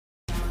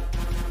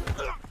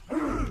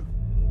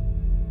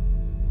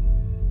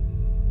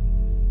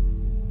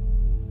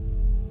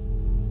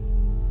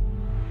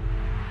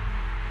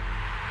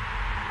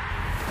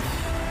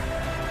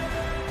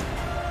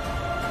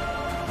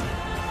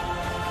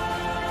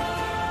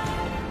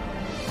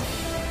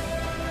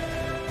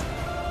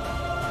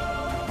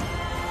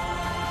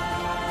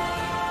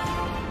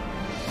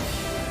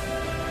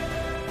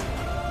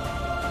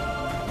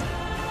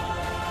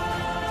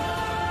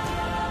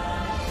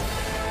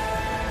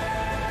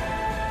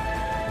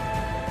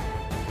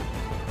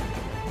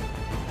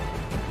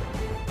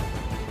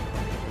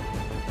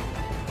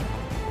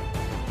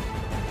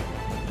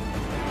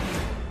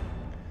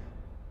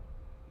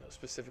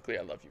specifically,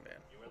 I love you, man.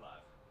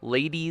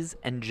 Ladies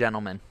and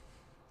gentlemen,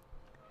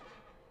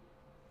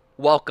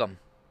 welcome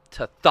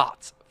to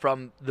Thoughts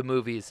from the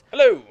Movies.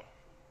 Hello.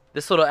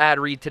 This little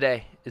ad read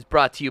today is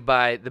brought to you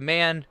by the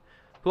man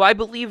who I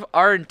believe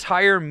our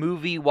entire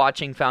movie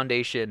watching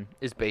foundation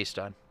is based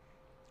on,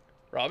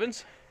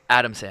 Robbins?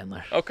 Adam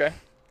Sandler. Okay.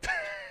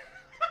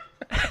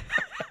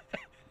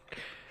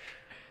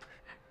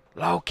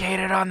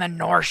 Located on the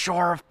North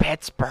Shore of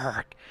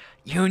Pittsburgh,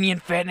 Union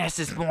Fitness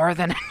is more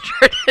than a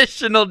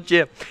traditional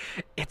gym.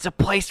 It's a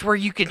place where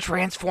you can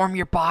transform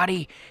your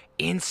body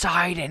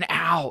inside and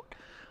out.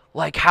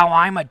 Like how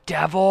I'm a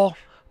devil,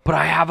 but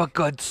I have a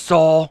good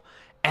soul,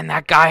 and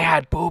that guy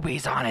had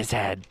boobies on his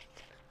head.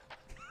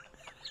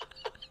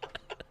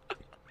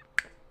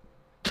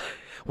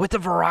 With a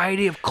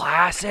variety of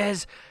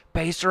classes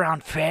based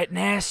around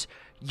fitness,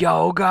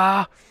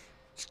 yoga,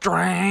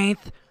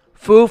 strength,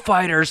 Foo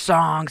Fighters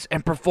songs,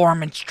 and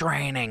performance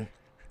training.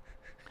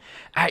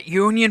 At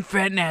Union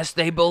Fitness,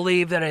 they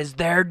believe that it is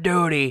their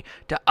duty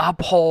to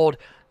uphold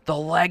the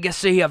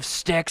legacy of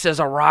Styx as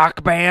a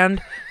rock band.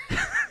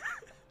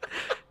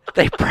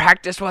 They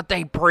practice what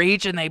they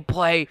preach, and they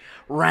play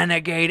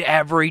Renegade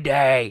every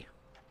day.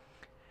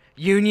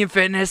 Union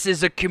Fitness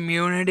is a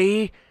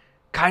community,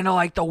 kind of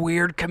like the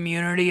weird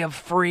community of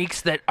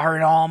freaks that are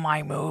in all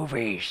my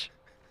movies.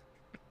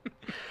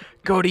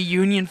 Go to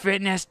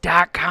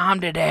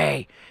unionfitness.com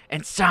today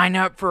and sign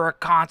up for a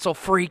console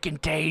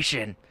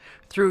freakintation.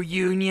 Through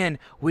Union,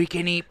 we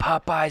can eat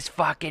Popeye's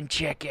fucking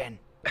chicken.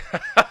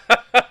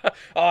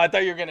 Oh, I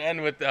thought you were going to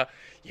end with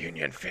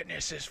Union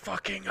Fitness is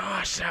fucking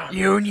awesome.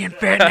 Union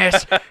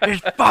Fitness is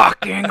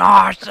fucking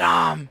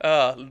awesome.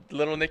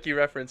 Little Nicky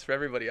reference for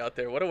everybody out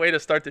there. What a way to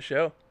start the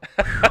show.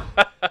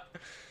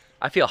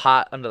 I feel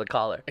hot under the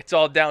collar. It's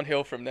all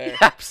downhill from there.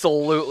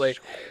 Absolutely.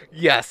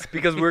 Yes,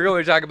 because we're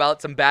going to talk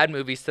about some bad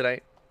movies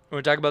tonight. We're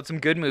going to talk about some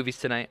good movies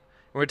tonight.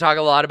 We're going to talk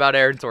a lot about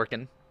Aaron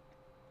Sorkin.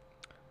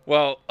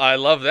 Well, I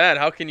love that.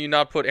 How can you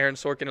not put Aaron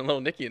Sorkin and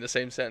Little Nicky in the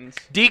same sentence?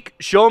 Deke,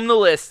 show him the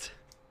list.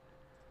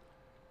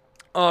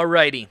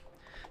 Alrighty.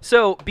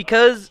 So,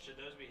 because... Should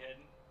those be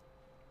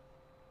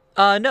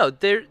hidden? No,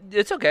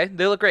 it's okay.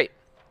 They look great.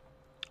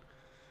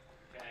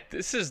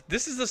 This is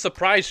the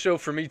surprise show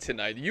for me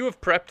tonight. You have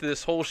prepped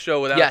this whole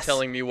show without Yes.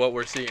 telling me what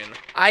we're seeing.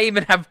 I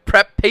even have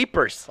prep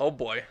papers. Oh,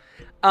 boy.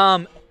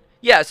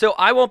 Yeah, so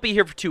I won't be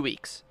here for 2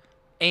 weeks.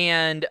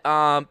 And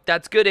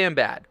that's good and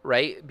bad,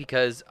 right?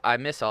 Because I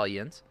miss all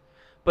yins.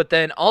 But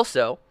then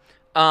also,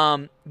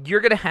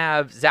 you're going to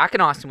have Zach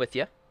and Austin with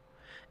you.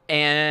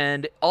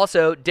 And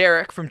also,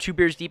 Derek from Two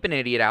Beers Deep and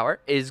Idiot Hour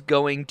is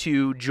going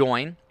to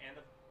join. And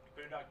the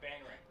Boondock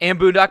Bangarang. And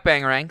Boondock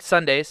Bangarang,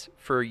 Sundays,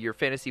 for your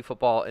fantasy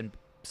football and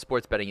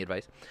sports betting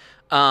advice.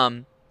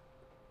 Wow,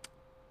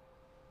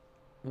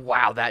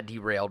 that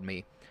derailed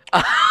me.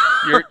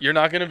 You're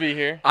not going to be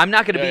here. I'm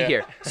not going to Yeah, be yeah.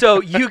 here.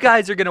 So you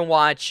guys are going to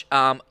watch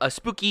a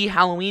spooky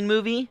Halloween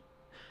movie,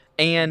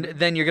 and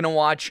then you're going to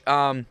watch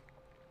one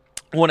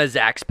of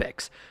Zach's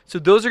picks. So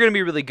those are going to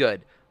be really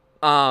good.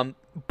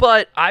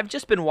 But I've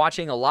just been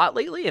watching a lot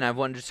lately, and I've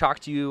wanted to talk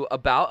to you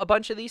about a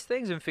bunch of these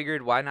things and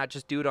figured why not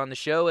just do it on the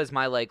show as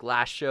my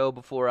last show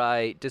before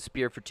I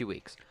disappear for 2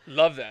 weeks.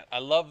 Love that. I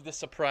love the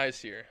surprise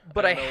here.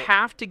 But I don't know-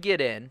 have to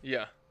get in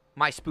Yeah.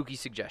 my spooky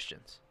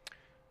suggestions.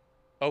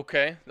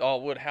 Okay.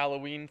 All what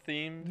Halloween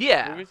themed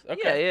Yeah. movies?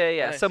 Okay.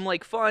 Yeah. Nice. Some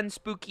fun,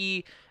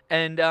 spooky,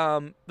 and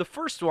the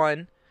first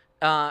one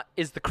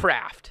is The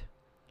Craft.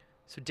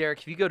 So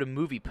Derek, if you go to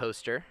movie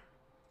poster,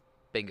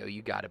 bingo,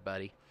 you got it,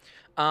 buddy.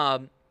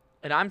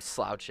 And I'm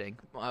slouching.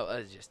 Well,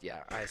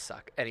 I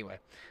suck. Anyway,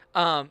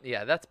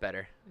 yeah, that's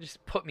better.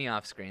 Just put me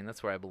off screen.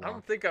 That's where I I belong.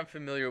 don't think I'm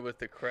familiar with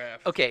The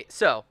Craft. Okay,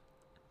 so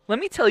let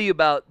me tell you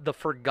about the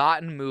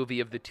forgotten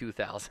movie of the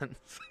 2000s.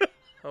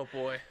 Oh,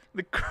 boy.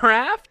 The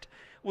Craft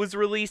was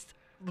released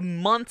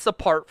months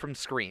apart from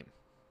Scream.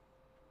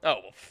 Oh,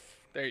 well,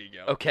 there you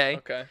go. Okay.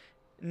 Okay.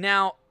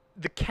 Now,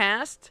 the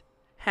cast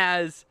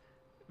has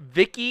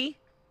Vicky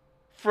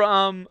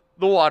from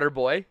The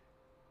Waterboy.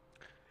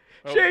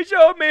 Oh. She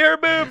showed me her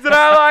boobs and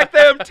I like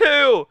them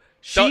too.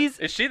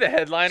 Is she the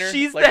headliner?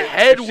 She's Like, the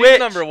head if witch. She's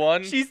number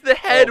one. She's the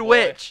head Oh, boy.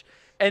 witch.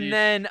 And Jeez.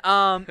 then,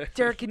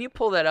 Derek, can you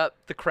pull that up?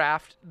 The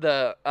Craft,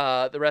 the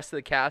rest of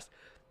the cast,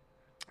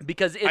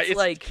 because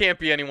It can't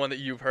be anyone that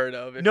you've heard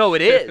of. no,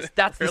 it is.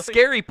 That's Really? the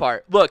scary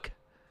part. Look,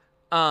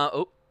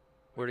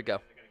 where'd it go?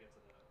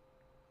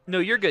 No,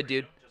 you're good,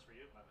 dude. Just for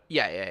you? My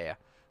bad.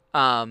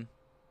 Yeah.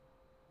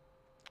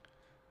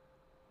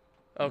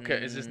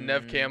 Okay, is this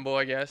Nev Campbell,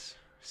 I guess?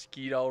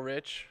 Skeet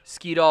Ulrich,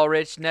 Skeet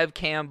Ulrich, Nev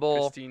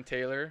Campbell. Christine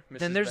Taylor, Mrs.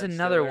 Then there's Ben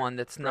another Stiller, one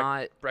that's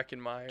not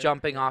Breckenmeyer.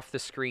 jumping off the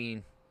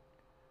screen.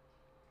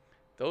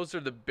 Those are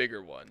the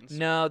bigger ones.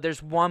 No,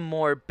 there's one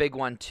more big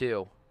one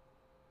too.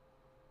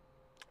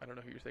 I don't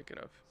know who you're thinking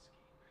of.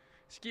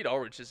 Skeet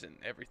Ulrich is in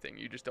everything.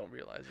 You just don't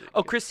realize it.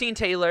 Oh, Christine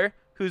Taylor,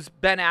 who's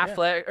Ben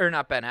Affleck, or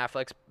not Ben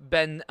Affleck's,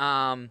 Ben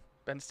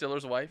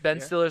Stiller's wife. Ben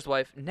yeah. Stiller's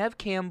wife, Nev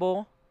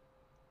Campbell.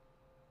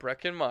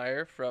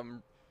 Breckenmeyer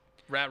from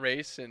Rat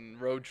Race and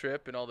Road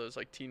Trip and all those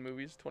teen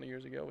movies 20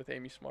 years ago with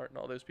Amy Smart and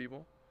all those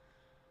people.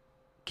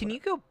 Can you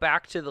go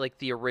back to like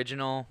the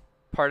original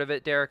part of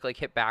it, Derek? Like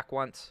hit back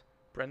once,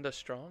 Brenda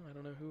Strong. I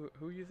don't know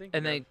who you think.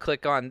 and then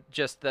click on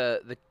just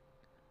the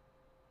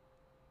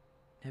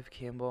Nev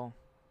Campbell.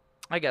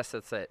 I guess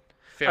that's it.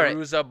 all right.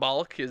 Fairuza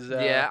Balk is.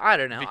 Yeah, I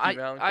don't know. Vicky I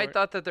Valancourt.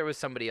 thought that there was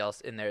somebody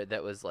else in there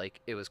that was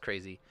like it was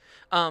crazy.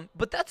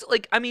 But that's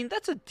like I mean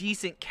that's a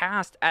decent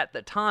cast at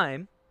the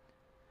time.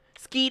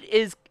 Skeet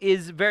is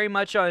very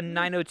much on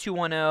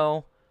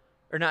 90210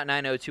 or not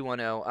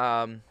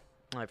 90210.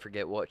 I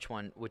forget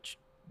which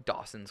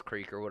Dawson's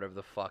Creek or whatever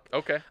the fuck.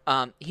 Okay.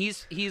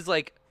 He's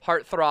like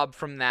heartthrob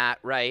from that,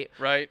 right?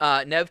 Right.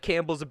 Nev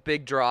Campbell's a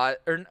big draw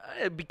or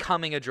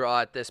becoming a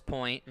draw at this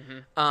point.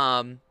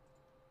 Mhm.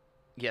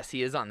 Yes,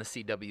 he is on the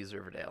CW's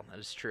Riverdale. That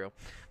is true.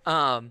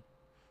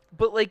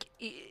 But like,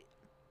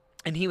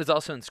 and he was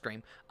also in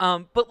Scream.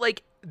 But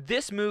like,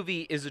 this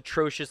movie is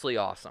atrociously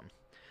awesome.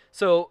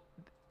 So,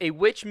 a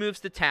witch moves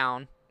to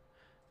town,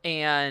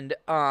 and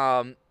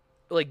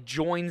like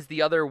joins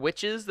the other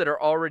witches that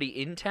are already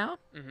in town.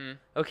 Mhm.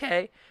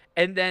 Okay,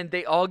 and then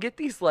they all get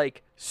these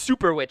like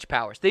super witch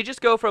powers. They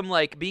just go from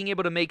like being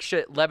able to make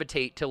shit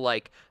levitate to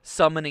like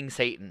summoning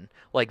Satan,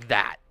 like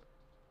that.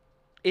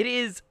 It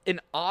is an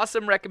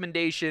awesome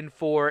recommendation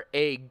for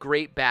a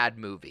great bad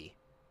movie.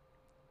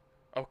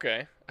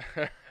 Okay.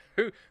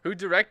 Who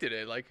directed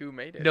it? Like who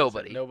made it? Is it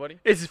Nobody. Nobody.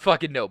 It's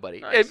fucking nobody.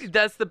 Nice.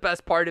 That's the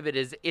best part of it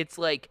is it's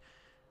like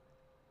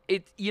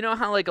it's you know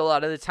how like a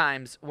lot of the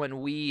times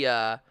when we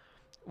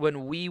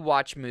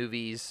watch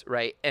movies,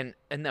 right? And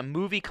the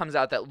movie comes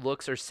out that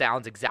looks or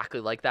sounds exactly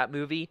like that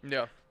movie.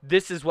 Yeah.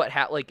 This is what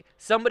like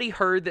somebody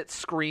heard that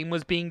Scream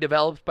was being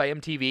developed by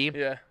MTV.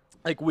 Yeah.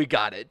 Like, we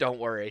got it. Don't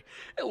worry.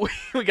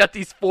 We got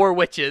these 4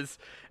 witches.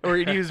 And we're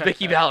going to use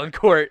Vicky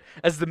Valancourt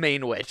as the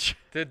main witch.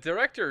 The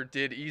director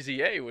did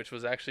Easy A, which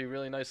was actually a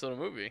really nice little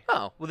movie.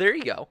 Oh, well, there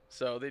you go.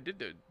 So they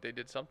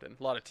did something.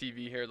 A lot of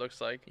TV here, it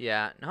looks like.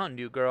 Yeah. No,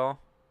 New Girl.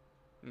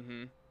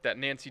 Mhm. That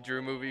Nancy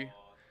Drew movie.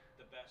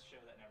 The best show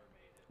that never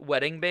made it.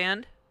 Wedding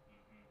Band?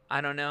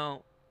 I don't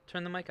know.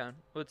 Turn the mic on.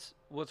 What's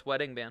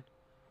Wedding Band?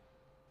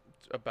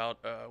 It's about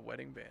a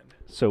wedding band.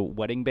 So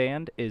Wedding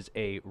Band is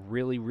a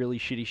really, really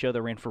shitty show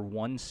that ran for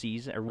one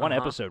season or one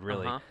episode,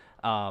 really.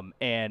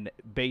 And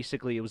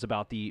basically, it was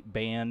about the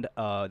band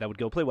that would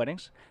go play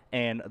weddings,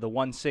 and the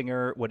one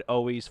singer would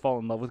always fall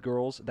in love with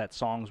girls that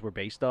songs were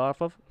based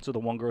off of. So the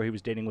one girl he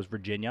was dating was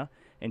Virginia,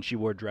 and she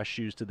wore dress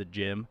shoes to the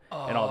gym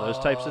and all those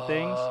types of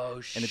things. Oh,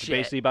 And it's shit.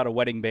 basically about a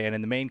wedding band,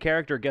 and the main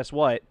character, guess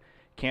what?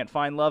 Can't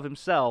find love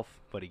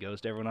himself, but he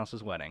goes to everyone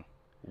else's wedding.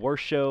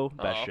 Worst show,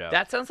 best Oh. show.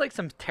 That sounds like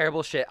some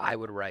terrible shit I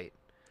would write.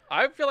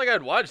 I feel like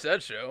I'd watch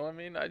that show. I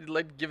mean, I'd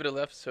like give it an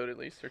episode at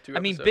least or two. I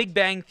mean, episodes. Big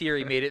Bang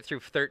Theory made it through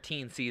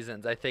 13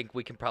 seasons. I think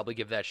we can probably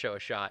give that show a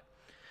shot.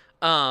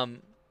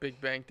 Big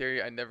Bang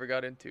Theory, I never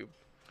got into.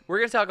 We're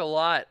going to talk a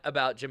lot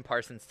about Jim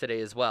Parsons today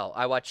as well.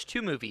 I watched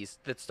 2 movies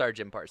that star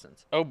Jim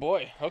Parsons. Oh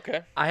boy.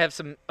 Okay. I have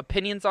some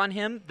opinions on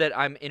him that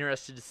I'm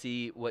interested to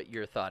see what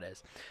your thought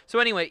is. So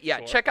anyway, yeah,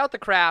 Sure. check out The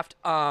Craft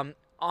on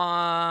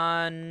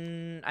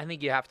I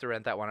think you have to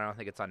rent that one. I don't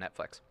think it's on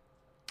Netflix.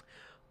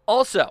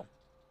 Also,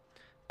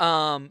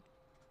 wow.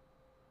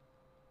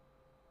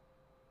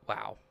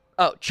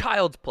 Oh,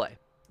 Child's Play,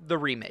 the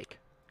remake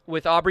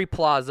with Aubrey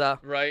Plaza.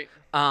 Right.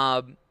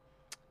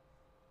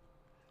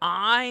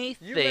 I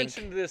You think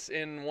mentioned this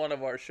in one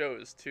of our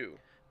shows too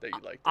that you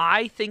liked.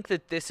 I think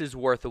that this is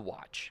worth a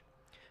watch.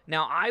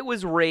 Now, I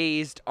was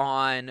raised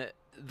on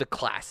the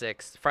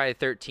classics, Friday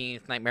the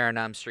 13th, Nightmare on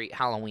Elm Street,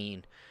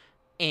 Halloween,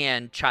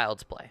 and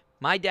Child's Play.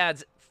 My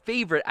dad's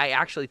favorite, I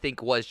actually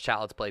think, was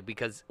Child's Play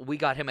because we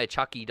got him a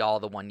Chucky doll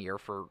the one year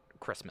for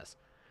Christmas.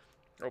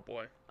 Oh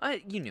boy.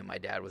 You knew my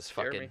dad was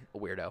Scare fucking me. a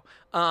weirdo.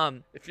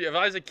 If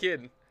I was a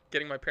kid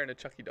getting my parent a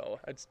Chucky doll,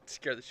 I'd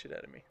scare the shit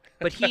out of me.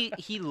 But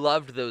he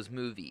loved those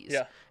movies.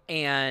 Yeah.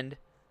 And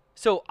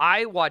so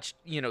I watched,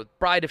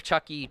 Bride of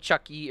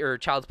Chucky, or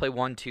Child's Play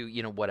 1,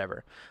 2,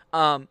 whatever.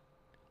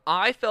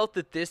 I felt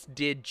that this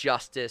did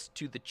justice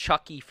to the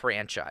Chucky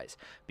franchise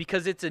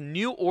because it's a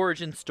new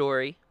origin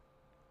story,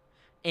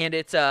 and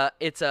it's a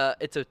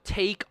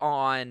take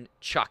on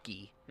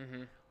Chucky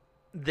Mhm.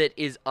 that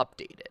is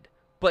updated.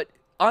 But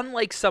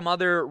unlike some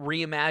other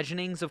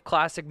reimaginings of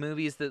classic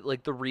movies that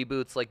like the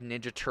reboots like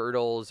Ninja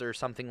Turtles or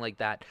something like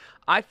that,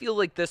 I feel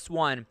like this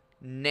one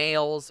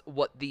nails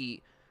what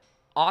the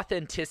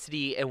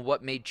authenticity and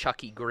what made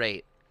Chucky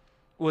great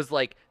was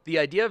like the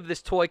idea of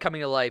this toy coming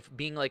to life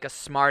being like a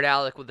smart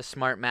aleck with a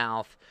smart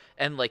mouth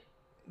and like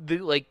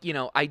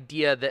the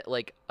idea that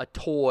like a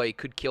toy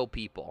could kill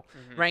people.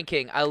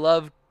 Ranking, I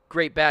love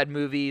great bad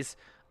movies.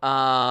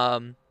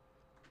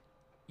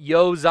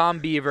 Yo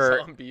Zombiever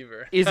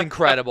Zombiever. is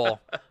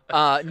incredible.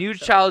 New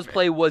Child's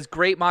Play was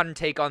great modern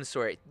take on the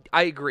story.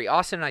 I agree.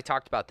 Austin and I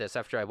talked about this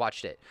after I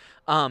watched it.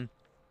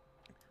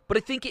 But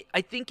I think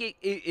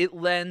it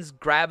lends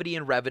gravity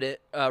and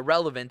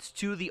relevance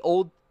to the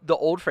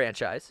old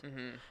franchise,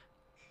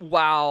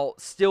 while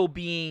still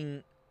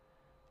being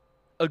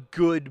a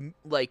good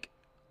like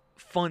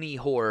funny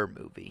horror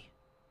movie.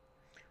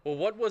 Well,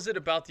 what was it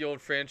about the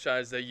old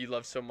franchise that you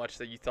love so much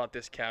that you thought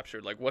this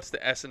captured? Like, what's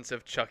the essence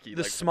of Chucky?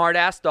 The Like, smart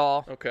ass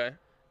doll, okay.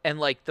 and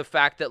like the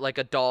fact that like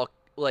a doll,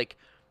 like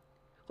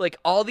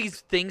all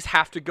these things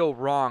have to go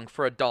wrong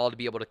for a doll to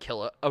be able to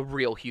kill a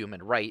real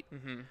human, right?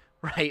 Mm-hmm.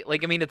 Right?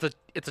 Like, I mean,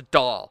 it's a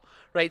doll,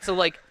 right? So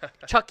like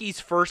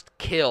Chucky's first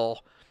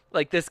kill,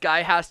 like this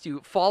guy has to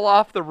fall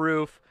off the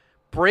roof,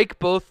 break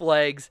both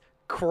legs,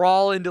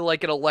 crawl into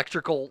like an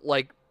electrical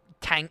like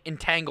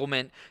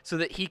entanglement so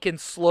that he can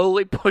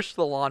slowly push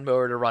the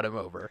lawnmower to run him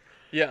over.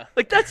 Yeah.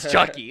 Like, that's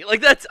Chucky.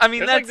 Like, that's, I mean,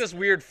 There's that's like this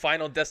weird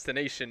Final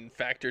Destination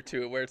factor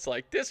to it where it's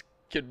like, this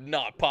could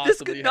not This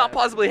possibly could not happen.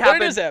 possibly But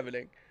happen. it is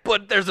happening.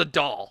 but there's a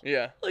doll.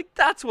 Yeah. Like,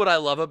 that's what I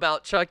love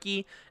about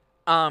Chucky.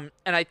 And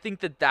I think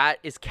that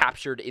is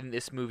captured in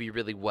this movie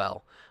really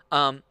well.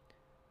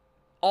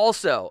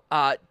 Also,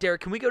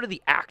 Derek, can we go to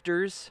the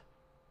actors?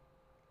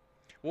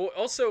 Well,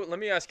 also, let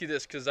me ask you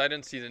this, because I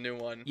didn't see the new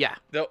one. Yeah.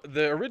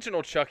 The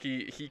original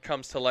Chucky, he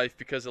comes to life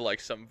because of, like,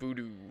 some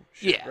voodoo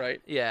shit, Yeah.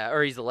 right? Yeah,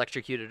 or he's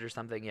electrocuted or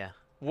something, yeah.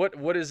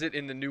 What is it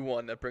in the new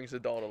one that brings the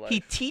doll to life?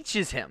 He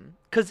teaches him,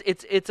 because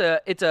it's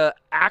a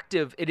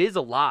active, it is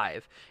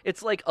alive.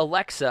 It's like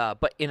Alexa,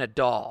 but in a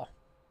doll.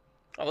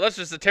 Oh, that's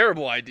just a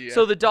terrible idea.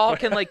 So the doll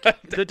can like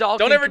the doll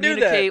Don't can ever do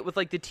that. communicate with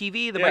like the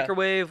TV, the Yeah.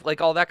 microwave,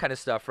 like all that kind of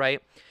stuff,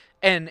 right?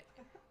 And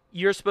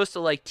you're supposed to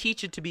like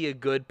teach it to be a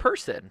good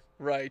person,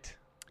 Right.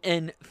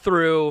 and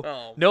through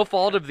Oh. no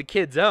fault of the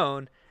kid's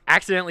own,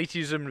 accidentally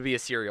teaches him to be a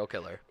serial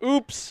killer.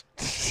 Oops.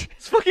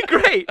 It's fucking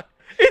great.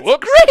 It's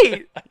Whoops.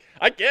 great.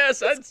 I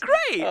guess. It's That's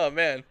great. Oh,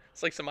 man.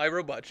 It's like some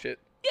iRobot shit.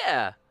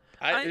 Yeah.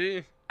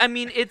 I I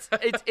mean,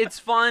 it's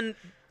fun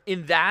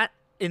in that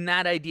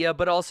idea,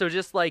 but also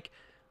just like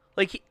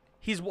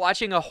he's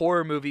watching a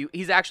horror movie.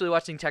 He's actually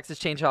watching Texas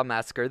Chainsaw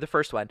Massacre, the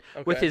first one,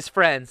 with Okay. his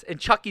friends, and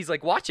Chucky's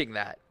like watching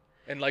that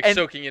and, like, and-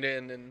 soaking it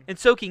in and...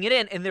 soaking it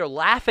in, and they're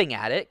laughing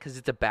at it because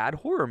it's a bad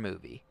horror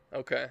movie,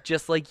 Okay.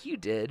 just like you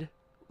did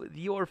with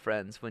your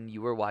friends when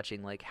you were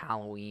watching like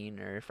Halloween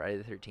or Friday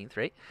the 13th,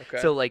 right? Okay.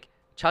 So like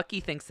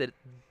Chucky thinks that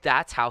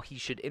that's how he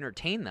should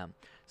entertain them,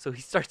 so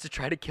he starts to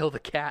try to kill the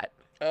cat.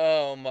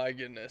 Oh, my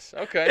goodness.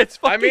 Okay. It's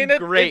I mean,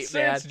 fucking great, it's,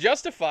 man. It's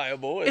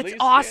justifiable, at It's least.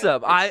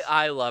 awesome. Yeah. It's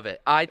I love it.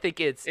 I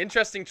think it's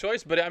interesting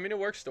choice, but, I mean, it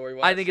works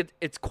story-wise. I think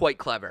it's quite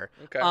clever.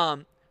 Okay.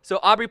 So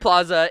Aubrey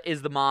Plaza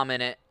is the mom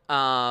in it.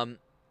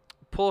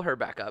 Pull her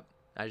back up.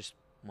 I just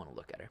want to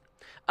look at her.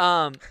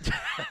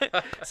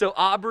 So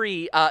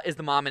Aubrey is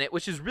the mom in it,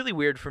 which is really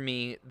weird for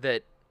me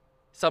that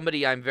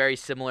somebody I'm very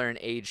similar in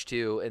age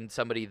to and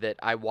somebody that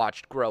I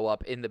watched grow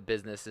up in the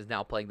business is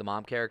now playing the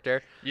mom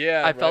character.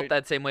 Yeah, I felt right.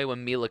 that same way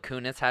when Mila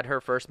Kunis had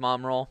her first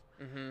mom role.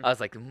 Mhm. I was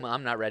like,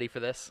 I'm not ready for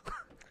this.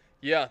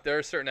 Yeah, there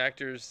are certain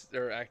actors,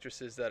 there are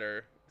actresses that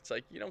are, it's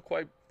like, you don't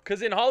quite,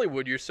 because in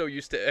Hollywood, you're so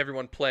used to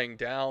everyone playing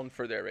down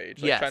for their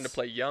age, like trying to Yes.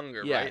 play younger,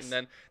 right? Yes. And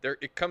then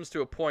it comes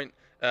to a point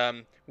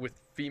with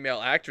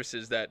female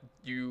actresses that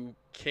you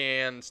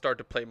can start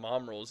to play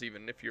mom roles,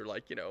 even if you're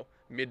like,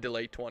 mid to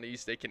late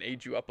 20s, they can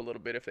age you up a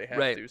little bit if they have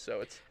Right. to.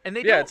 So it's, And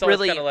they yeah, don't it's always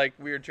really kind of like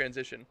weird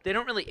transition. they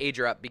don't really age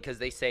her up because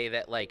they say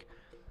that like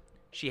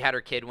she had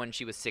her kid when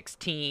she was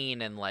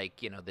 16 and like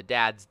the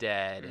dad's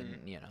dead and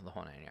the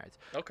whole 9 yards.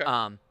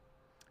 Okay.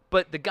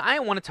 But the guy I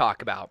want to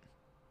talk about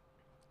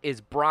is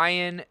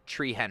Brian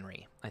Tree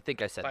Henry. I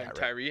think I said By that right.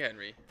 Tyree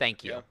Henry.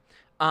 Thank you.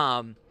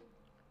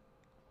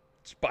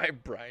 It's by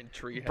Brian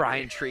Tree Henry.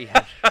 Brian Tree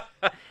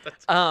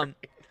Henry.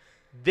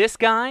 This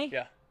guy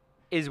Yeah.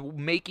 is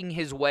making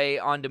his way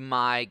onto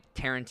my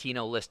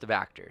Tarantino list of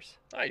actors.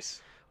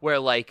 Nice. Where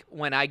like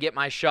when I get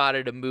my shot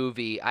at a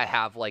movie, I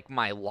have like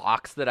my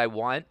locks that I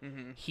want.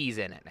 Mhm. He's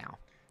in it now.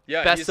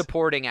 Yeah. Best he's,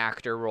 supporting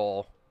actor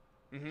role.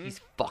 mhm. He's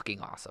fucking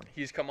awesome.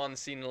 He's come on the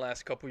scene in the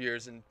last couple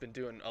years and been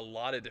doing a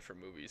lot of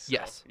different movies. So,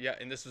 Yes. Yeah,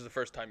 and this was the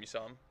first time you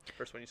saw him.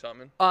 First one you saw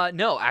him in.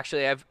 No,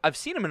 actually, I've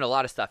seen him in a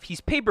lot of stuff.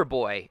 He's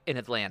Paperboy in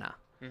Atlanta,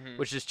 Mhm.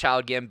 which is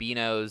Child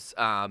Gambino's,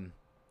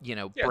 Yeah,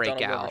 Donald breakout.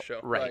 Glover show.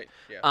 Right.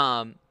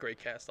 Yeah. Great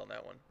cast on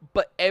that one.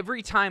 But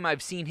every time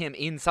I've seen him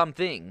in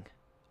something,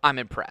 I'm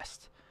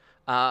impressed.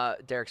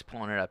 Derek's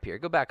pulling it up here.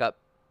 Go back up.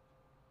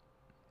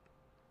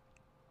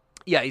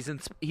 Yeah, he's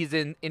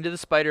in Into the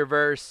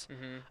Spider-Verse.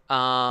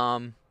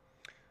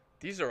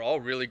 These are all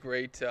really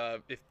great.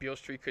 If Beale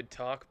Street Could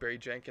Talk, Barry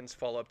Jenkins'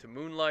 Follow Up to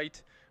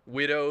Moonlight,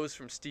 Widows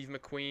from Steve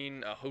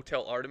McQueen,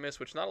 Hotel Artemis,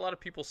 which not a lot of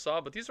people saw,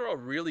 but these are all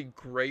really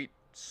great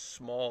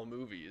small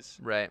movies.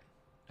 Right.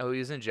 Oh, he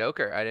was in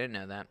Joker. I didn't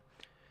know that.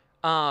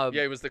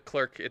 Yeah, he was the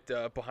clerk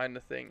at Behind the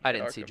Thing. I at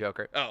didn't see Arkham.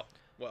 Joker. Oh,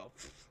 well,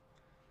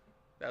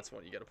 that's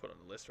one you got to put on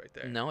the list right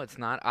there. No, it's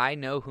not. I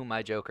know who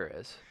my Joker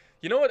is.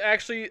 You know what?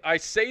 Actually, I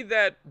say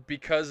that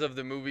because of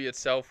the movie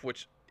itself,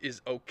 which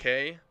is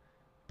okay,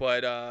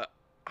 but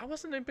I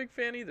wasn't a big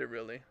fan either,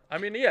 really. I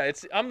mean, yeah,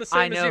 I'm the same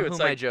I as know you. who It's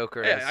my like,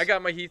 Joker yeah, is. I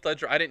got my Heath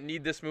Ledger. I didn't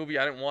need this movie.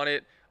 I didn't want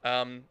it.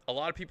 A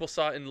lot of people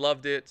saw it and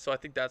loved it, so I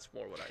think that's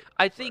more what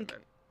I what think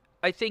meant.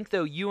 I think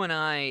though you and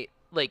I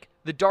like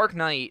The Dark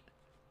Knight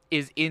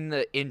is in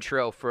the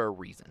intro for a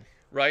reason.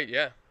 Right?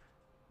 Yeah.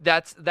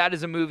 that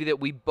is a movie that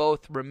we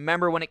both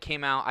remember when it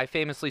came out. I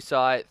famously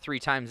saw it 3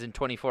 times in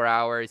 24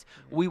 hours.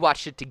 We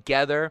watched it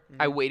together.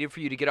 I waited for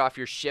you to get off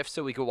your shift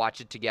so we could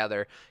watch it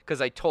together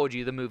because I told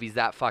you the movie's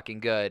that fucking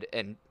good,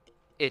 and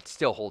it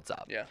still holds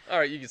up. Yeah. All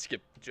right, you can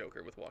skip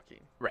Joker with Joaquin.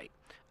 Right.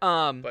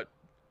 But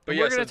We're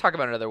yeah, going to talk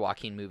about another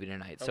Joaquin movie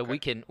tonight, so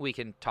Okay. we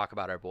can talk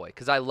about our boy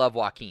because I love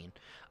Joaquin.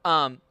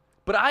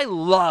 But I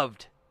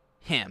loved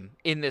him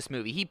in this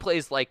movie. He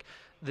plays like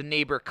the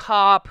neighbor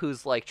cop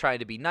who's like trying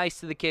to be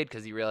nice to the kid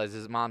because he realizes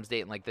his mom's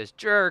dating like this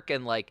jerk,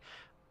 and like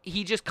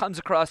he just comes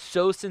across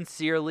so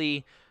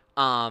sincerely.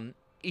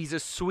 He's a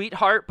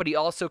sweetheart, but he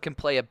also can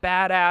play a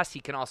badass. He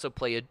can also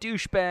play a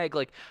douchebag.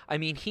 Like, I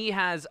mean, he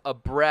has a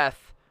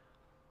breadth,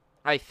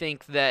 I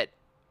think, that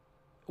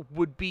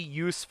would be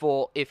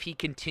useful if he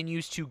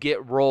continues to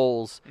get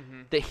roles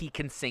that he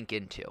can sink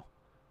into.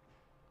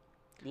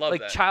 Love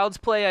Like that. Child's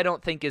Play, I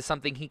don't think is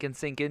something he can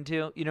sink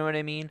into. You know what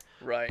I mean?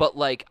 Right. But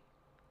like,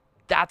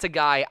 that's a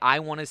guy I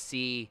want to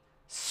see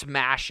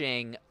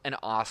smashing an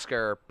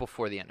Oscar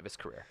before the end of his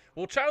career.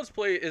 Well, Child's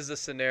Play is a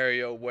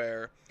scenario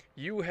where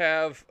you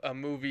have a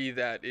movie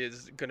that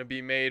is going to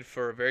be made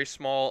for a very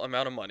small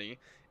amount of money,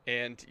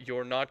 and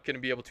you're not going to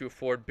be able to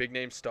afford big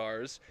name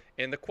stars,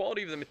 and the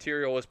quality of the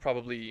material is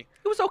probably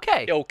It was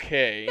okay.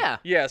 okay. Yeah.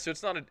 Yeah, so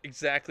it's not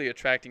exactly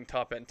attracting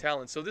top end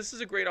talent. So this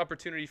is a great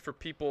opportunity for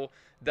people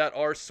that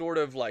are sort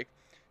of like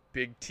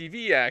big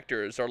TV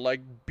actors or like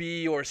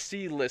B or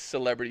C list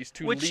celebrities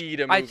to Which lead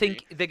a movie. I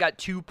think they got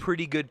 2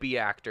 pretty good B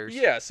actors.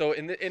 Yeah, so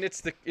and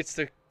it's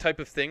the type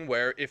of thing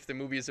where if the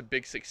movie is a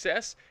big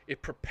success,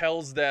 it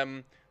propels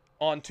them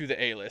onto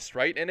the A-list,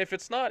 right? And if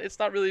it's not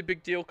really a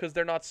big deal because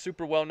they're not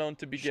super well known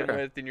to begin Sure.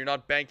 with, and you're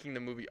not banking the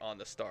movie on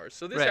the stars.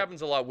 So this Right.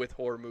 happens a lot with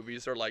horror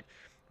movies or like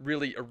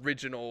really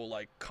original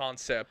like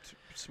concept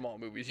small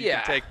movies. You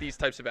Yeah. can take these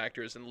types of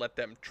actors and let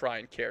them try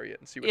and carry it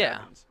and see what Yeah.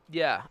 happens.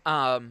 Yeah.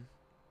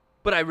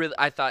 But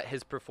I thought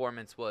his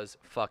performance was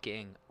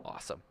fucking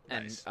awesome.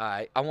 Nice.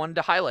 And I wanted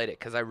to highlight it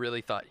because I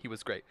really thought he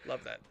was great.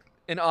 Love that.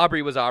 And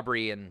Aubrey was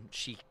Aubrey, and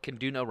she can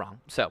do no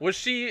wrong. So Was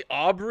she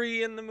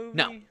Aubrey in the movie?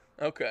 No.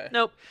 Okay.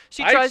 nope.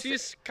 She tries.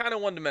 She's kind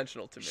of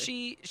one-dimensional to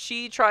me.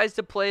 She tries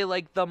to play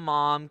like the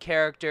mom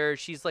character.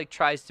 She's like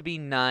tries to be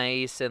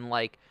nice, and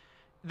like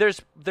there's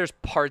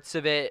parts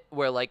of it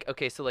where like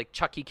okay, so like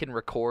Chucky can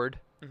record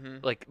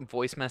like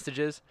voice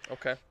messages,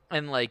 Okay.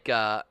 and like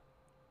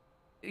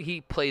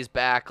he plays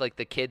back like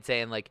the kid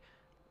saying like,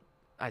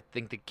 I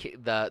think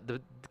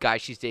the guy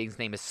she's dating's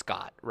name is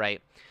Scott,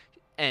 right?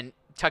 And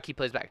Chucky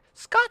plays back,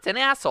 Scott's an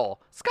asshole.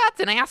 Scott's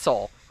an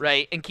asshole,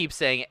 right? And keeps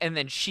saying it, and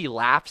then she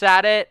laughs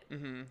at it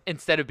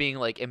instead of being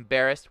like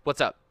embarrassed. What's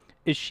up?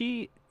 Is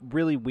she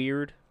really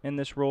weird in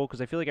this role? Because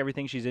I feel like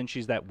everything she's in,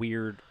 she's that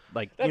weird,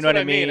 like, That's you know what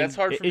I mean? That's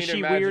hard for me Is to she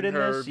imagine weird in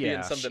her this? being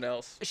Yeah. something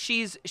else.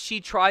 She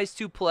tries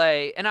to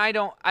play, and I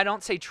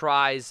don't say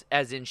tries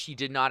as in she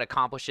did not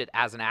accomplish it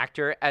as an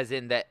actor, as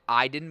in that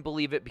I didn't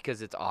believe it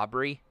because it's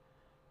Aubrey,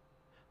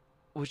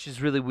 which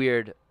is really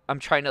weird. I'm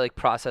trying to like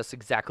process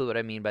exactly what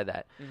I mean by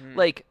that.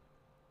 Like,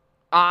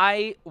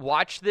 I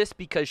watched this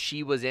because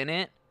she was in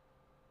it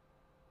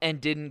and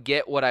didn't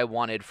get what I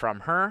wanted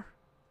from her,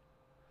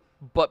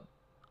 but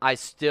I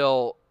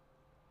still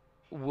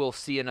will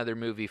see another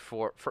movie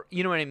for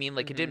you know what I mean?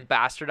 Like, it didn't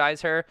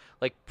bastardize her,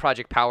 like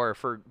Project Power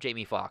for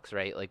Jamie Foxx,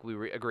 right? Like,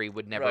 we agree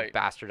would never Right.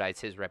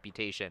 bastardize his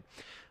reputation.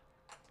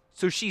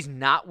 So she's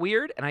not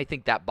weird, and I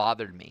think that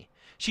bothered me.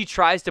 She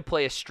tries to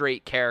play a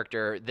straight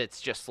character that's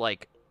just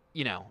like,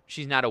 you know,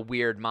 she's not a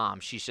weird mom.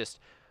 She's just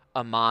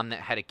a mom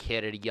that had a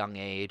kid at a young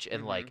age,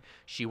 and like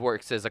she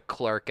works as a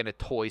clerk in a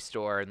toy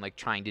store and like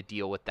trying to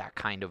deal with that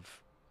kind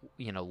of,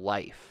 you know,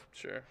 life.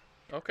 Sure.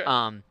 Okay.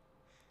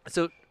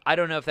 So I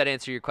don't know if that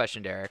answered your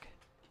question, Derek.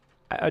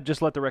 I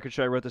just let the record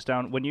show I wrote this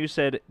down. When you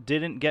said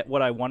didn't get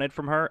what I wanted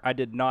from her, I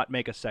did not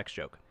make a sex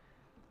joke.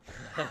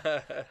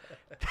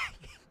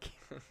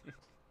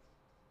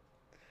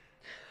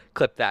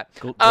 Clip that.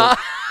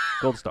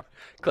 Gold star.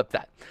 Clip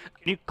that.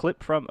 Can you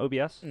clip from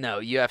OBS? No,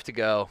 you have to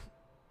go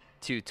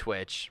to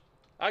Twitch.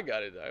 I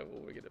got it. I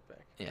will get it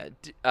back.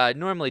 Yeah.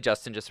 Normally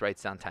Justin just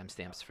writes down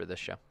timestamps for this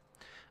show.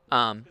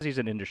 'Cause he's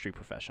an industry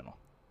professional.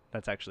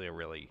 That's actually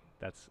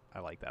I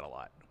like that a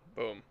lot.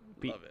 Boom.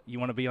 Love it. You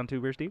want to be on Two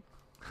Beers Deep?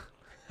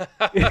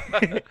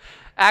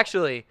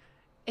 Actually,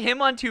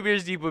 him on Two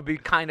Beers Deep would be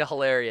kind of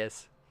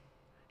hilarious.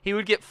 He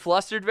would get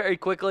flustered very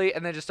quickly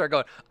and then just start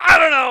going, I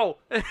don't know!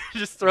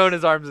 Just throwing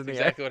his arms in the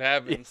Exactly what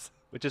happens.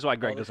 Which is why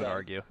Greg All the doesn't time.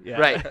 argue. Yeah.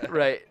 air.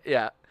 Right,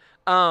 yeah.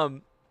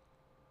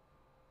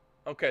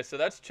 Okay, so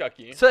that's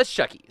Chucky. So that's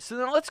Chucky. So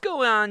then let's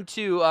go on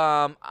to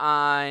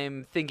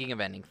I'm Thinking of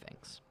Ending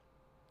Things.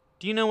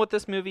 Do you know what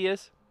this movie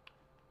is?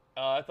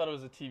 I thought it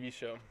was a TV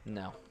show.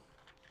 No.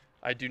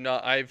 I do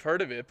not. I've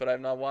heard of it, but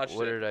I've not watched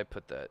Where it. did I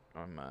put that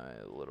on my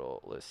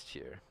little list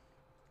here?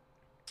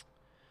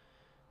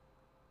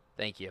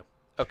 Thank you.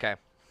 Okay.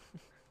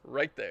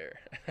 Right there.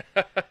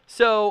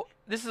 So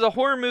this is a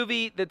horror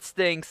movie that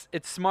stinks.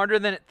 It's smarter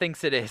than it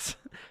thinks it is.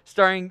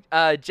 Starring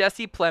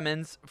Jesse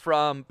Plemons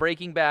from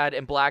Breaking Bad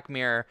and Black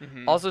Mirror.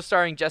 Also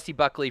starring Jesse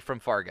Buckley from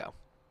Fargo.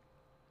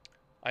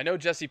 I know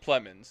Jesse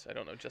Plemons. I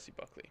don't know Jesse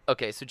Buckley.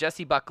 Okay, so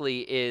Jesse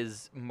Buckley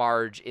is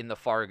Marge in the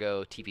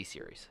Fargo TV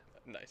series.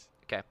 Nice.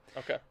 Okay.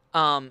 Okay.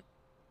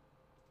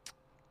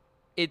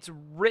 It's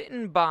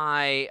written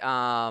by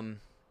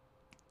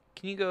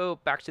can you go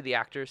back to the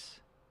actors?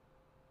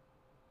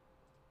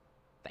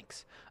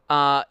 Thanks.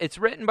 It's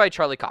written by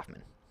Charlie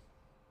Kaufman.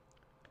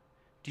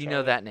 Do you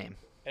know that name?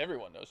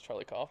 Everyone knows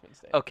Charlie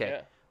Kaufman's name. Okay.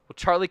 Yeah. Well,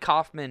 Charlie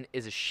Kaufman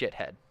is a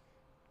shithead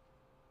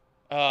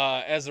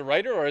As a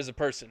writer or as a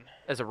person?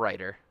 as a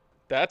writer.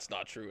 That's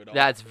not true at all.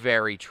 That's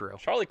very true.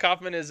 Charlie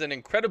Kaufman is an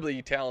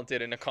incredibly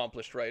talented and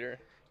accomplished writer.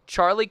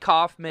 Charlie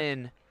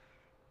Kaufman.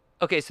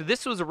 Okay, so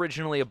this was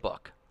originally a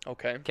book.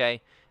 Okay.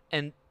 Okay.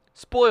 And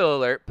spoiler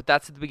alert, but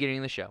that's at the beginning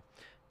of the show.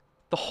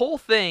 The whole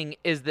thing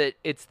is that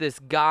it's this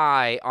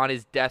guy on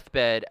his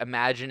deathbed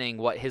imagining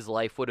what his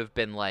life would have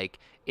been like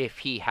if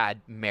he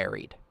had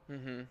married.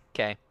 Mm-hmm.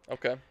 Okay.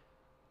 Okay.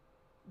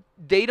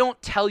 They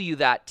don't tell you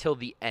that till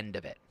the end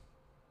of it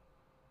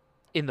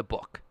in the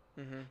book.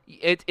 Mm-hmm.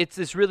 It's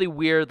this really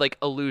weird like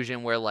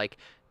illusion where like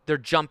they're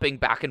jumping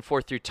back and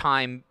forth through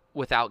time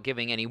without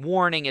giving any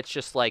warning. It's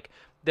just like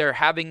they're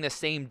having the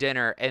same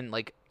dinner and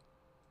like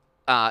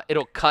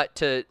it'll cut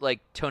to like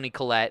Toni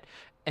Collette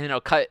and then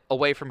it'll cut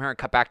away from her and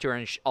cut back to her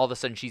and all of a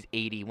sudden she's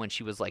 80 when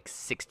she was like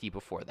 60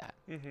 before that.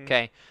 Mm-hmm.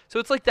 Okay. So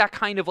it's like that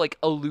kind of like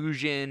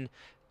illusion.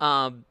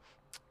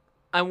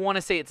 I want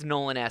to say it's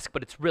Nolan-esque,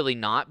 but it's really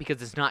not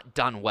because it's not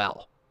done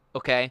well.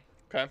 Okay.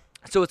 Okay.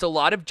 So it's a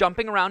lot of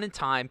jumping around in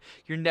time.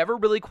 You're never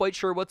really quite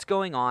sure what's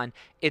going on.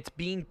 It's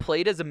being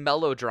played as a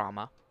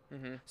melodrama.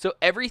 Mm-hmm. So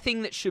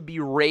everything that should be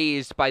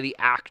raised by the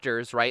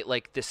actors, right?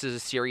 Like this is a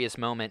serious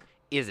moment,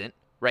 isn't,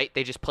 right?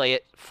 They just play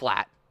it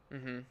flat.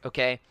 Mm-hmm.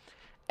 Okay.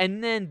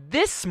 And then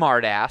this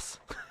smartass,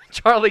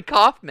 Charlie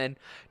Kaufman,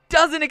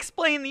 doesn't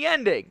explain the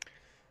ending.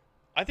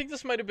 I think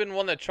this might have been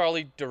one that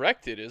Charlie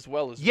directed as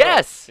well as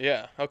Yes. well.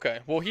 Yeah. Okay.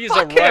 Well, he's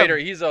Fuck a writer.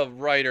 him. He's a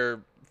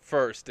writer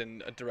first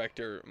and a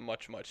director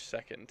much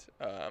second.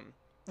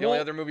 The only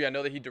other movie I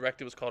know that he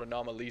directed was called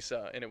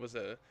Anomalisa, and it was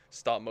a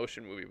stop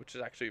motion movie, which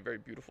is actually a very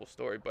beautiful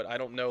story. But I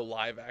don't know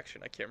live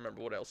action. I can't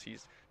remember what else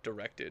he's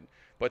directed.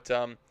 But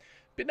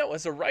no,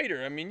 as a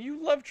writer, I mean,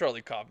 you love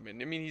Charlie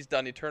Kaufman. I mean, he's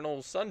done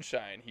Eternal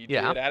Sunshine. He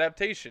did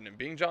Adaptation and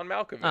Being John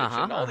Malkovich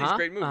and all these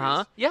great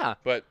movies. Yeah.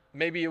 But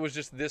maybe it was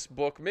just this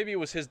book. Maybe it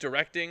was his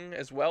directing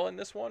as well in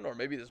this one, or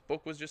maybe this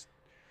book was just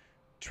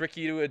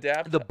tricky to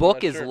adapt. The I'm book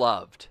not is sure.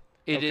 loved.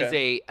 It is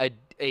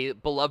a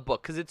beloved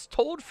book because it's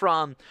told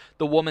from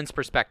the woman's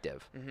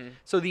perspective. Mm-hmm.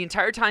 So the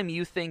entire time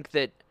you think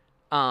that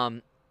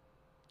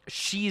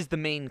she's the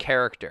main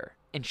character,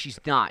 and she's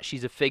not.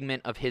 She's a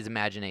figment of his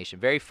imagination.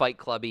 Very Fight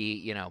Clubby,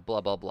 you know,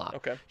 blah, blah, blah.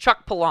 Okay.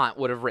 Chuck Palahniuk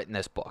would have written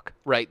this book,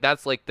 right?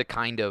 That's like the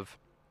kind of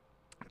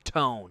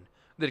tone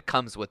that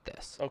comes with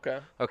this. Okay.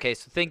 Okay,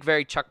 so think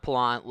very Chuck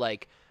Palahniuk,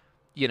 like,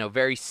 you know,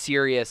 very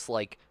serious,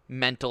 like,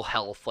 mental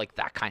health, like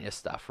that kind of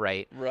stuff,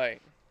 right?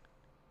 Right.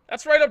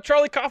 That's right up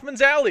Charlie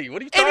Kaufman's alley.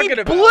 What are you And talking he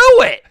about?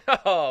 blew it!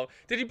 Oh,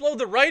 did he blow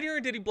the writer or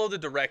did he blow the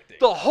directing?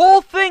 The whole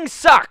thing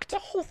sucked! The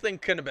whole thing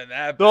couldn't have been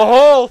that The bad.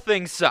 whole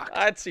thing sucked.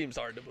 That seems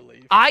hard to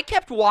believe. I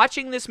kept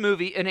watching this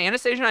movie, and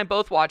Anastasia and I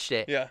both watched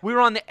it. Yeah. We were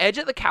on the edge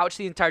of the couch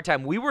the entire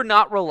time. We were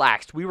not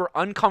relaxed. We were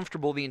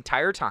uncomfortable the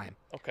entire time.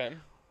 Okay.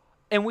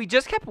 And we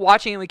just kept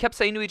watching, and we kept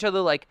saying to each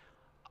other, like,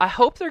 I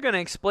hope they're going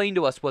to explain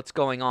to us what's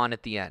going on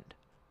at the end.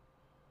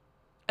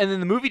 And then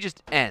the movie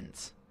just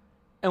ends.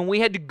 And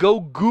we had to go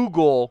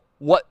Google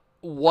what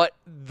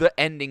the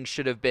ending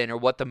should have been or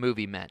what the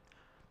movie meant.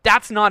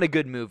 That's not a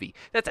good movie.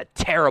 That's a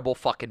terrible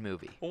fucking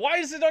movie. Why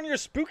is it on your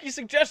spooky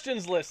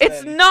suggestions list?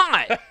 It's then?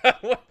 not.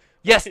 What?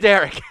 Yes,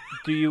 Derek.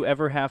 Do you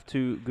ever have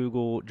to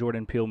Google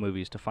Jordan Peele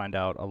movies to find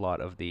out a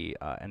lot of the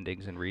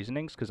endings and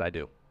reasonings? Because I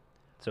do.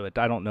 So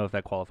I don't know if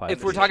that qualifies. If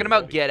as we're a talking movie.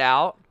 about Get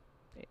Out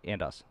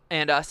and Us.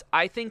 and Us,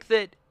 I think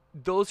that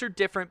those are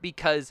different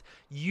because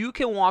you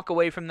can walk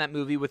away from that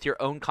movie with your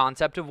own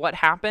concept of what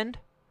happened.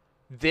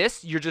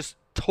 This, you're just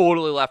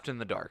totally left in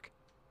the dark.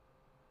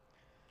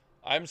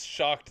 I'm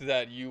shocked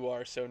that you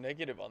are so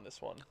negative on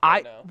this one.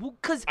 Right now.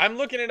 Because I'm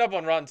looking it up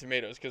on Rotten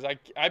Tomatoes because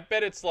I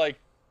bet it's like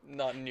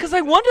not near.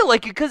 I wonder,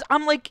 like, because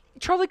I'm like,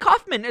 Charlie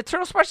Kaufman,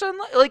 Eternal Special,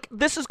 like,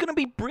 this is going to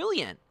be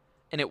brilliant.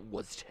 And it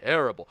was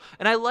terrible.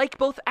 And I like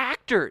both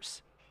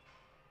actors.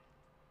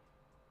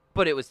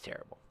 But it was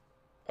terrible.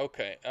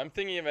 Okay, I'm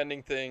thinking of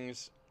ending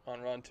things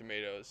on Rotten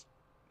Tomatoes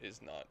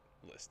is not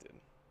listed.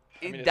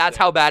 I mean, it's That's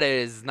there. how bad it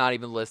is. It's not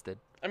even listed.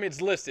 I mean,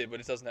 it's listed, but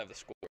it doesn't have the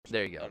scores.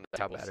 There you go. on That's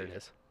how Apple bad it Scene.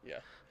 is. Yeah.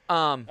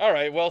 All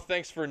right. Well,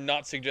 thanks for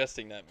not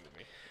suggesting that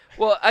movie.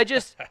 Well,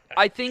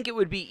 I think it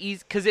would be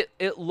easy because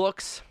it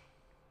looks.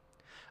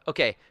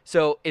 Okay,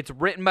 so it's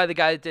written by the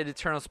guy that did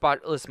Eternal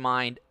Spotless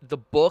Mind. The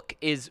book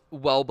is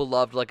well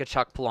beloved, like a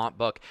Chuck Palahniuk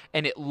book,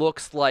 and it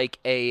looks like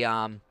a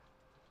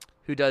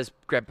who does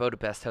Grand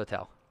Budapest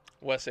Hotel.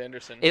 Wes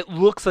Anderson. It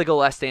looks like a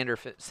Wes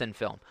Anderson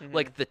film. Mhm.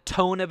 Like the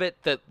tone of it,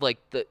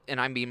 and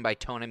I mean by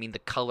tone, I mean the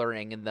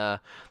coloring and the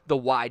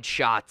wide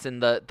shots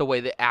and the way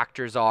the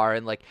actors are,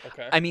 and like,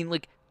 Okay. I mean,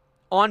 like,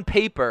 on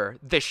paper,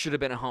 this should have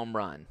been a home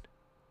run,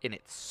 and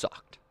it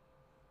sucked.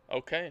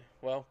 Okay,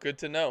 well, good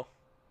to know.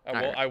 All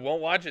right. I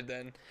won't watch it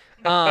then.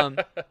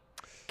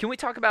 Can we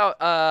talk about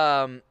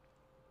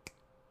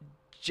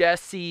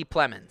Jesse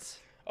Plemons?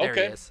 There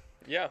Okay. he is.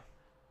 Yeah.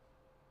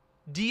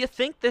 Do you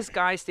think this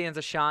guy stands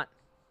a shot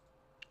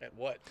At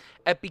what?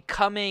 at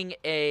becoming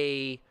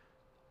a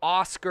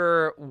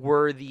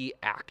Oscar-worthy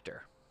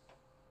actor?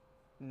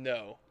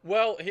 No.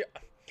 Well,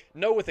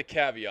 no, with a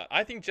caveat.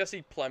 I think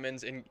Jesse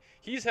Plemons, and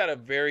he's had a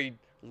very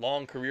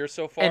long career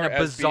so far. And a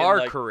as being, bizarre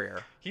like,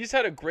 career. He's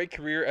had a great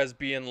career as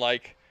being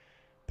like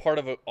part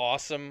of an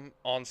awesome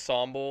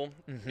ensemble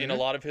in a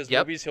lot of his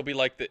Yep. movies. He'll be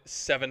like the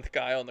seventh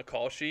guy on the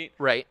call sheet,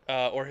 Right.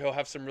 or he'll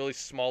have some really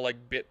small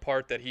like bit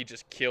part that he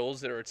just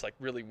kills, or it's like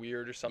really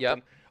weird or something.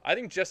 Yep. I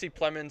think Jesse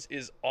Plemons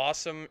is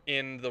awesome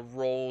in the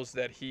roles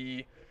that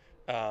he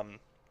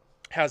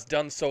has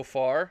done so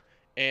far,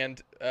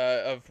 and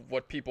of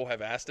what people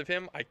have asked of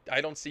him.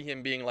 I don't see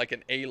him being like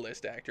an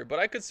A-list actor, but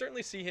I could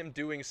certainly see him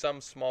doing some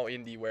small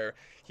indie where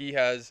he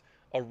has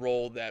a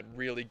role that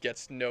really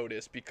gets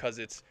noticed because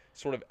it's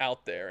sort of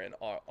out there and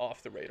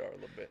off the radar a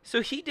little bit.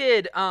 So he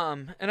did,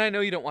 and I know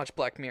you don't watch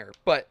Black Mirror,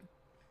 but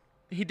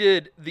he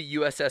did the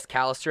USS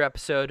Callister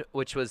episode,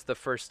 which was the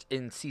first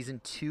in season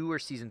 2 or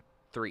season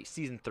 3.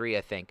 Season 3,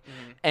 I think.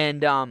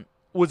 And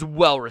was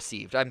well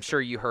received. I'm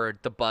sure you heard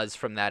the buzz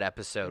from that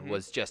episode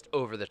was just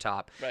over the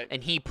top. Right.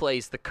 And he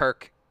plays the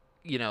Kirk,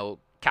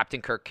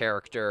 Captain Kirk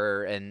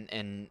character,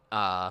 and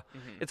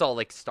it's all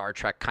like Star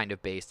Trek kind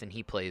of based, and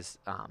he plays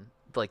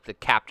like the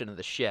captain of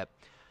the ship.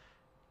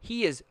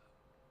 He is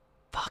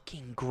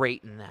fucking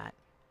great in that,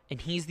 and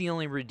he's the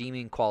only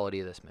redeeming quality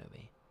of this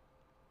movie.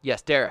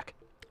 Yes, Derek.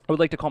 I would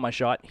like to call my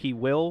shot. He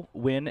will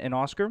win an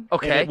Oscar.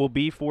 Okay. And it will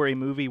be for a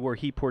movie where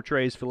he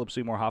portrays Philip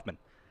Seymour Hoffman.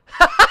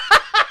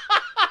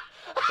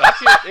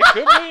 It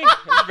could be.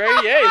 It's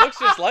very, yeah, he looks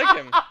just like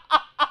him.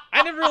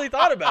 I never really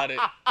thought about it.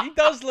 He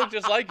does look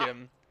just like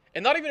him.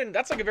 And not even,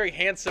 that's like a very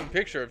handsome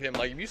picture of him.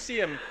 Like, if you see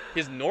him,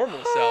 his normal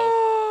self,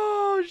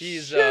 Oh,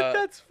 He's, shit,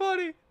 that's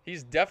funny.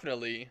 he's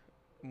definitely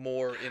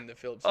more in the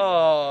Philip Seymour.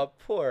 Oh,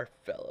 poor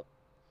Philip.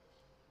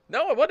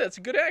 No, what? That's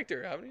a good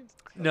actor. I mean,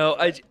 No,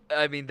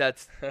 I mean, that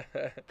is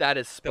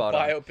the spot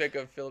on. biopic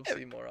of Philip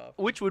Seymour Hoffman.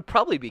 Which would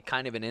probably be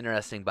kind of an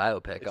interesting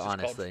biopic,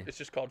 honestly. It's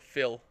just called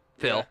Phil.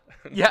 Phil.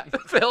 Yeah. Yeah,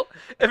 Phil.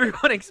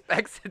 Everyone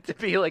expects it to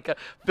be like a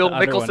Phil The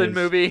other one Mickelson is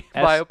movie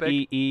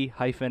biopic.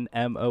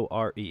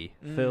 SEE-MORE.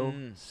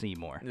 Phil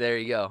Seymour. There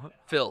you go.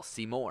 Phil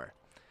Seymour.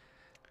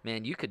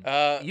 Man, you could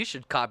you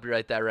should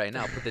copyright that right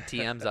now. Put the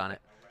TMs on it.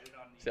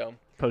 So,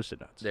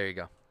 Post-it notes. There you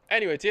go.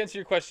 anyway, to answer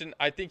your question,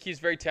 I think he's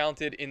very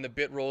talented in the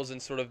bit roles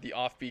and sort of the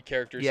offbeat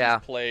characters Yeah.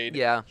 he's played.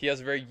 Yeah. He has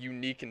a very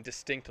unique and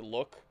distinct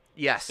look.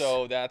 Yes.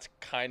 So that's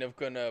kind of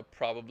going to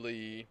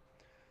probably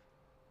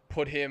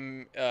put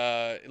him,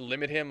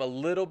 limit him a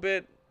little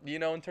bit, you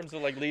know, in terms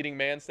of like leading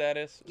man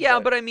status. Yeah,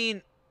 but I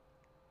mean,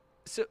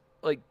 so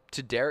like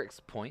to Derek's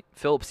point,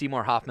 Philip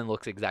Seymour Hoffman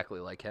looks exactly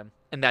like him,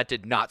 and that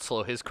did not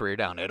slow his career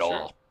down at Sure.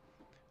 all.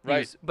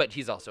 Right. But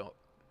he's also,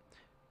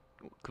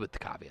 with the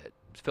caveat,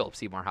 Philip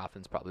Seymour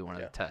Hoffman's probably one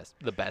of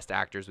the best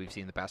actors we've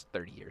seen in the past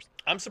 30 years.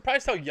 I'm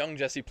surprised how young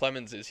Jesse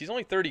Plemons is. He's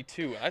only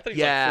 32. I thought he was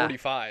Yeah. like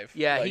 45.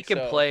 Yeah, he Like, can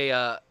so- play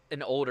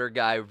an older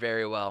guy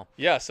very well.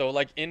 Yeah, so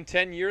like in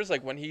 10 years,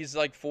 like when he's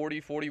like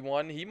 40,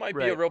 41, he might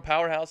be a Right. real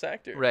powerhouse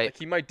actor. Right. Like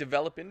he might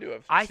develop into a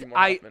I Seymour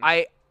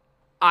Hoffman.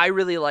 I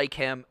really like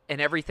him, and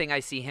everything I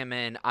see him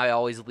in, I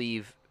always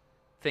leave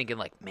thinking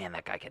like, man,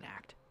 that guy can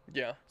act.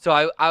 Yeah. So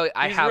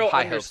I He's have real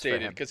high hopes for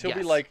understated him. because he'll be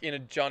Yes. like in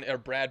a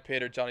Brad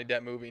Pitt or Johnny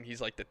Depp movie, and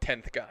he's like the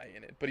 10th guy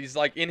in it. But he's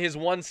like in his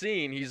one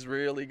scene, he's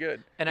really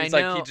good. And he's I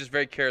like know- he's just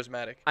very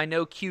charismatic. I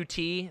know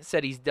QT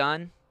said he's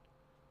done.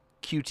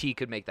 QT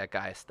could make that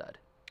guy a stud.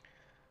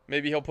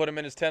 Maybe he'll put him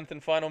in his 10th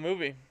and final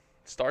movie,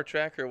 Star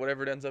Trek or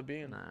whatever it ends up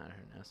being. Nah,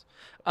 who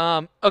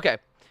knows? Okay,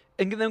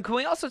 and then can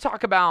we also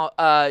talk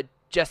about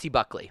Jessie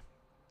Buckley?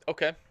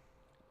 Okay.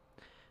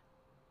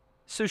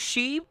 So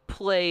she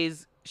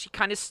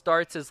kind of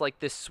starts as like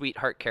this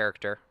sweetheart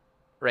character,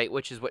 right?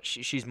 Which is what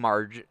she's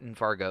Marge in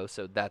Fargo,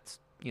 so that's,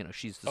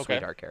 she's the Okay.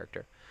 sweetheart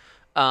character.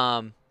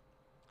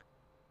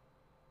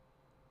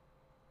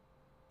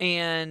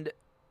 And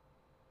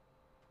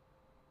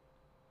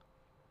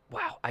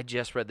wow, I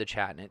just read the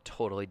chat and it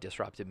totally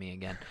disrupted me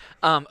again.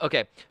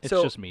 Okay, It's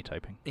so just me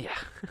typing.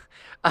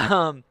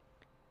 yeah.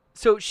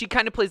 So she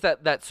kind of plays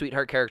that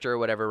sweetheart character or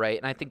whatever, right?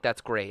 And I think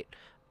that's great.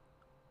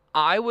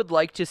 I would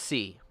like to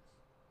see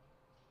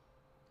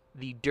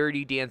the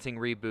Dirty Dancing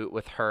reboot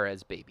with her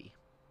as Baby.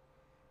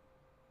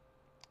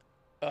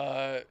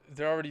 They're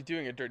already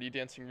doing a Dirty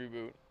Dancing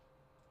reboot,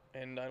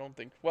 and I don't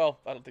think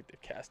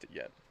they've cast it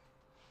yet.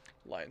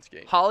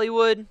 Lionsgate.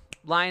 Hollywood,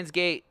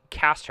 Lionsgate,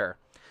 cast her.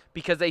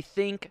 Because I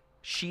think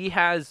she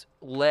has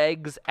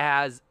legs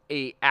as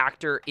a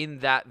actor in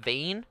that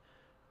vein.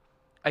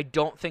 I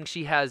don't think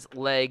she has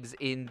legs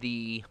in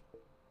the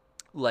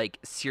like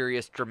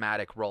serious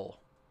dramatic role.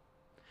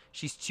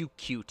 She's too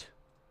cute.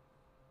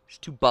 She's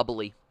too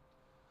bubbly.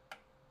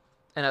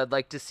 And I'd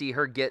like to see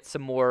her get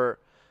some more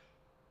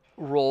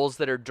roles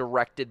that are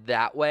directed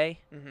that way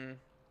Mm-hmm.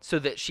 so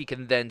that she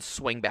can then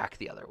swing back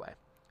the other way.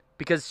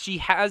 because she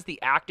has the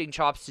acting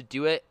chops to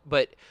do it,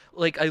 but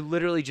like I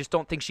literally just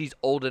don't think she's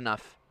old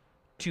enough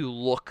to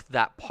look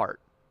that part.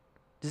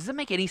 Does that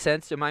make any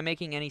sense? Am I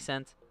making any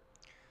sense?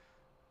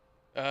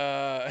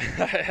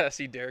 I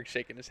see Derek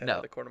shaking his head out No.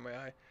 of the corner of my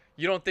eye.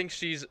 You don't think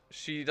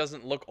she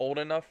doesn't look old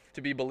enough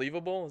to be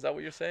believable? Is that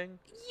what you're saying?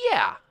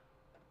 Yeah.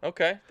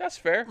 Okay, that's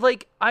fair.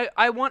 Like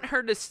I want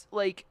her to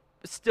like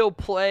still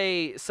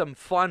play some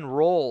fun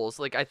roles.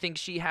 Like I think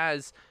she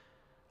has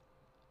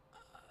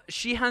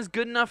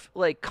good enough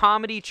like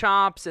comedy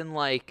chops and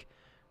like,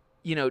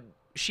 you know,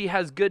 she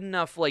has good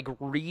enough like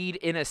read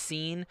in a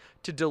scene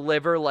to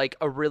deliver like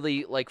a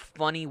really like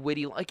funny,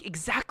 witty, like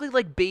exactly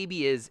like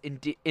Baby is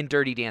in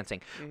Dirty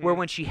Dancing, where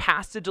when she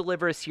has to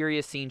deliver a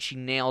serious scene, she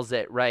nails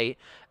it, right?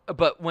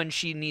 But when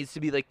she needs to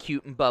be like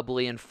cute and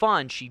bubbly and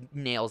fun, she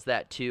nails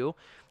that too.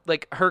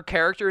 Like her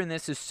character in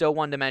this is so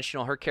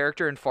one-dimensional. Her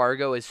character in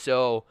Fargo is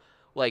so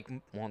like,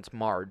 well, it's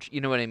Marge,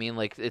 you know what I mean?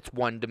 Like it's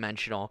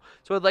one-dimensional.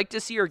 So I'd like to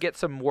see her get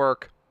some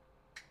work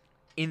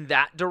in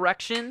that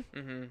direction.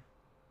 Mm-hmm.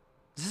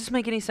 Does this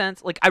make any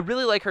sense? Like, I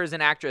really like her as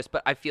an actress,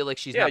 but I feel like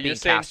she's not being you're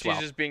saying cast she's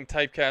well. just being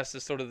typecast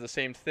as sort of the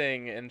same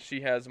thing, and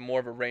she has more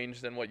of a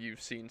range than what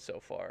you've seen so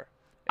far.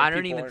 And I don't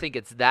people even aren't- think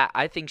it's that.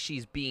 I think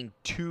she's being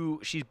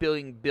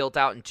built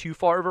out in too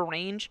far of a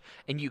range,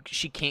 and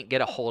she can't get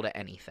a hold of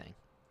anything.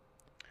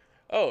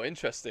 Oh,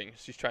 interesting.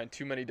 She's trying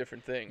too many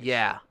different things.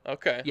 Yeah.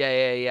 Okay.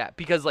 Yeah.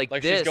 Because like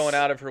this, she's going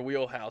out of her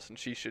wheelhouse, and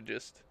she should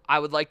just. I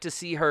would like to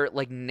see her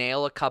like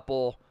nail a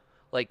couple,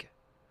 like,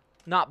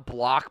 not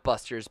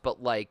blockbusters,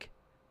 but like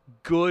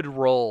good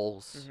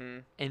roles, Mm-hmm.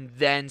 and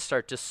then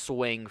start to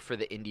swing for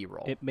the indie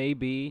role. It may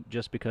be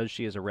just because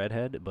she is a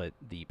redhead, but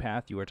the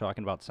path you were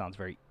talking about sounds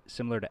very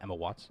similar to Emma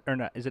Watson. Or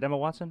not, is it Emma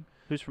Watson?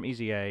 Who's from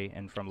Easy A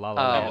and from La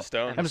La Land? Emma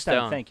Stone. Emma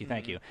Stone. Thank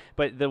you.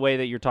 But the way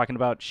that you're talking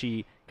about,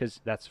 because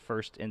that's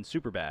first in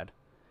Superbad,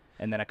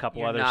 and then a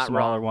couple You're other not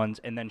smaller wrong. ones,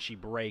 and then she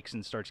breaks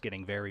and starts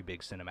getting very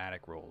big cinematic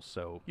roles.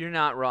 So You're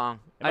not wrong.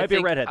 It might be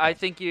a redhead I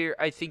thing.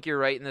 think you're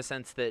right in the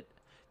sense that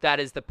that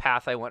is the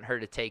path I want her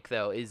to take,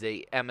 though, is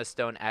a Emma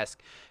Stone-esque,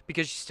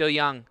 because she's still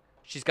young.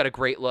 She's got a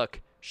great look.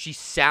 She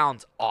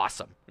sounds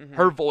awesome.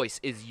 Her voice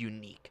is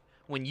unique.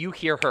 When you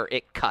hear her,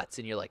 it cuts,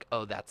 and you're like,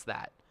 oh, that's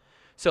that.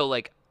 So,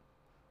 like,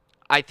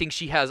 I think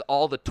she has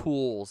all the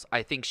tools.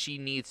 I think she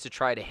needs to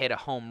try to hit a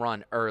home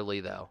run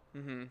early, though.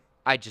 Mm-hmm.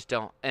 I just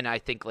don't. And I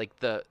think, like,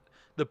 the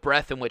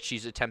breadth in which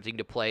she's attempting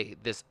to play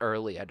this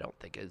early, I don't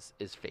think is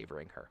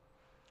favoring her.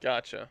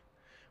 Gotcha.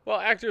 Well,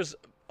 actors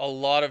a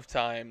lot of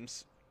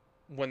times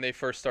when they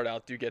first start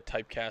out do get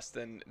typecast,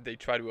 and they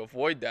try to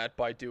avoid that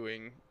by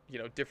doing,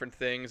 different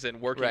things and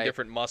working Right.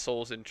 different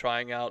muscles and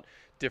trying out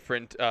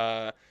different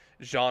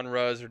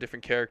genres or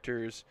different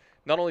characters,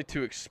 not only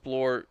to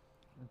explore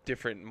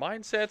different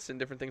mindsets and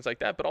different things like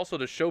that, but also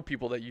to show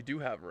people that you do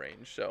have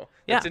range. So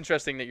it's Yeah.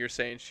 interesting that you're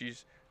saying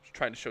she's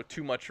trying to show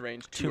too much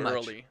range too Too much.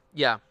 early.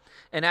 Yeah.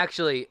 And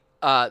actually,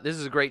 this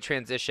is a great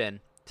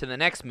transition to the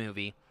next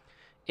movie,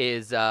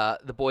 is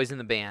The Boys in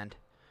the Band,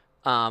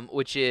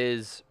 which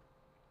is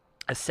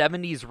a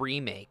 70s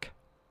remake.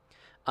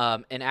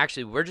 And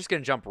actually, we're just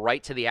going to jump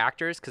right to the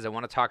actors because I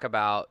want to talk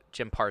about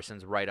Jim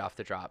Parsons right off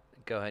the drop.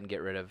 Go ahead and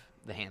get rid of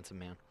the handsome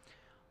man.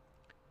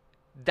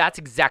 That's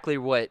exactly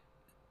what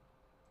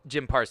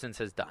Jim Parsons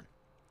has done.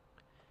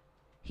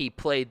 He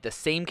played the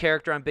same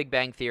character on Big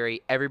Bang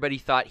Theory. Everybody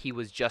thought he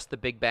was just the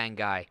Big Bang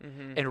guy.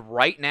 Mm-hmm. And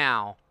right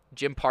now,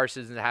 Jim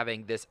Parsons is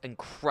having this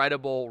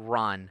incredible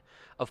run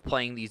of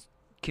playing these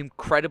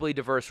incredibly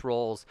diverse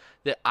roles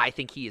that I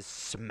think he is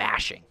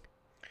smashing.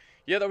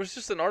 Yeah, there was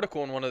just an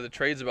article in one of the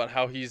trades about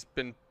how he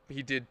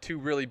did two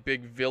really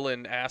big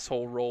villain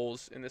asshole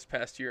roles in this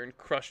past year and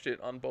crushed it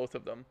on both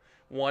of them.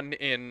 One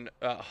in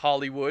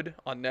Hollywood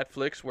on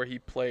Netflix, where he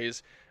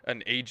plays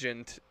an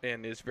agent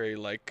and is very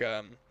like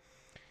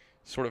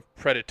sort of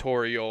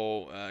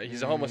predatorial.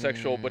 He's a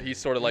homosexual, but he's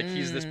sort of like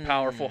he's this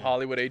powerful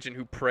Hollywood agent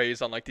who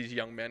preys on like these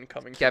young men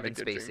coming. Kevin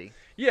to make a Spacey. dream.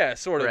 Yeah,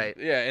 sort of. Right.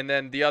 Yeah, and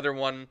then the other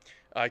one,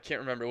 I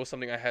can't remember. It was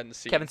something I hadn't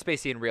seen. Kevin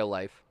Spacey in real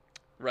life.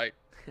 Right.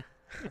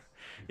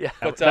 Yeah.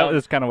 But that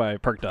was kind of why I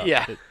perked up.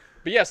 Yeah.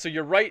 But yeah, so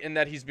you're right in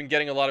that he's been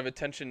getting a lot of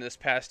attention this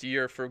past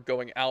year for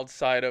going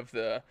outside of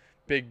the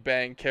Big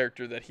Bang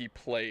character that he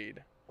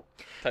played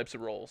types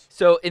of roles.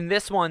 So in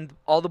this one,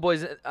 all the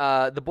boys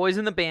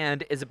in the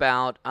band is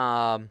about.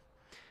 I'm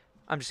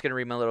just gonna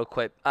read my little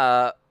quip.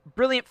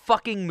 Brilliant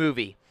fucking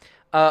movie.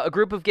 A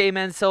group of gay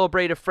men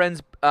celebrate a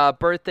friend's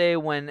birthday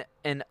when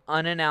an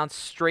unannounced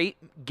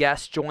straight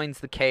guest joins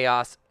the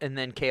chaos, and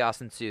then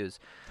chaos ensues.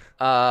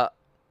 A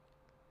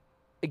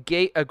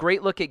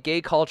great look at gay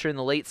culture in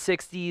the late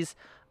 60s.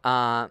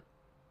 The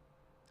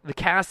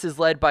cast is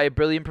led by a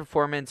brilliant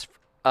performance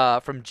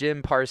from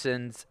Jim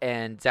Parsons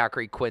and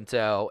Zachary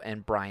Quinto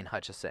and Brian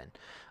Hutchison.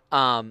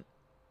 So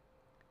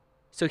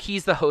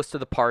he's the host of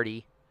the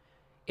party.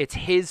 It's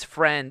his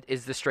friend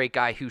is the straight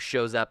guy who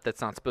shows up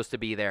that's not supposed to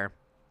be there.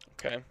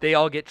 Okay. They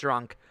all get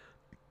drunk,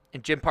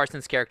 and Jim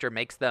Parsons' character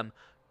makes them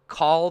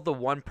call the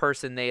one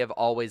person they have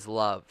always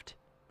loved,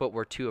 but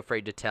were too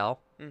afraid to tell.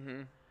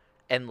 Mm-hmm.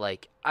 And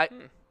like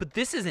but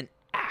this is an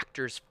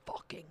actor's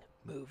fucking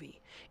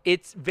movie.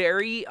 It's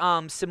very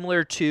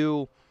similar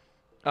to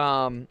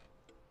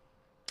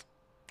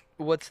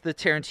what's the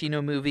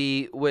Tarantino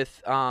movie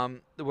with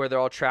where they're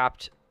all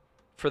trapped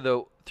through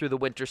the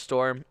winter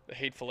storm? The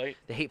Hateful Eight.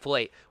 The Hateful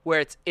Eight,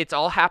 where it's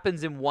all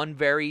happens in one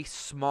very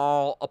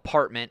small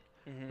apartment,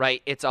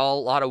 right? It's all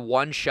a lot of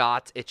one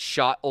shots. It's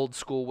shot old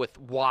school with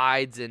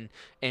wides and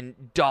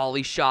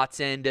dolly shots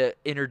in to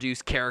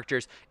introduce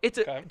characters.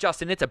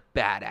 Justin, it's a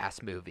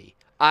badass movie.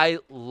 I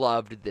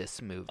loved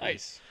this movie.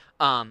 Nice.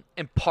 And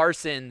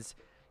Parsons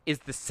is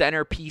the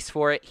centerpiece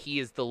for it. He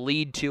is the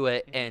lead to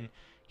it, and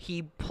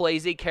he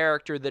plays a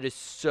character that is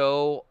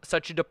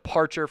such a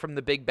departure from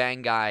the Big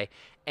Bang guy,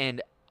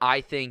 and I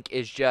think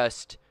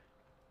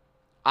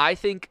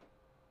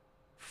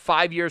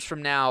 5 years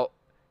from now,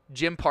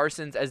 Jim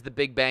Parsons as the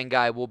Big Bang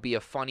guy will be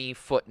a funny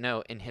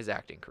footnote in his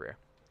acting career.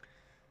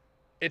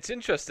 It's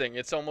interesting.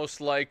 It's almost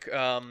like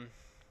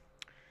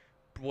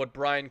what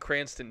Bryan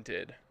Cranston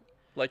did.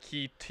 Like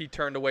he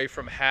turned away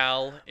from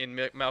Hal in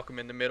Malcolm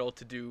in the Middle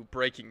to do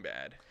Breaking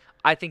Bad.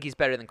 I think he's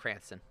better than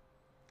Cranston.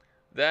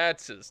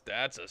 That's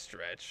a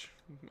stretch.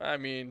 I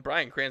mean,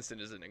 Bryan Cranston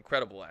is an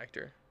incredible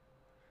actor.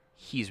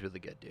 He's really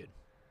good, dude.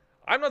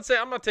 I'm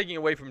not taking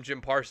away from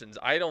Jim Parsons.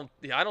 I don't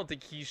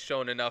think he's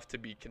shown enough to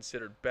be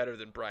considered better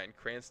than Bryan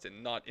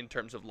Cranston, not in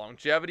terms of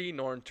longevity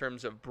nor in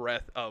terms of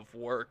breadth of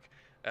work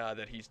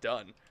that he's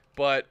done.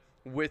 But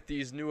with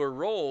these newer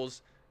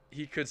roles,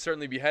 he could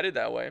certainly be headed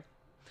that way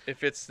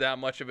if it's that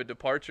much of a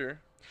departure.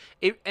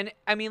 And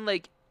I mean,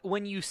 like,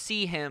 when you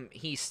see him,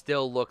 he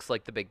still looks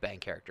like the Big Bang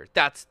character.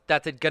 That's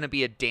going to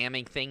be a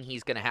damning thing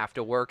he's going to have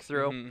to work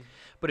through. Mm-hmm.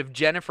 But if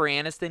Jennifer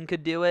Aniston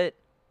could do it,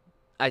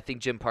 I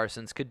think Jim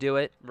Parsons could do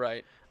it.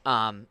 Right.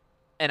 And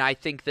I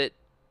think that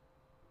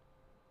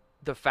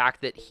the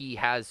fact that he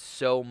has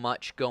so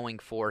much going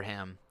for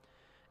him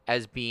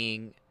as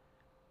being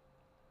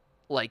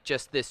like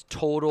just this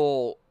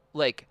total,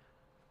 like,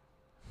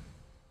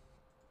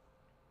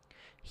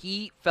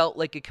 he felt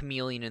like a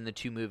chameleon in the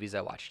two movies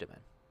I watched him in.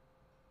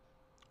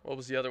 What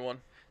was the other one?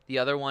 The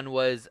other one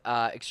was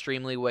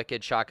Extremely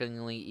Wicked,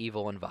 Shockingly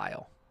Evil, and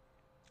Vile.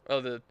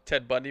 Oh, the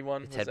Ted Bundy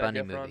one? The Ted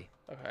Bundy movie.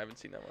 Okay, I haven't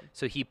seen that one.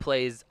 So he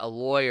plays a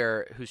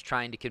lawyer who's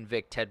trying to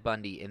convict Ted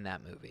Bundy in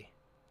that movie.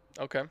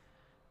 Okay.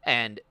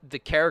 And the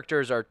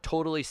characters are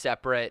totally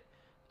separate,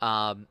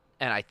 and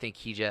I think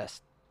he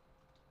just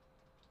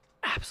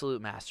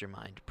absolute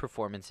mastermind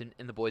performance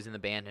in The Boys in the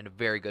Band, and a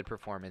very good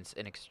performance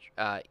in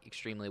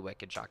Extremely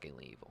Wicked,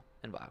 Shockingly Evil,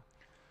 and Vile.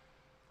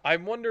 I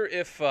wonder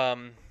if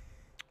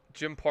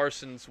Jim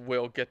Parsons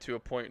will get to a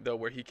point, though,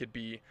 where he could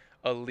be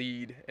a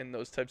lead in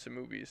those types of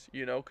movies,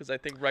 you know? Because I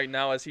think right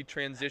now, as he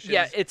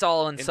transitions it's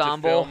all ensemble.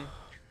 into film,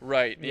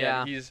 right,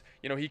 Yeah. he's,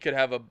 he could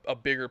have a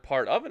bigger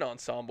part of an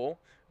ensemble,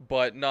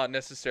 but not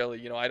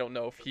necessarily, I don't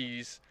know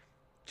if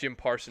Jim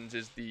Parsons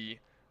is the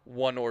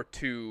one or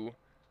two,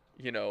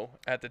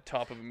 at the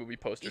top of a movie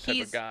poster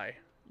type of guy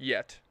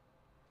yet.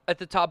 At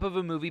the top of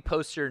a movie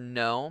poster,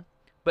 no.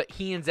 But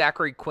he and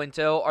Zachary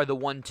Quinto are the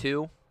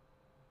 1-2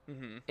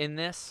 in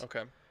this.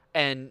 Okay.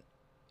 And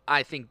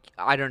I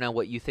don't know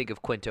what you think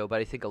of Quinto,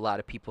 but I think a lot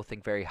of people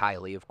think very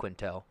highly of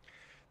Quinto.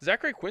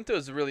 Zachary Quinto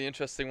is a really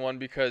interesting one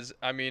because,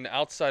 I mean,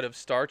 outside of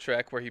Star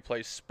Trek where he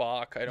plays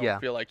Spock, I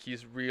don't feel like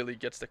he's really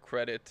gets the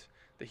credit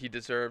that he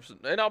deserves.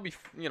 And I'll be,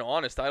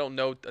 honest, I don't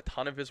know a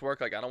ton of his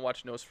work. Like, I don't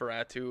watch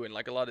Nosferatu, and,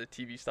 like, a lot of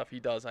the TV stuff he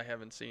does I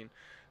haven't seen.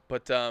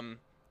 But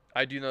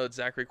I do know that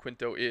Zachary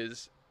Quinto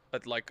is, a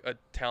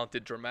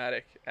talented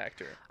dramatic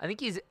actor. I think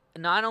he's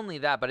not only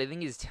that, but I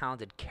think he's a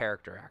talented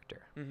character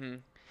actor. Mm-hmm.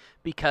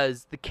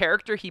 Because the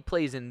character he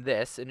plays in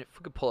this, and if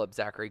we could pull up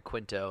Zachary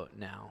Quinto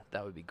now,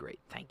 that would be great.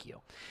 Thank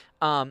you.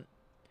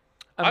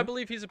 I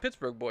believe he's a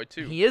Pittsburgh boy,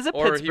 too. He is a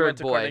Pittsburgh boy. Or he went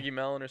to Carnegie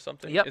Mellon or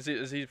something. Yep.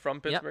 Is he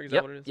from Pittsburgh? Is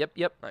that what it is?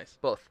 Yep. Nice.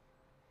 Both.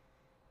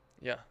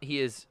 Yeah. He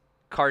is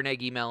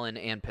Carnegie Mellon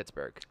and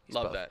Pittsburgh. He's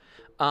Love both.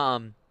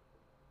 that.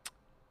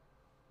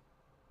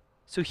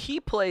 So he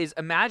plays,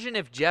 imagine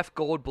if Jeff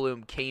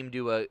Goldblum came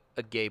to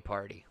a gay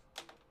party.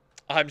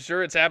 I'm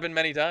sure it's happened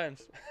many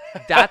times.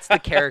 That's the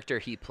character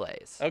he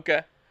plays.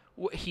 Okay.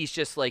 He's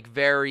just like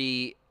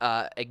very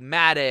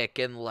enigmatic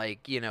and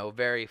like,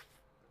 very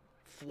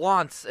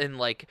flaunts and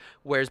like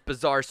wears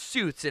bizarre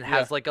suits and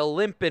has like a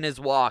limp in his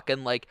walk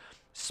and like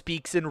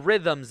speaks in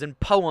rhythms and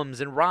poems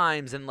and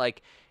rhymes and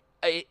like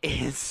it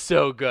is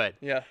so good.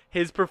 Yeah.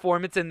 His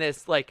performance in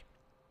this, like,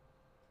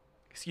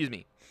 excuse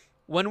me,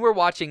 when we're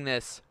watching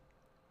this,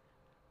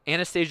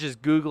 Anastasia's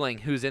Googling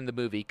who's in the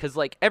movie because,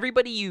 like,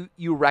 everybody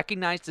you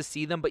recognize to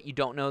see them, but you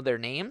don't know their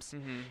names.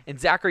 Mm-hmm. And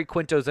Zachary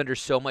Quinto's under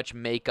so much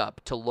makeup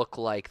to look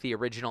like the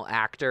original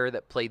actor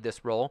that played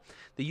this role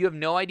that you have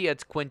no idea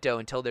it's Quinto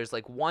until there's,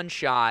 like, one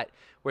shot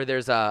where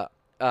there's a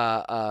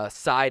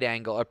side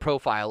angle, a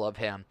profile of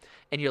him,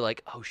 and you're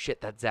like, oh,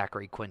 shit, that's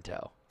Zachary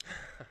Quinto.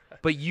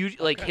 But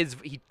like,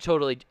 he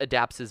totally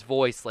adapts his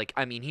voice. Like,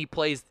 I mean, he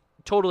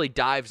totally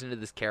dives into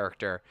this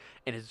character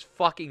and is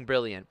fucking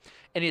brilliant.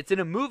 And it's in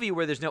a movie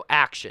where there's no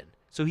action,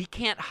 so he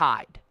can't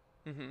hide.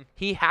 Mm-hmm.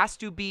 He has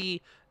to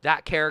be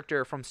that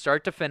character from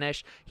start to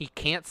finish. He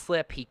can't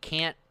slip. He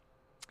can't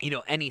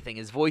anything.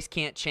 His voice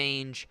can't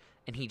change,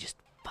 and he just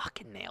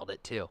fucking nailed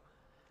it too.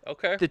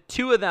 Okay. The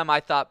two of them, I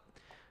thought,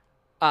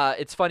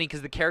 it's funny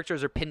because the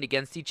characters are pinned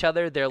against each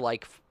other. They're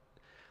like,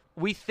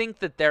 we think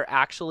that they're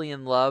actually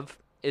in love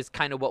is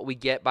kind of what we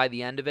get by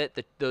the end of it.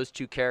 That those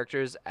two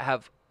characters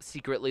have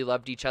secretly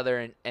loved each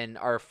other and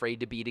are afraid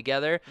to be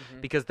together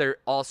because they're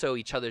also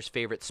each other's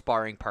favorite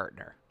sparring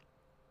partner.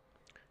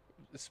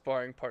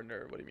 Sparring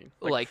partner, what do you mean?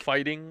 Like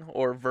fighting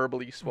or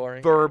verbally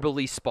sparring?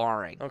 Verbally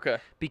sparring. Okay.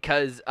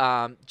 Because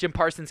Jim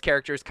Parsons'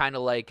 character is kind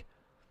of like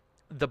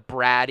the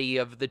bratty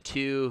of the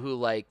two who,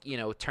 like,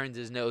 turns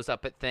his nose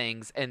up at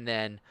things. And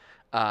then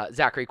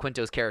Zachary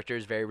Quinto's character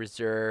is very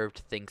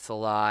reserved, thinks a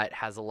lot,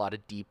 has a lot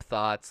of deep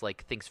thoughts,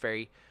 like thinks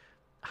very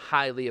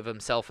highly of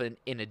himself in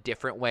a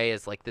different way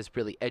as like this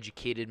really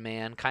educated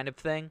man kind of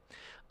thing.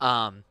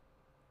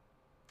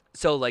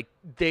 So, like,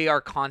 they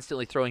are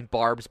constantly throwing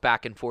barbs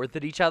back and forth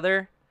at each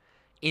other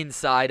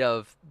inside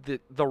of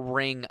the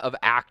ring of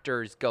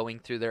actors going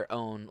through their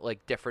own,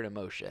 like, different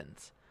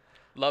emotions.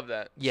 Love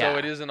that. Yeah. So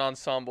it is an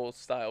ensemble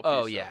style piece.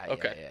 Oh, yeah.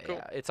 Okay, cool.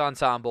 Yeah. It's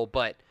ensemble,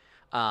 but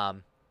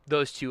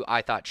those two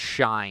I thought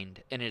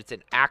shined. And it's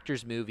an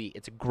actor's movie.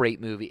 It's a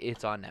great movie.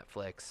 It's on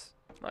Netflix.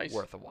 Nice.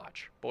 Worth a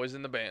watch. Boys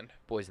in the Band.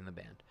 Boys in the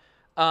Band.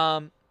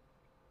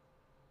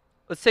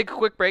 Let's take a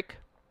quick break.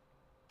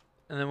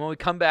 And then when we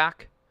come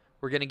back,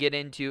 we're going to get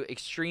into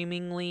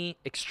extremely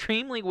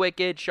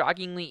wicked,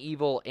 shockingly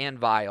evil, and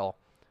vile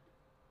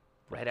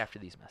right after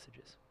these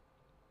messages.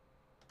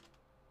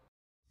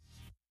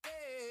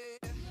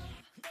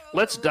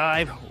 Let's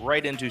dive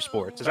right into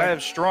sports, as I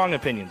have strong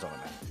opinions on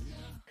that.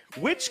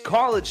 Which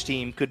college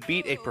team could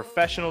beat a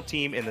professional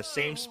team in the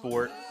same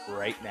sport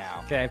right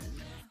now? Okay.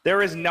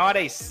 There is not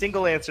a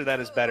single answer that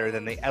is better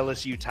than the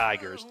LSU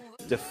Tigers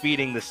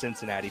defeating the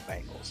Cincinnati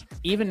Bengals.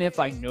 Even if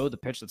I know the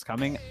pitch that's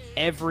coming,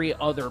 every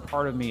other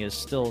part of me is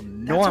still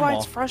normal. That's why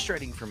it's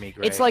frustrating for me,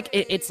 Greg. It's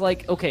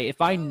like okay,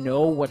 if I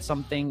know what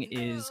something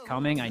is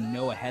coming, I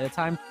know ahead of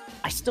time,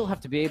 I still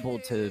have to be able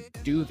to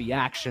do the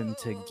action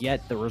to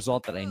get the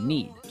result that I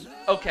need.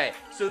 Okay,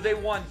 so they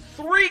won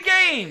 3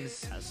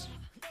 games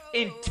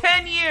in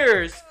 10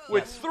 years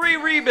with 3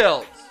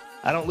 rebuilds.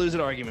 I don't lose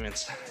at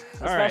arguments.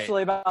 All right.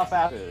 Especially about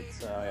fast food,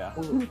 so yeah.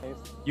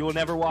 You will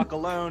never walk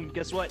alone.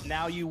 Guess what?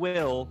 Now you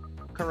will.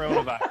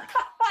 Coronavirus.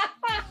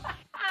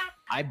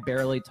 I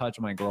barely touch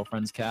my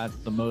girlfriend's cat.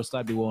 The most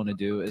I'd be willing to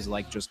do is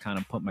like just kind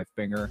of put my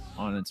finger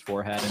on its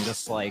forehead and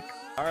just like.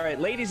 All right,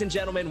 ladies and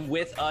gentlemen,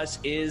 with us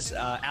is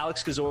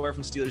Alex Kazor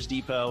from Steelers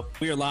Depot.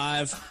 We are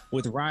live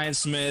with Ryan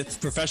Smith,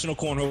 professional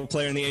cornhole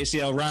player in the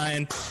ACL.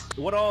 Ryan,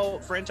 what all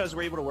franchises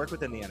were you able to work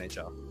with in the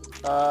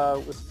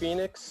NHL? With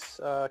Phoenix,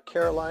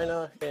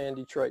 Carolina, and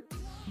Detroit.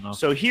 No.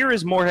 So here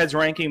is Moorhead's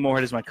ranking.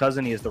 Moorhead is my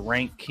cousin. He is the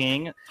rank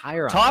king.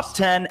 Higher Top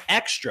 10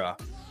 extra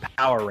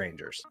Power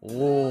Rangers.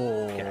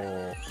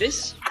 Oh.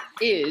 This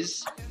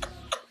is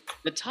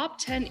the top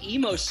 10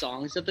 emo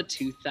songs of the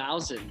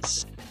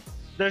 2000s.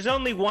 There's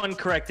only one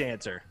correct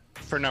answer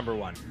for number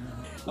 1.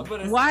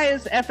 Why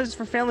is F is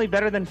for Family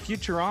better than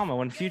Futurama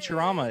when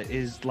Futurama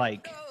is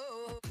like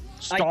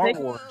Star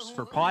Wars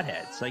for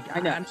potheads? Like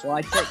I know.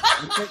 I think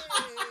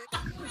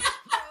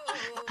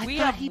We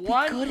have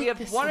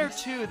one or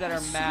two that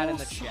are mad in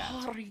the chat.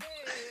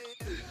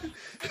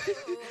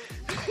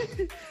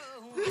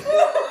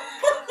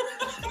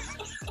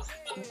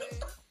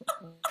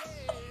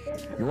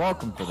 You're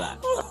welcome for that.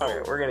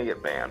 okay, we're gonna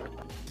get banned.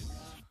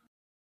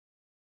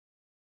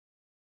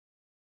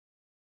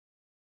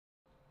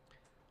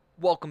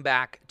 Welcome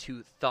back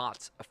to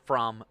Thoughts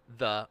from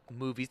the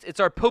Movies.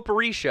 It's our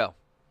potpourri show,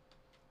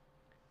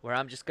 where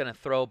I'm just going to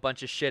throw a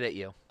bunch of shit at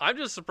you. I'm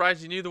just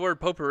surprised you knew the word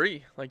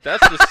potpourri. Like,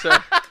 that's just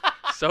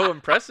so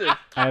impressive.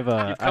 You've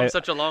come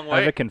such a long way. I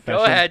have a confession.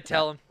 Go ahead,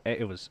 tell him.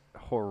 It was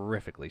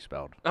horrifically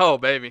spelled. Oh,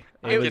 baby.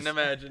 I It can was-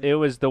 imagine. It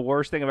was the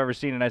worst thing I've ever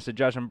seen, and I said,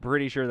 Josh, I'm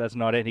pretty sure that's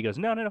not it. And he goes,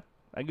 no.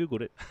 I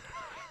Googled it.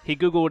 He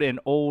Googled an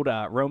old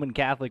Roman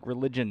Catholic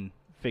religion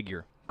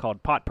figure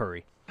called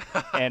potpourri.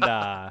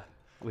 And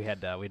we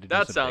had to do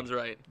That some sounds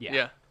digging. right.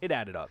 Yeah. It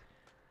added up.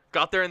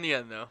 Got there in the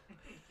end, though.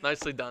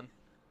 Nicely done.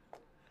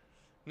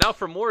 Now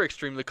for more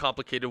extremely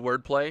complicated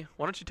wordplay,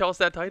 why don't you tell us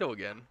that title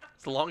again?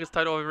 It's the longest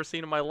title I've ever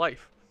seen in my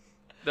life.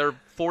 There are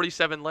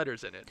 47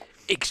 letters in it.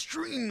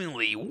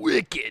 Extremely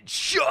wicked,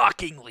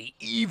 shockingly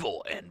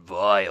evil, and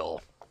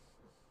vile.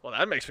 Well,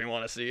 that makes me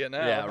want to see it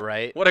now. Yeah,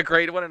 right. What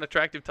an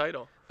attractive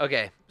title.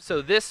 Okay,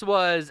 so this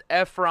was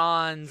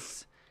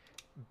Efron's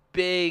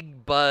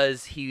big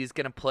buzz. He was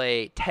going to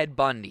play Ted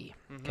Bundy,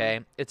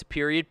 okay? It's a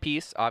period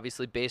piece,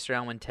 obviously based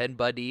around when Ted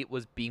Bundy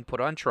was being put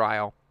on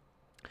trial.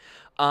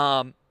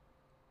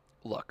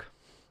 Look,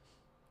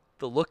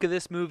 the look of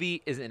this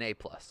movie is an A+.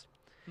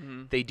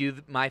 They do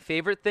my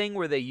favorite thing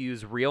where they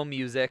use real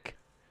music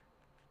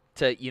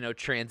to,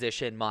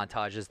 transition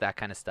montages, that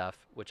kind of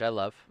stuff, which I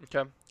love.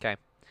 Okay.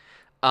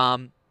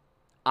 I'm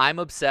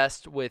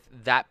obsessed with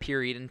that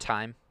period in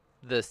time,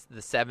 the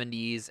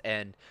 70s,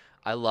 and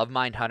I love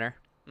Mindhunter.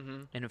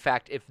 And in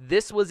fact, if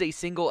this was a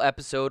single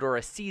episode or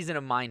a season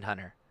of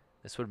Mindhunter,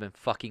 this would have been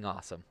fucking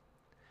awesome.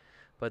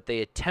 but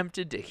they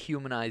attempted to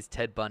humanize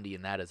Ted Bundy,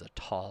 and that is a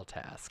tall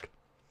task.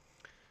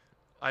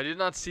 I did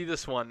not see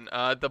this one.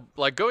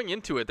 Going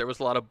into it, there was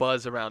a lot of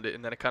buzz around it,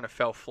 and then it kind of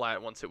fell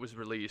flat once it was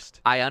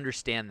released. I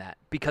understand that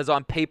because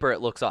on paper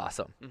it looks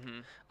awesome.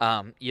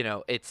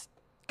 It's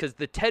because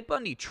the Ted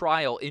Bundy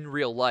trial in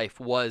real life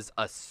was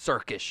a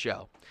circus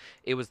show.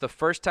 It was the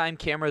first time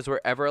cameras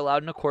were ever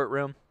allowed in a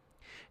courtroom,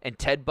 and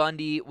Ted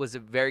Bundy was a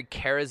very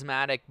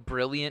charismatic,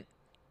 brilliant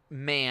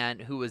man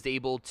who was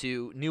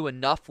knew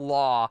enough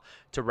law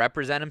to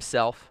represent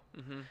himself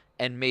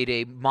and made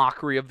a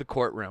mockery of the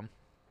courtroom.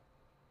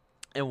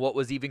 And what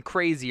was even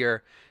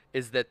crazier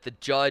is that the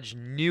judge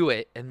knew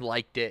it and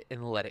liked it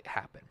and let it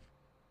happen.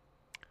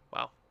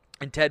 Wow.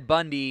 And Ted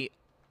Bundy,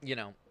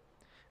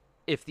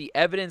 if the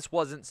evidence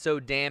wasn't so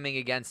damning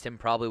against him,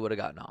 probably would have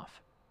gotten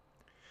off.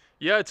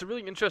 Yeah, it's a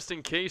really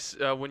interesting case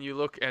when you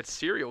look at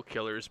serial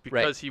killers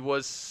because he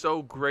was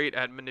so great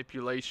at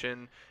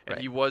manipulation and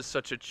he was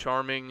such a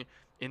charming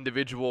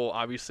individual.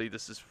 Obviously,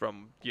 this is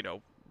from,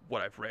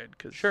 what I've read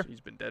because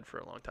he's been dead for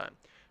a long time.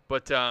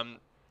 But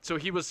so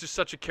he was just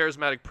such a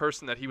charismatic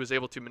person that he was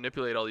able to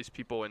manipulate all these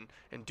people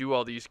and do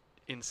all these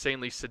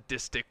insanely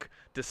sadistic,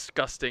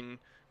 disgusting,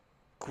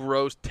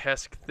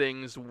 grotesque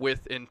things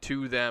with and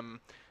to them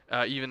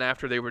even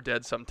after they were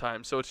dead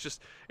sometimes. So it's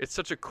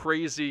such a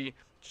crazy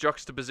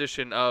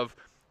juxtaposition of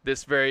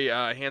this very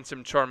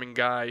handsome, charming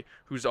guy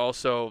who's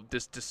also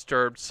this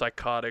disturbed,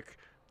 psychotic,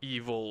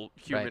 evil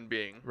human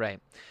being. Right.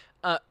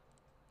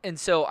 And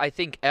so I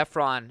think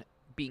Efron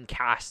being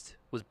cast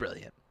was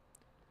brilliant.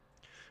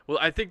 Well,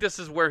 I think this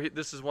is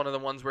one of the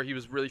ones where he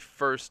was really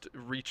first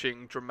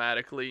reaching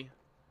dramatically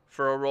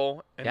for a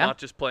role and not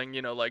just playing,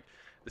 like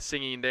the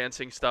singing and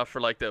dancing stuff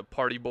for like the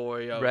party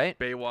boy of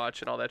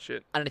Baywatch and all that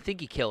shit. And I think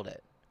he killed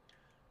it.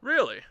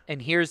 Really?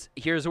 And here's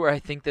where I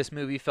think this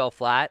movie fell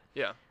flat.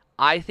 Yeah.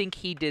 I think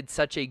he did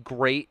such a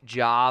great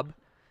job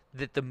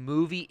that the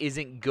movie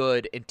isn't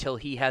good until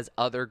he has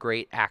other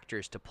great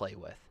actors to play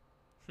with.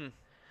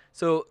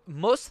 So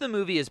most of the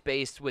movie is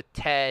based with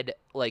Ted,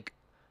 like,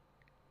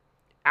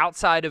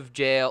 outside of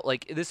jail,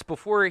 like this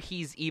before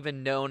he's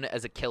even known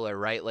as a killer,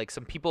 right? Like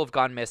some people have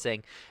gone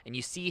missing, and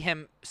you see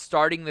him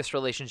starting this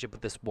relationship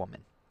with this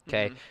woman,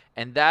 okay?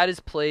 And that is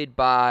played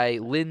by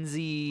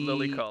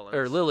Lily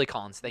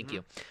Collins. Thank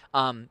you.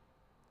 And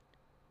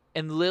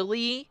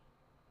Lily,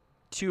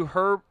 to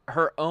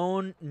her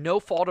own,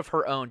 no fault of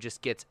her own,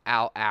 just gets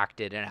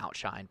out-acted and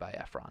outshined by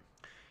Efron.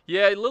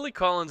 Yeah, Lily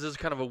Collins is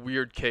kind of a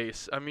weird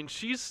case. I mean,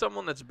 she's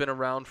someone that's been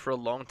around for a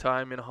long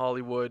time in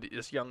Hollywood,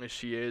 as young as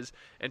she is,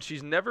 and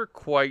she's never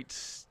quite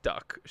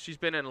stuck. She's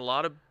been in a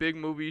lot of big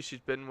movies.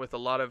 She's been with a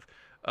lot of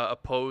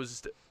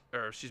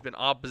she's been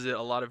opposite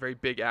a lot of very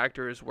big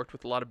actors, worked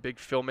with a lot of big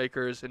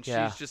filmmakers, and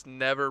she's just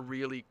never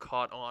really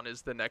caught on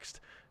as the next,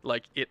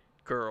 like, it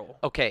girl.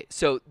 Okay,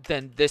 so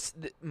then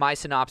my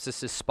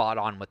synopsis is spot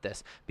on with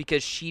this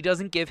because she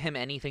doesn't give him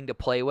anything to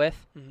play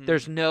with.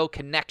 There's no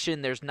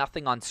connection. There's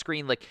nothing on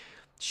screen. Like,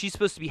 she's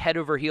supposed to be head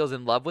over heels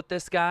in love with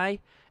this guy,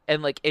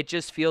 and like it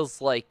just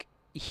feels like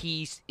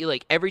he's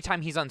like every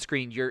time he's on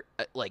screen, you're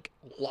like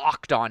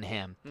locked on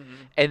him,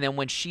 and then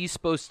when she's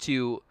supposed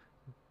to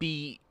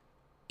be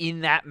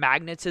in that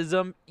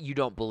magnetism, you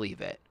don't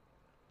believe it.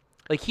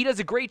 Like, he does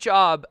a great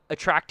job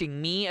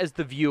attracting me as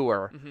the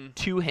viewer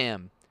to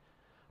him,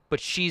 but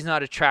she's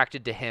not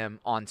attracted to him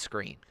on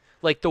screen.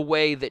 Like, the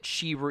way that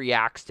she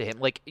reacts to him.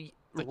 Like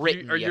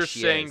written, you're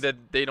saying that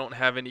they don't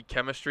have any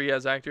chemistry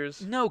as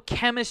actors? No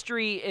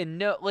chemistry, and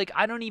no, like,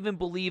 I don't even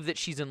believe that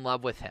she's in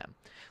love with him.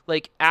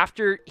 Like,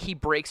 after he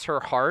breaks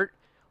her heart,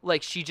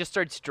 like, she just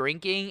starts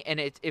drinking, and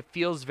it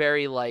feels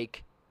very,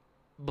 like,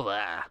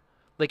 blah.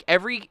 Like,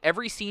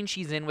 every scene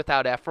she's in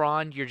without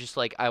Efron, you're just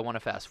like, I want to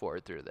fast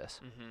forward through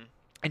this.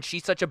 And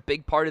she's such a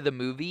big part of the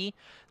movie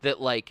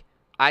that, like,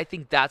 I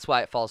think that's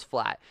why it falls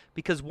flat.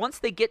 Because once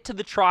they get to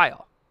the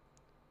trial,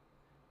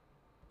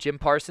 Jim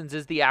Parsons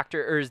is the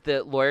actor, or is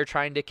the lawyer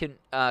trying to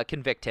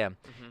convict him,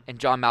 and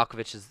John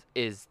Malkovich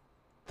is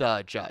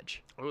the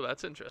judge. Oh,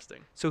 that's interesting.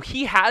 So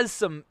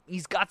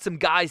he's got some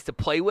guys to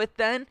play with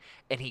then,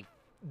 and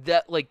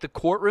the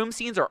courtroom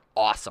scenes are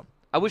awesome.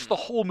 I wish the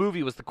whole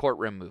movie was the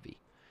courtroom movie.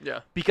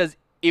 Yeah. Because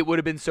it would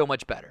have been so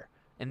much better.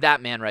 And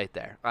that man right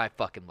there, I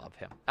fucking love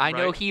him. I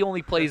know he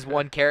only plays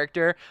one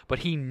character, but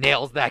he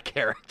nails that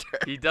character.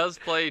 He does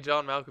play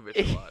John Malkovich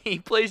a lot. He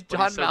plays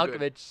John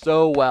Malkovich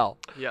so well.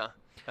 Yeah.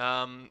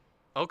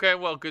 Okay,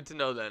 well, good to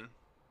know then.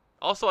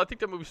 Also, I think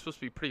that movie's supposed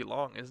to be pretty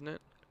long, isn't it?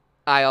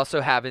 I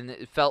also haven't.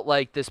 It felt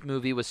like this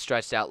movie was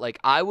stretched out. Like,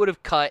 I would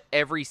have cut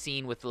every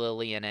scene with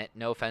Lily in it.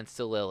 No offense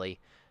to Lily.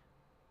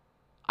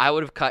 I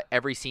would have cut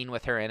every scene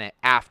with her in it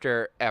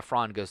after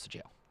Efron goes to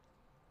jail.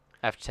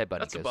 After Ted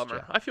Bundy goes to jail. That's a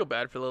bummer. I feel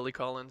bad for Lily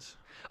Collins.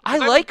 I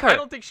like her. I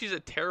don't think she's a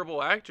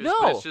terrible actress. No.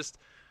 But it's just,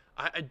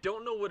 I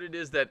don't know what it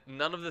is that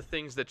none of the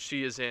things that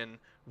she is in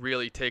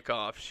really take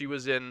off. She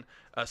was in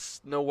a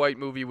Snow White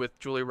movie with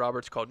Julia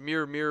Roberts called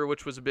Mirror, Mirror,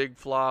 which was a big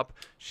flop.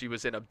 She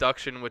was in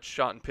Abduction, which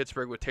shot in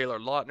Pittsburgh with Taylor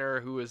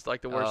Lautner, who is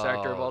like the worst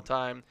actor of all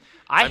time.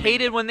 I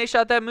hated when they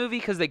shot that movie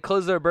because they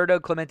closed the Roberto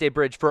Clemente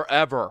Bridge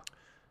forever.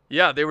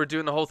 Yeah, they were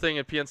doing the whole thing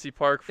at PNC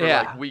Park for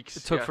like weeks.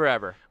 It took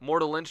forever.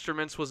 Mortal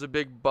Instruments was a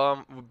big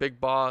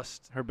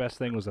boss. Her best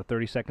thing was a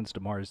 30 Seconds to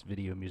Mars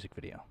music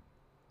video.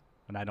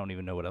 And I don't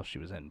even know what else she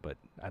was in, but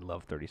I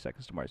love 30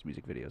 Seconds to Mars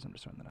music videos. I'm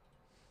just throwing that out.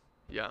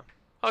 Yeah.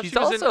 She's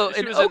also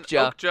in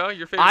Okja. Okja,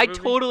 your favorite I movie?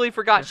 totally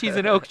forgot she's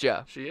in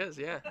Okja. She is,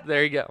 yeah.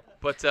 There you go.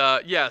 But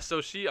yeah,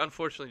 so she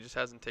unfortunately just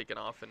hasn't taken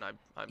off, and I'm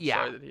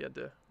sorry that he had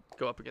to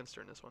go up against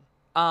her in this one.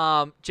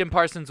 Jim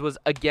Parsons was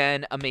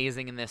again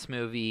amazing in this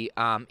movie.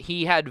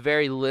 He had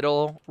very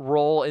little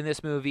role in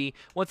this movie.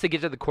 Once they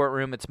get to the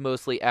courtroom, it's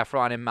mostly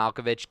Efron and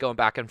Malkovich going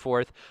back and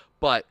forth,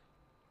 but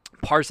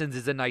Parsons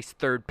is a nice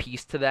third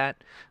piece to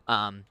that.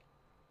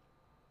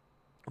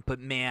 But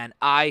man,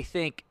 I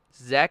think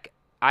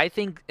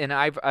and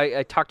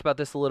I talked about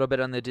this a little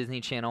bit on the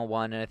Disney Channel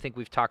one, and I think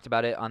we've talked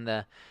about it on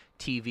the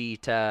TV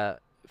to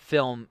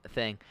film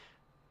thing.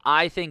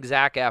 I think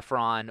Zac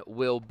Efron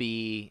will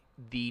be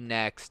the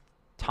next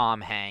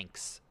Tom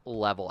Hanks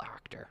level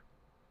actor.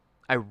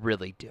 I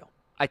really do.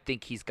 I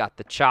think he's got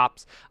the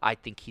chops. I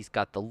think he's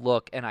got the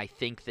look, and I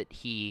think that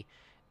he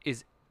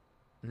is,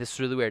 and this is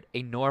really weird,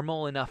 a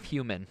normal enough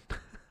human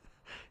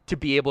to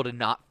be able to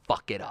not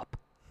fuck it up.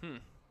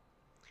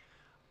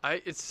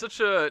 It's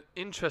such an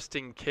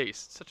interesting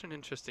case. Such an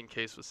interesting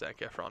case with Zac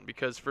Efron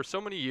because for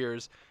so many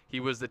years he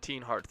was the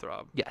teen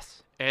heartthrob.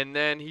 Yes. And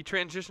then he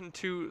transitioned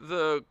to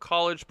the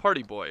college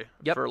party boy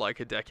for like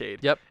a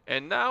decade. Yep.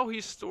 And now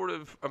he's sort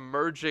of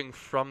emerging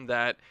from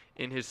that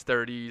in his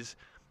 30s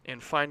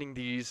and finding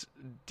these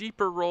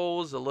deeper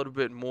roles, a little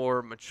bit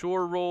more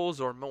mature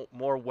roles or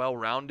more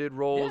well-rounded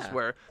roles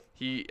where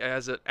he,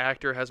 as an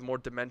actor, has more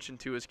dimension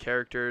to his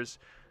characters.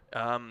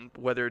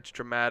 Whether it's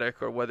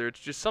dramatic or whether it's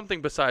just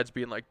something besides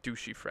being like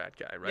douchey frat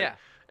guy, right? Yeah.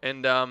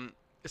 And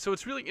so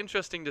it's really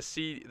interesting to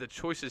see the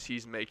choices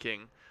he's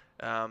making.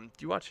 Do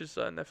you watch his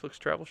Netflix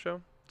travel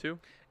show too?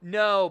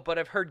 No, but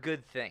I've heard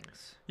good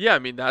things. Yeah, I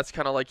mean that's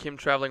kind of like him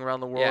traveling around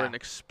the world and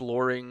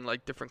exploring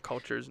like different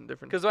cultures and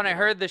different. Because when I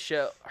heard the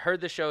show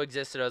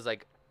existed, I was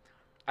like,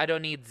 I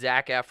don't need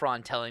Zac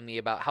Efron telling me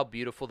about how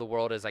beautiful the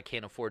world is I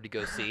can't afford to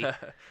go see.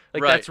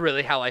 Like that's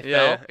really how I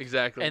felt. Yeah,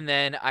 exactly. And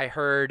then I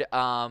heard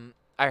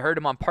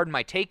him on Pardon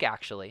My Take,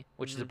 actually,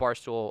 which is a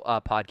Barstool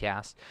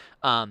podcast,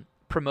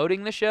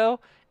 promoting the show.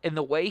 And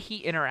the way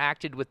he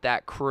interacted with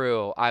that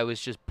crew, I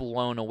was just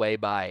blown away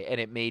by. And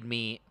it made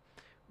me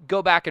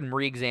go back and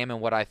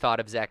re-examine what I thought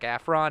of Zac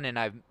Efron, and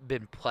I've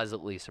been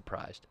pleasantly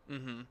surprised.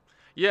 Mm-hmm.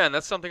 Yeah, and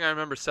that's something I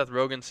remember Seth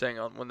Rogen saying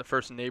when the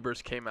first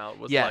Neighbors came out.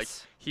 Was like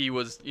he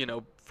was,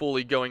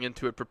 fully going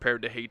into it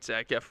prepared to hate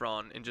Zac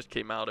Efron and just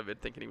came out of it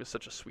thinking he was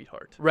such a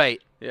sweetheart.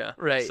 Right. Yeah.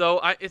 Right. So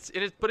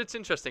but it's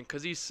interesting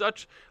because he's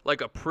such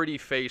like a pretty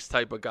face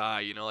type of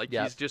guy.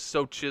 He's just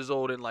so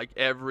chiseled and like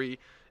every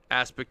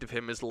aspect of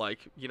him is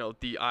like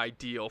the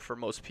ideal for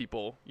most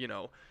people.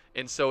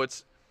 And so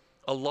it's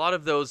a lot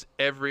of those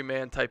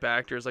everyman type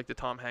actors like the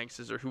Tom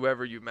Hankses or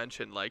whoever you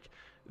mentioned, like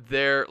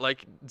they're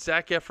like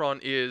Zac Efron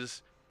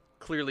is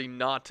clearly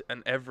not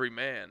an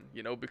everyman,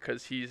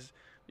 because he's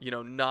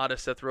not a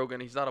Seth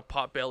Rogen. He's not a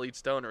pot-bellied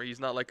stoner.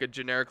 He's not like a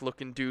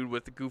generic-looking dude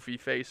with a goofy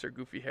face or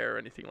goofy hair or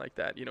anything like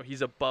that.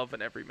 He's above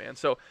an everyman.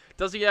 So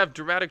does he have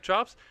dramatic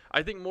chops?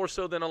 I think more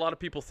so than a lot of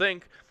people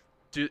think.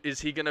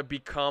 Is he going to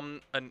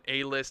become an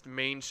A-list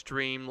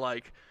mainstream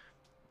like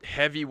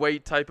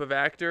heavyweight type of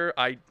actor?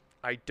 I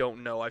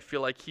don't know. I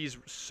feel like he's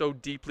so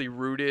deeply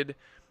rooted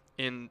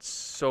in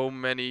so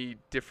many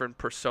different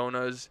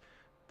personas.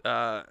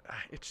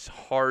 It's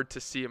hard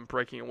to see him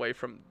breaking away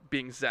from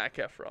being Zac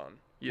Efron.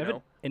 I have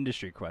an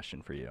industry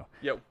question for you.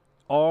 Yep.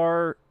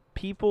 Are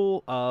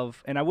people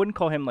of, and I wouldn't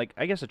call him like,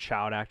 I guess a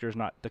child actor is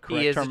not the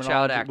correct terminology. He is a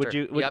child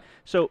actor. Yep.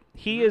 So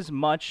he is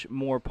much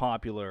more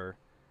popular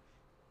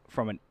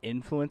from an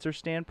influencer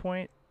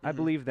standpoint, I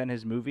believe, than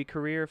his movie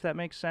career, if that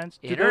makes sense.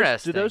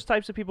 Interesting. Do those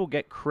types of people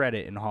get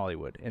credit in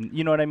Hollywood? And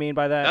you know what I mean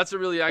by that? That's a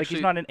really like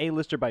he's not an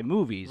A-lister by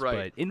movies,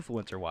 right. but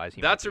influencer-wise,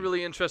 that's a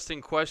really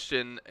interesting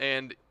question,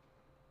 and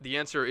the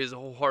answer is a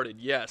wholehearted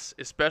yes,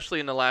 especially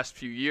in the last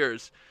few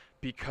years,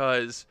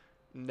 because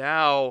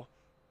now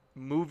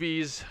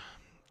movies,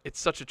 it's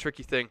such a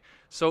tricky thing.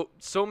 So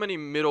many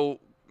middle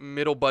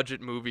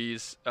budget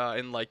movies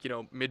and like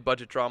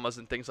mid-budget dramas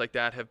and things like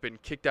that have been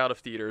kicked out of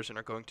theaters and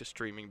are going to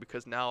streaming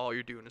because now all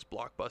you're doing is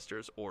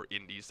blockbusters or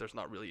indies. There's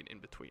not really an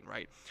in-between,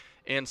 right?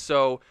 And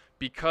so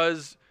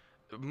because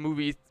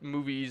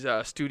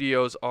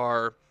studios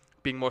are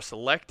being more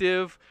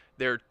selective,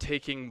 they're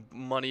taking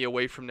money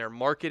away from their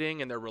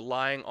marketing and they're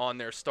relying on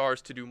their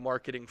stars to do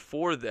marketing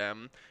for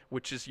them,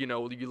 which is, you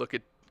look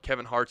at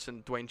Kevin Hart's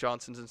and Dwayne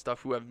Johnson's and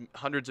stuff who have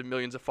hundreds of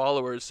millions of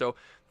followers. So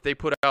they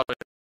put out,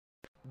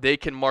 they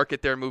can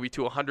market their movie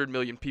to 100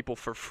 million people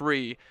for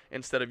free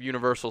instead of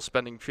Universal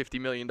spending $50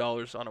 million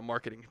on a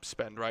marketing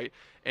spend, right?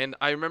 And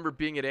I remember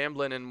being at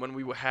Amblin, and when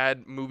we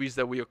had movies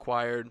that we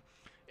acquired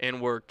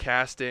and were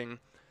casting,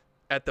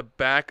 at the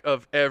back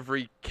of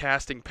every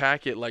casting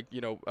packet, like,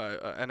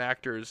 an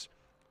actor's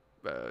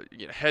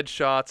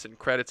headshots and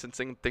credits and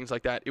things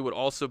like that. It would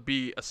also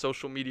be a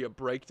social media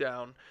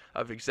breakdown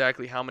of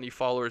exactly how many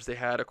followers they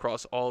had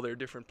across all their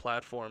different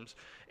platforms,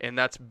 and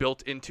that's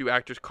built into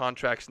actors'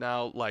 contracts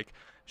now, like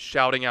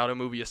shouting out a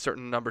movie a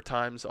certain number of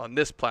times on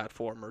this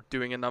platform or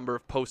doing a number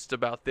of posts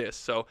about this.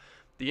 So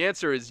the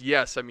answer is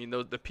yes. I mean,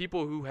 the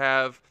people who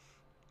have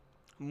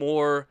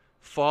more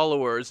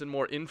followers and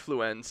more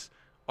influence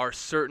that's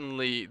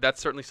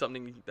certainly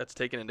something that's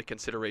taken into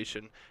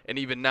consideration. And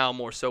even now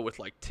more so with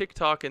like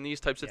TikTok and these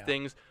types of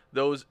things,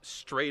 those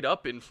straight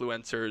up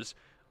influencers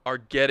are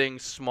getting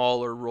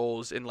smaller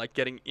roles in like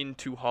getting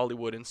into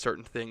Hollywood in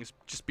certain things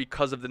just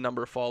because of the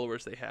number of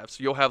followers they have.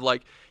 So you'll have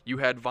you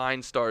had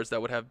Vine stars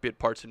that would have bit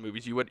parts in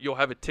movies. You'll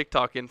have a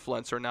TikTok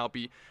influencer now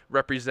be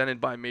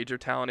represented by major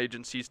talent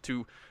agencies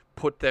to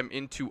put them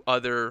into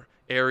other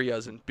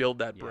areas and build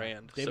that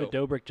brand. David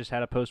Dobrik just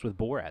had a post with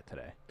Borat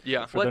today.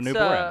 Yeah. For the new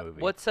Borat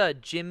movie. What's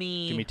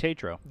Jimmy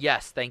Tatro.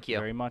 Yes, thank you.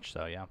 Very much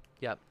so, yeah.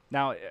 Yep.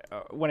 Now,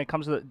 when it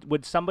comes to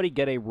would somebody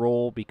get a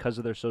role because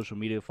of their social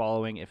media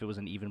following if it was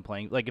an even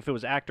playing, like if it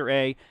was actor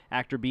A,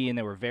 actor B, and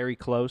they were very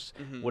close,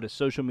 would a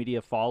social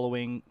media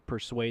following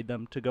persuade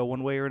them to go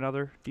one way or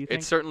another, do you think?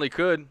 It certainly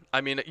could.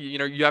 I mean,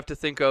 you have to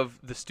think of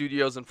the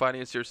studios and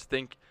financiers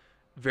think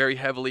very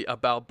heavily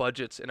about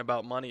budgets and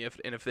about money.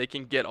 If they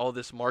can get all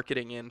this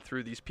marketing in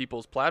through these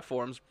people's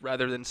platforms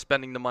rather than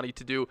spending the money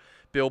to do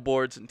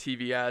billboards and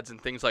TV ads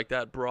and things like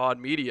that, broad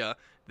media,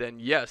 then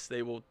yes,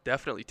 they will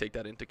definitely take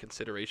that into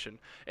consideration.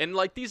 And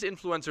like these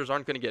influencers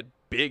aren't going to get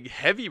big,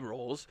 heavy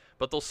roles,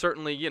 but they'll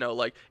certainly,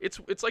 like it's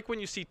like when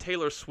you see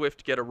Taylor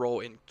Swift get a role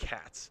in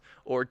Cats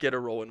or get a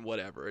role in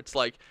whatever. It's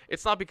like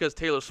it's not because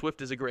Taylor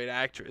Swift is a great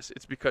actress.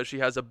 It's because she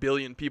has a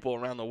billion people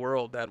around the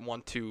world that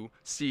want to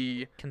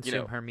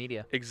consume her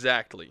media.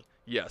 Exactly.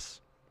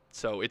 Yes.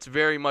 So it's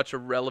very much a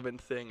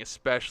relevant thing,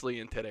 especially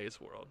in today's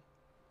world.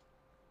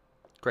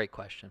 Great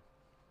question.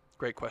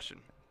 Great question.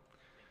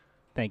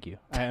 Thank you.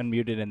 I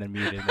unmuted and then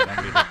muted and then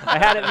unmuted. I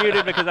had it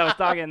muted because I was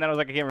talking and then I was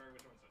like, I can't remember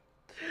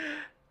which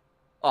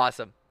one.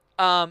 Awesome.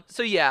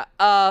 So yeah,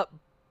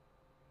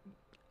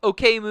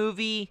 okay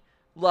movie,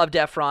 loved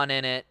Efron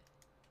in it.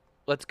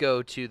 Let's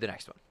go to the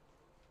next one.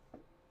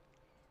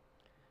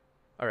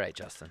 All right,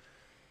 Justin.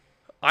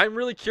 I'm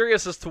really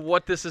curious as to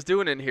what this is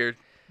doing in here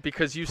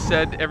because you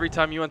said every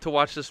time you went to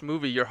watch this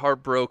movie, your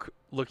heart broke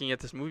looking at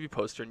this movie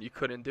poster and you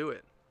couldn't do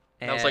it.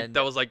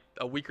 That was like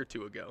a week or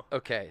two ago.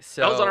 Okay, so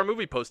that was on our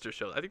movie poster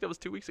show. I think that was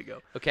 2 weeks ago.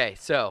 Okay,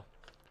 so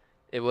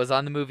it was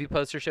on the movie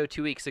poster show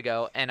 2 weeks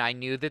ago, and I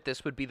knew that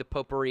this would be the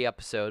potpourri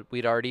episode.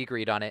 We'd already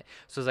agreed on it,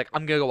 so I was like,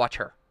 I'm gonna go watch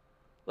her.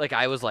 Like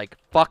I was like,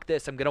 fuck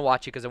this, I'm gonna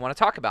watch it because I want to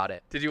talk about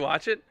it. Did you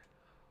watch it?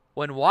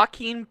 When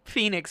Joaquin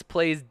Phoenix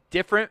plays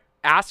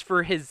asks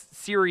for his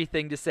Siri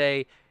thing to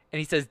say, and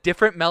he says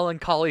different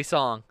melancholy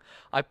song,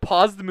 I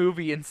paused the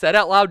movie and said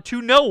out loud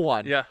to no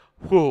one. Yeah.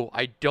 Whoa,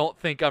 I don't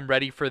think I'm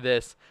ready for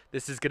this.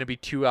 This is going to be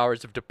 2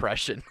 hours of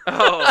depression.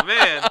 Oh,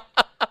 man.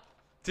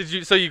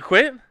 So you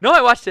quit? No,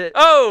 I watched it.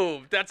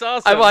 Oh, that's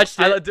awesome. I watched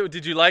it.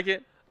 Did you like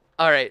it?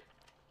 All right.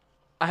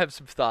 I have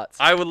some thoughts.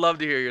 I would love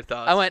to hear your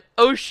thoughts. I went,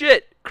 oh,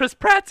 shit. Chris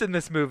Pratt's in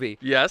this movie.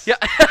 Yes. Yeah.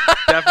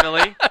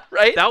 Definitely.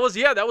 Right? That was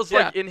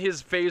like in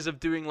his phase of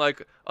doing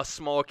like a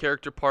small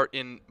character part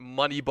in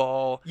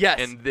Moneyball. Yes.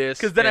 And this.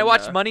 Because then I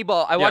watched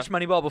Moneyball. I watched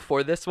Moneyball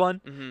before this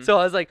one. Mm-hmm. So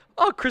I was like,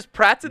 oh, Chris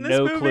Pratt's in this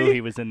movie? No clue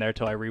he was in there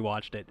till I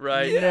rewatched it.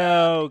 Right. Yeah.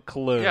 No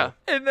clue. Yeah.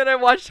 And then I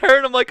watched her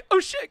and I'm like, oh,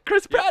 shit,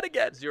 Chris Pratt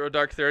again. Zero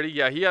Dark 30.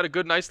 Yeah, he had a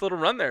good, nice little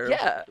run there.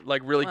 Yeah.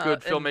 Like really good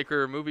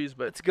filmmaker movies.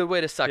 But it's a good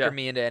way to sucker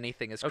me into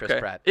anything as Chris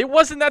Pratt. It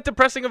wasn't that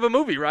depressing of a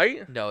movie,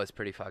 right? No, it's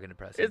pretty fucking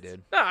depressing,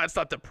 dude. Nah, it's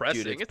not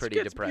depressing. Dude, it's pretty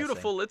it's depressing.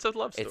 Beautiful. It's a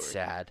love story. It's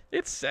sad.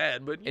 It's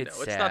sad, but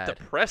it's it's not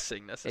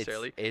depressing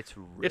necessarily. It's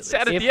really it's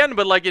sad at the end,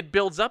 but like it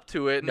builds up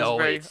to it. And no,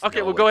 it's very,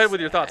 okay. Well, go ahead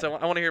with your thoughts. I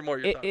want to hear more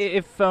of your thoughts.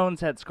 If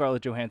Phones had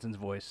Scarlett Johansson's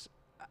voice,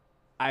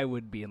 I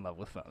would be in love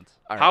with Phones.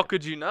 Right. How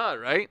could you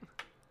not? Right.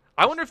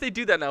 I wonder if they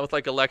do that now with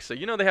like Alexa.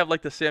 You know, they have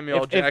like the Samuel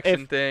L.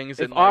 Jackson things.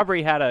 If and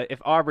Aubrey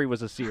if Aubrey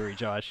was a Siri,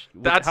 Josh,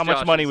 how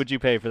much money would you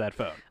pay for that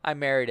phone? I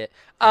married it.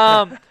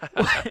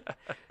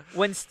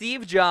 When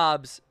Steve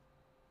Jobs,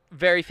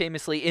 very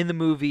famously in the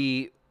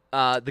movie,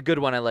 the good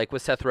one I like,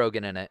 with Seth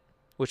Rogen in it.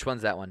 Which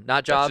one's that one?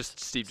 Not Jobs? That's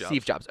just Steve Jobs.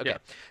 Steve Jobs. Okay. Yeah.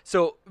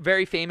 So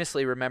very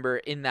famously, remember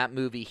in that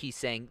movie, he's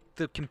saying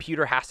the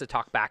computer has to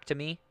talk back to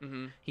me.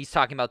 Mm-hmm. He's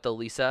talking about the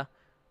Lisa.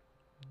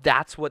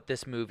 That's what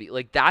this movie,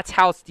 like that's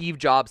how Steve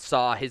Jobs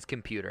saw his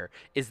computer.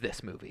 Is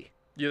this movie?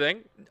 You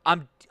think?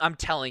 I'm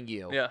telling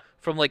you. Yeah.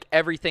 From like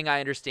everything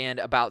I understand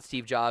about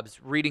Steve Jobs,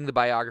 reading the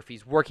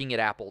biographies, working at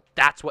Apple,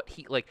 that's what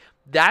he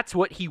That's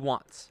what he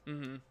wants.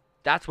 Mm-hmm.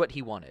 That's what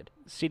he wanted.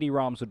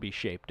 CD-ROMs would be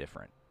shaped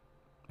different,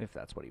 if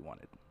that's what he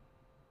wanted.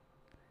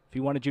 If he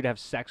wanted you to have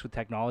sex with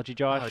technology,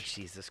 Josh. Oh,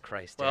 Jesus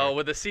Christ. Well, Derek.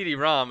 with the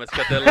CD-ROM, it's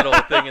got that little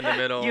thing in the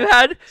middle. You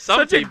had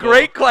such a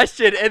great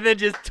question and then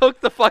just took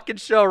the fucking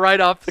show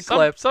right off the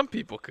cliff. Some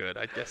people could,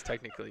 I guess,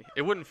 technically.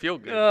 It wouldn't feel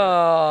good.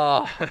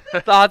 Oh,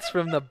 thoughts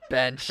from the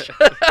bench.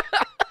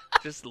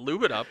 Just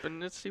lube it up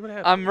and let's see what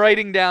happens. I'm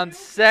writing down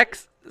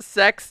sex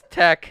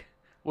tech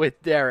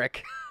with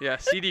Derek. Yeah,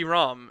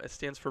 CD-ROM. It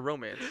stands for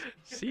romance.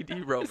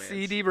 CD romance.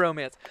 CD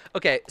romance.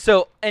 Okay,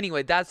 so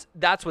anyway, that's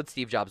what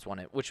Steve Jobs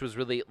wanted, which was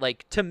really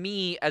like to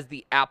me as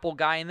the Apple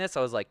guy in this,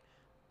 I was like,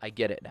 I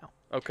get it now.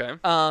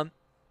 Okay.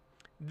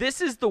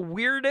 This is the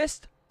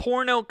weirdest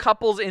porno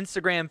couples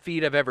Instagram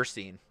feed I've ever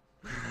seen.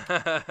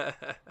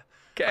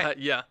 Okay.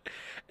 Yeah.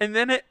 And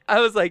then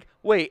I was like,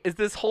 wait, is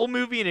this whole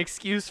movie an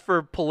excuse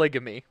for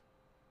polygamy?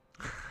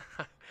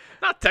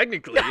 Not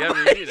technically. I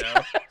mean, you know.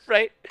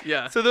 Right?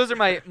 Yeah. So those are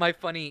my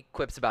funny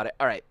quips about it.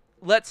 All right,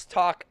 let's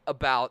talk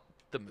about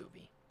the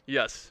movie.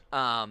 Yes.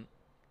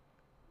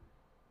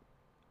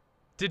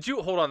 Did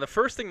you hold on? The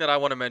first thing that I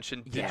want to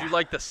mention. Did Yeah. you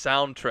like the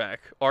soundtrack,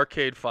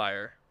 Arcade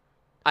Fire?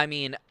 I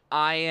mean,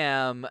 I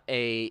am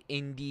a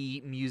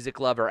indie music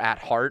lover at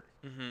heart.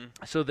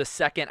 Mm-hmm. So the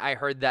second I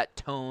heard that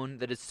tone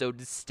that is so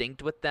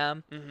distinct with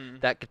them, Mm-hmm.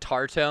 that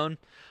guitar tone,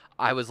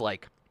 I was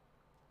like,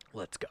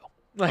 let's go.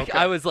 Like, Okay.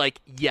 I was like,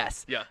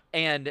 yes. Yeah.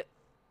 And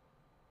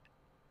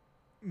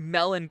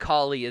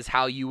melancholy is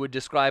how you would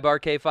describe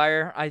Arcade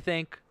Fire, I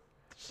think.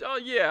 So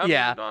yeah. I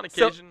Yeah. mean, on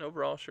So- occasion,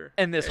 overall, sure.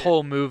 And this Yeah.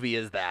 whole movie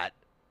is that.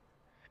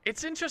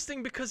 It's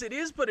interesting because it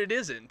is, but it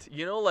isn't.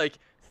 You know, like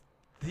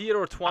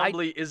Theodore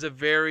Twombly is a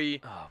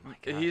very. Oh my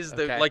god. He's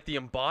the okay. like the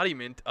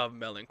embodiment of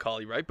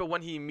melancholy, right? But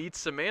when he meets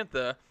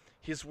Samantha,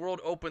 his world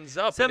opens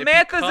up. and it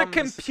Samantha's a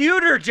becomes-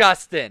 computer,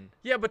 Justin.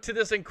 Yeah, but to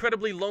this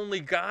incredibly lonely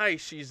guy,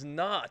 she's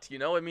not. You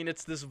know, I mean,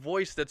 it's this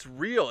voice that's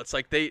real. It's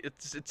like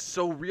it's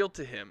so real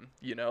to him.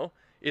 You know,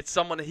 it's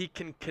someone that he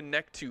can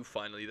connect to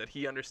finally, that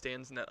he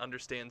understands and that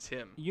understands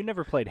him. You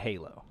never played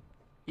Halo.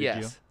 Did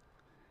Yes.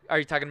 Are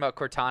you talking about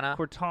Cortana?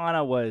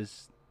 Cortana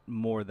was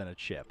more than a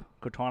chip.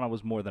 Cortana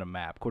was more than a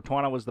map.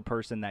 Cortana was the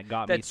person that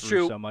got That's me through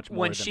true. so much more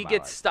When than she my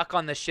gets life. stuck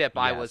on the ship,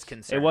 I was Yes.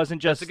 concerned. It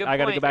wasn't just That's a good I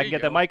got to point. go back There and you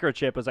get that go.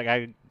 microchip. It was like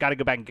I got to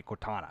go back and get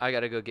Cortana. I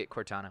gotta go get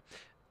Cortana.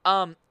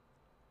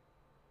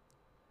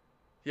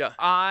 Yeah.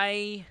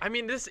 I I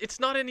mean, it's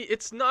not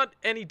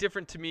any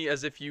different to me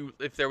as if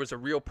there was a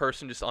real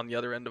person just on the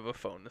other end of a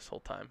phone this whole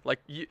time. Like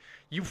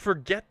you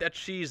forget that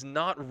she's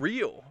not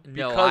real.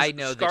 no, because I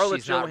know that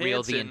Scarlett she's not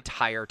real the Johansson-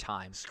 entire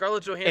time,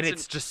 Scarlett Johansson, and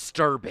it's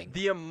disturbing.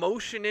 the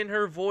emotion in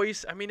her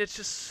voice. I mean, it's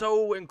just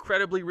so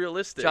incredibly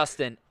realistic.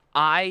 Justin,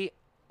 I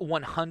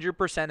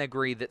 100%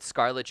 agree that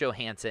Scarlett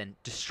Johansson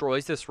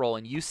destroys this role,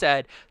 and you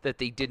said that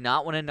they did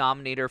not want to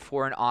nominate her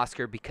for an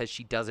Oscar because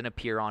she doesn't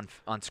appear on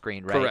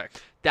screen, right?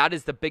 Correct. That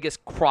is the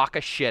biggest crock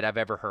of shit I've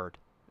ever heard.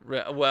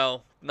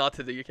 Well, not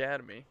to the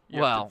Academy. You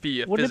have Well, to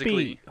be Wouldn't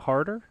physically. it be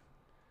harder?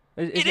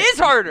 It is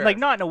harder. Like,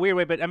 not in a weird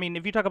way, but I mean,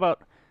 if you talk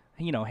about,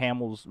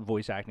 Hamill's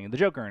voice acting, the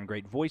Joker, and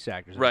great voice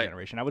actors of Right. the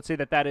generation, I would say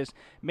that is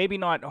maybe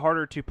not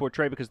harder to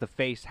portray because the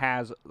face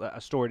has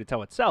a story to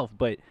tell itself,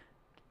 but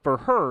for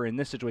her in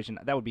this situation,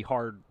 that would be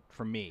hard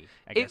for me,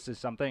 I guess, is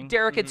something.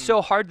 Derek, it's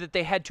so hard that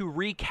they had to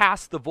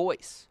recast the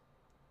voice.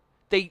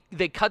 They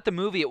cut the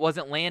movie, it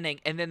wasn't landing,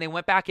 and then they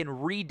went back and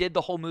redid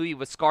the whole movie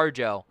with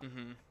ScarJo,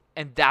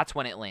 and that's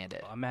when it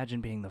landed.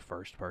 Imagine being the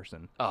first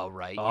person. Oh,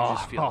 right. You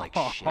just feel like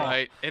shit.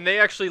 Right, and they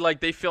actually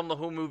they filmed the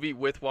whole movie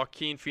with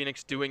Joaquin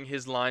Phoenix doing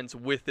his lines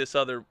with this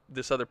other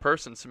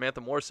person,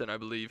 Samantha Morrison, I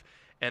believe,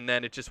 and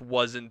then it just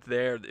wasn't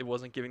there. It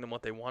wasn't giving them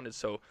what they wanted,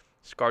 so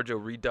ScarJo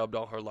redubbed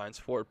all her lines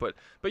for it.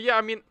 But yeah,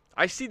 I mean,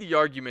 I see the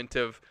argument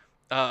of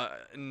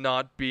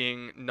not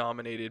being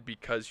nominated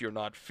because you're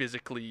not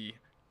physically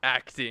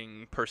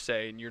acting per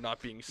se, and you're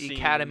not being seen. The in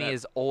Academy that-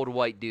 is old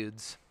white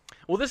dudes.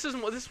 Well, this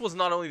was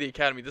not only the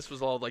Academy. This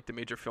was all like the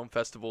major film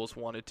festivals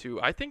wanted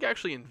to. I think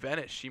actually in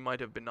Venice she might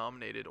have been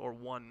nominated or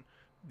won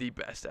the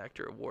Best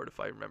Actor award, if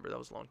I remember. That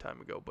was a long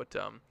time ago. But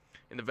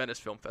in the Venice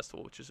Film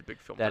Festival, which is a big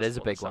film That festival is a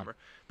in big the one.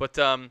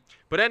 summer.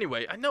 But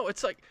anyway, I know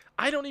it's like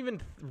I don't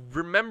even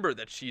remember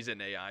that she's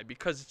in AI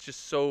because it's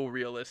just so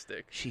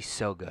realistic. She's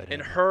so good.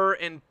 And her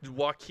and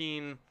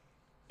Joaquin,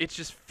 it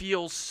just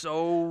feels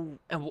so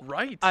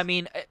right. I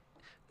mean,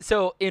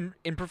 so in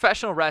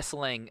professional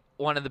wrestling,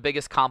 one of the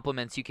biggest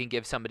compliments you can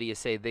give somebody is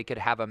say they could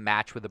have a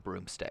match with a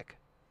broomstick,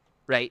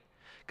 right?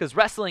 Because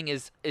wrestling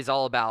is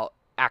all about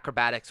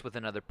acrobatics with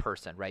another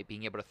person, right?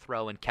 Being able to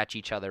throw and catch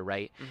each other,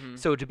 right?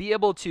 So to be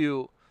able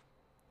to,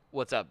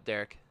 what's up,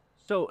 Derek?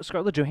 So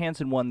Scarlett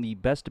Johansson won the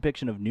Best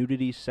Depiction of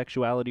Nudity,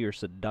 Sexuality, or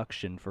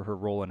Seduction for her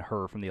role in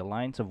Her from the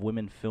Alliance of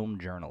Women Film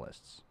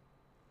Journalists.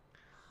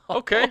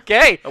 Okay.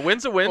 Okay. A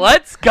win's a win.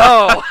 Let's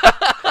go.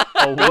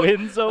 A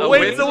win's a A win.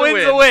 win's a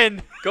win's a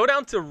win. Go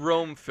down to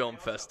Rome Film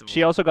Festival.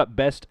 She also got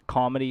Best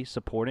Comedy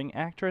Supporting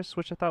Actress,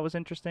 which I thought was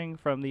interesting,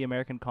 from the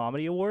American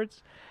Comedy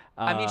Awards.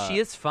 I mean, she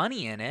is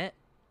funny in it.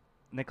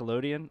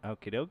 Nickelodeon,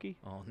 okie dokie.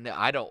 Oh, no,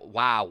 I don't.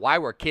 Wow. Why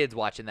were kids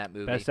watching that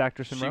movie? Best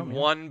Actress in She Rome. yeah.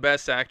 won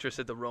Best Actress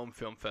at the Rome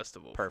Film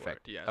Festival.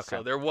 Perfect. For it. Yeah. Okay.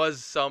 So there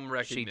was some She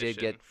recognition did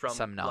get from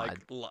some nod.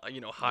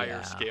 higher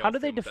Yeah. scale. How do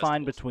they film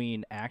define festivals.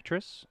 between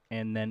actress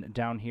and then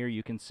down here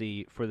you can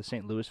see for the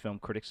St. Louis Film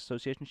Critics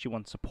Association she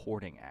won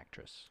supporting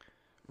actress.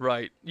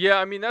 Right. Yeah.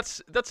 I mean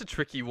that's a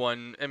tricky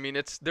one. I mean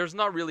there's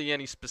not really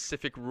any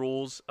specific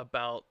rules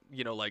about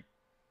like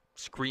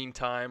screen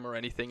time or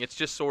anything. It's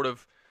just sort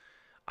of.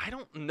 I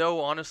don't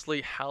know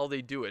honestly how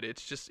they do it. It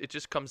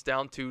just comes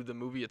down to the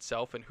movie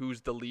itself and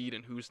who's the lead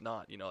and who's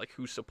not. Like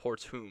who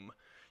supports whom.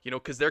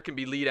 Because there can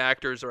be lead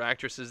actors or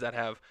actresses that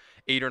have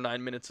 8 or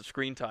 9 minutes of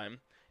screen time,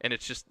 and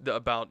it's just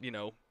about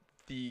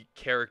the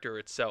character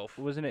itself.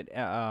 Wasn't it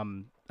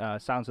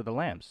Sounds of the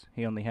Lambs?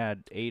 He only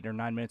had 8 or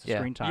 9 minutes of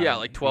screen time. Yeah,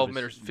 like 12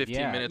 minutes,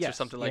 15 minutes or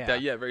something like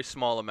that. Yeah, very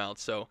small amount.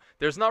 So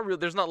there's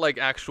not like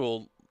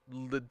actual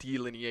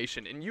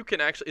delineation, and you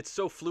can actually, it's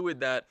so fluid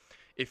that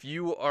if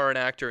you are an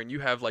actor and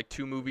you have like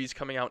 2 movies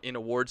coming out in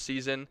award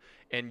season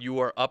and you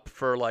are up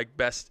for like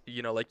best,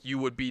 like you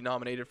would be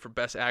nominated for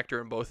best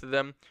actor in both of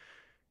them,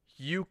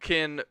 you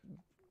can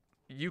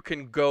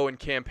go and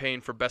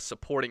campaign for best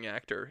supporting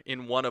actor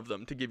in one of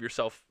them to give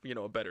yourself,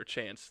 a better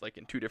chance, like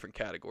in 2 different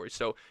categories.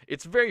 So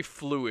it's very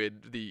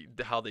fluid, the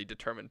how they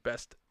determine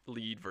best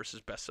lead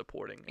versus best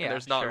supporting. And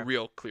there's not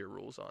real clear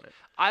rules on it.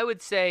 I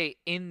would say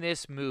in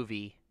this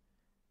movie,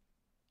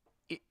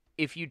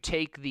 if you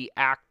take the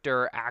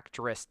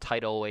actor-actress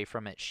title away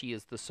from it, she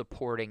is the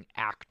supporting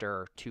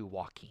actor to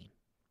Joaquin.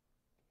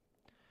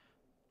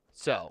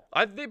 So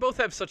they both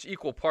have such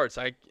equal parts.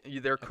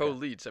 They're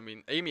co-leads. I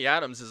mean, Amy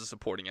Adams is a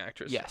supporting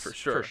actress, yes, for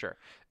sure. For sure.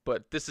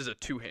 But this is a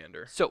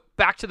 2-hander. So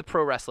back to the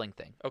pro wrestling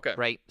thing. Okay.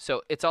 Right?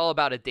 So it's all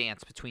about a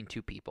dance between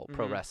 2 people,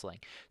 pro wrestling.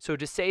 So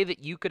to say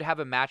that you could have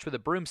a match with a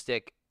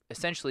broomstick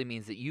essentially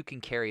means that you can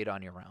carry it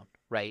on your own,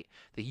 right?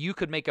 That you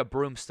could make a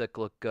broomstick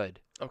look good.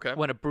 Okay.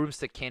 When a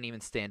broomstick can't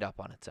even stand up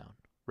on its own,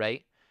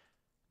 right?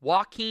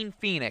 Joaquin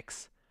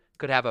Phoenix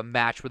could have a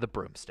match with a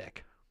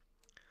broomstick.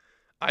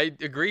 I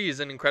agree. He's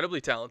an incredibly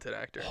talented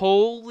actor.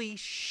 Holy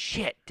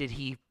shit, did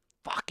he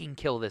fucking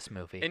kill this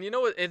movie. And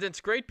and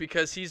it's great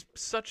because he's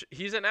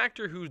an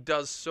actor who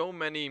does so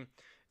many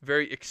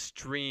very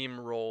extreme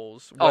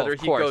roles. Whether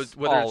it's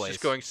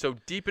just going so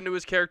deep into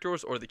his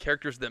characters or the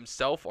characters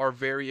themselves are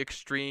very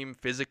extreme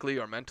physically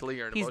or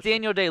mentally or emotionally. He's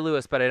Daniel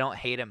Day-Lewis, but I don't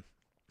hate him.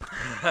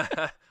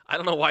 I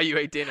don't know why you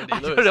hate Daniel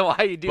Day-Lewis. I don't know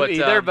why you do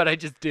either, but I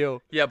just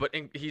do. Yeah, but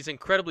he's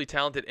incredibly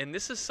talented, and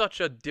this is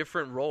such a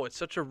different role. It's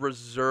such a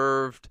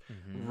reserved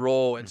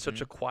role and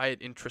such a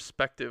quiet,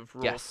 introspective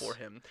role for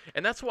him.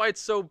 And that's why it's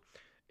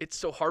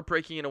so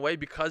heartbreaking in a way,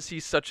 because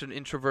he's such an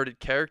introverted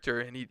character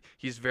and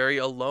he's very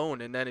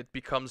alone, and then it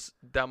becomes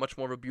that much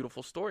more of a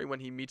beautiful story when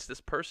he meets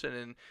this person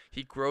and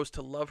he grows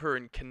to love her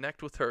and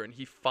connect with her and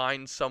he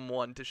finds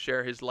someone to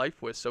share his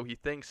life with, so he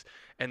thinks,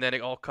 and then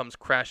it all comes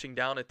crashing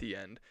down at the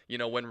end,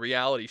 when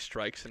reality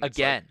strikes. And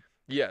again.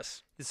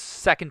 Yes. This is the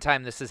second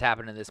time this has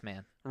happened to this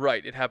man.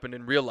 Right. It happened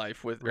in real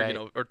life with,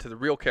 or to the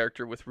real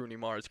character with Rooney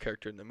Mara's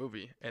character in the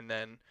movie. And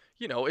then,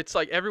 it's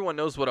like everyone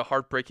knows what a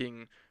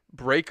heartbreaking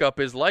breakup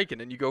is like,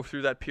 and then you go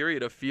through that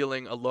period of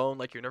feeling alone,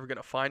 like you're never going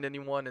to find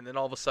anyone, and then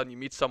all of a sudden you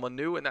meet someone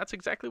new, and that's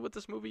exactly what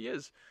this movie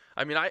is.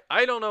 I mean,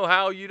 I don't know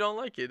how you don't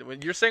like it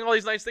when you're saying all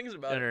these nice things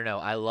about it. No,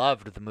 I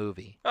loved the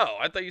movie. Oh,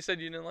 I thought you said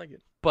you didn't like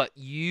it. But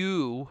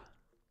you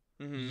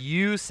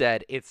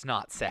said it's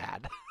not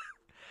sad.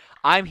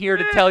 I'm here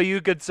to tell you,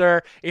 good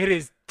sir, it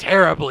is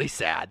terribly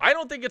sad. I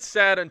don't think it's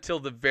sad until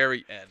the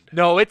very end.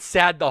 No, it's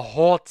sad the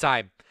whole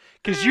time,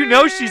 because you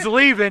know she's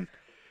leaving.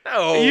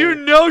 No. You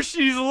know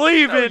she's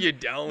leaving. No, you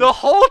don't. The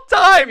whole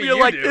time Maybe you're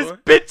you like, do. this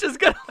bitch is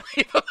going to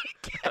leave him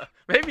again.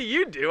 Maybe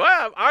you do.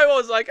 I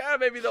was like,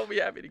 maybe they'll be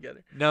happy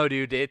together. No,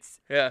 dude, it's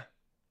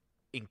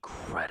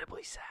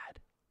incredibly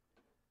sad.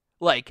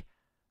 Like,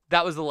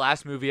 that was the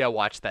last movie I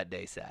watched that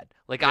day sad.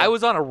 Like, I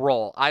was on a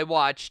roll. I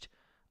watched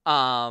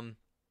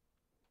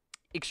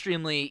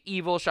Extremely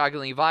Evil,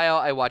 Shockingly Vile.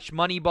 I watched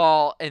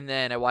Moneyball, and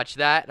then I watched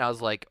that, and I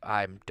was like,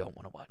 I don't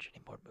want to watch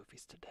any more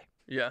movies today.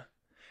 Yeah.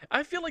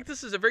 I feel like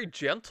this is a very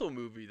gentle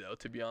movie, though,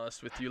 to be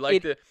honest with you.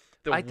 Like the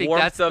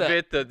warmth of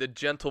it, the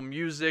gentle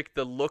music,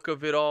 the look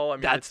of it all. I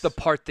mean, that's the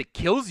part that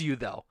kills you,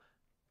 though.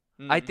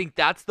 I think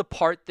that's the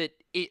part that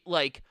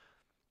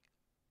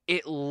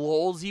it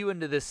lulls you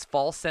into this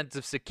false sense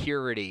of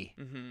security,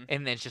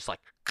 and then it's just like,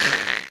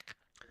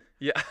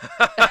 yeah.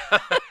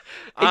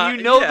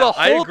 And the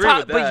whole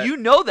time, but you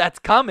know that's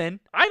coming.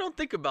 I don't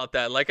think about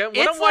that. Like when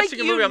It's I'm watching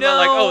like a movie, I'm not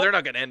like, oh, they're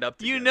not gonna end up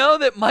together. You know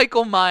that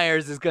Michael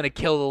Myers is gonna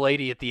kill the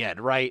lady at the end,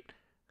 right?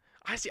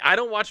 I see. I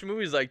don't watch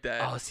movies like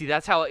that. Oh, see,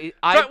 that's how wait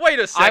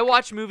a second. I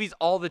watch movies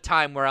all the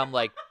time where I'm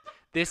like,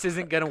 this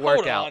isn't gonna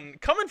work out.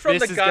 Coming from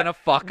this the is guy, gonna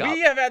fuck up. We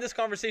have had this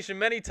conversation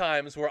many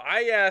times where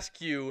I ask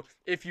you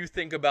if you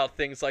think about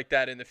things like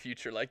that in the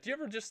future. Like, do you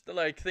ever just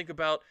like think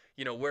about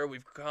where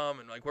we've come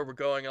and like where we're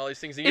going, all these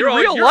things? And in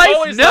real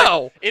life,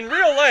 no. Like, in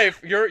real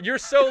life, you're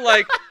so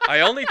like, I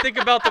only think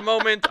about the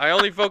moment. I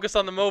only focus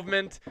on the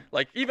moment.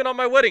 Like even on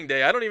my wedding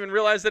day, I don't even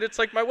realize that it's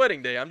like my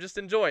wedding day. I'm just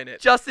enjoying it.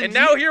 Justin, and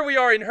now here we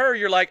are in her.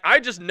 You're like, I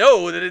just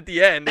know that at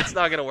the end it's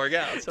not gonna work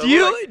out. So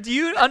do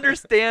you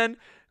understand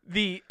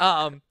the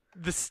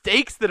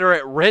stakes that are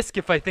at risk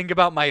if I think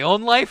about my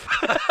own life?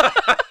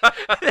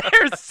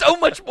 There's so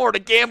much more to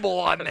gamble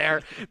on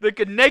there that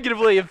could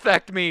negatively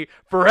affect me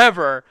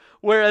forever.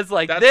 Whereas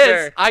like That's this,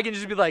 fair. I can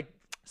just be like,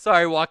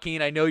 sorry,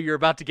 Joaquin, I know you're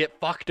about to get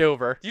fucked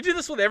over. You do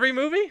this with every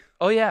movie?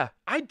 Oh, yeah.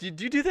 Do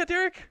you do that,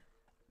 Derek?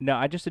 No,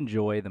 I just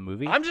enjoy the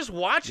movie. I'm just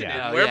watching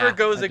Yeah. it. Oh, Wherever yeah. it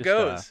goes, I it just,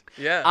 goes.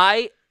 Yeah.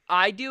 I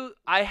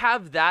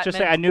have that. Just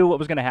say I knew what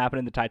was going to happen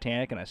in the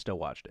Titanic, and I still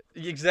watched it.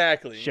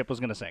 Exactly. Ship was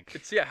going to sink.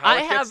 It's how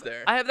it gets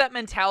there. I have that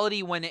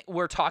mentality when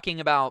we're talking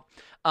about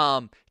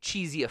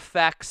cheesy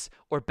effects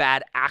or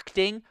bad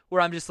acting,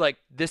 where I'm just like,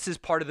 this is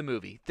part of the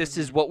movie. This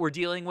is what we're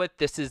dealing with.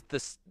 This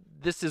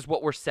is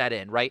what we're set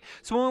in, right?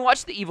 So when we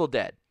watch The Evil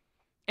Dead,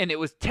 and it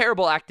was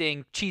terrible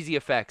acting, cheesy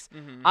effects,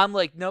 I'm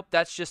like, nope,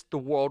 that's just the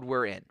world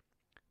we're in.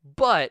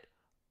 But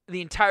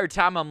the entire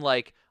time, I'm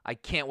like, I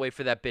can't wait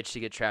for that bitch to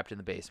get trapped in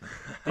the basement.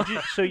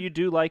 So you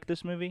do like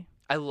this movie?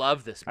 I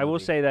love this movie. I will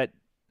say that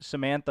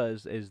Samantha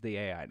is the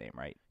AI name,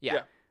 right?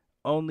 Yeah.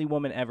 Only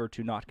woman ever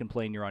to not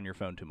complain you're on your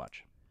phone too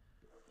much.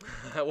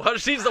 Well,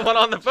 she's the one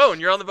on the phone.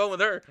 You're on the phone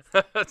with her.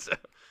 So,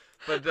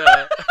 but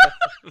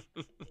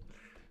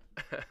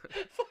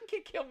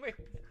Fucking kill me.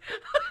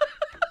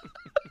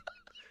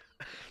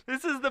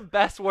 This is the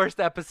best, worst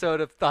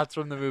episode of Thoughts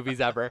from the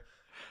Movies ever.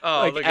 oh,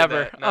 Like, look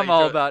ever. at that. Now I'm you all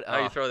throw- about- Now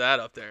you oh. throw that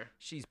up there.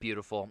 She's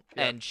beautiful.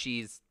 Yeah.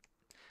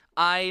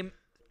 And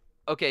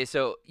okay,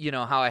 so you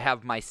know how I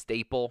have my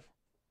staple,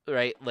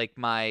 right? Like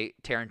my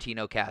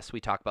Tarantino cast. We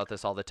talk about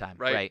this all the time,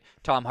 Right. right?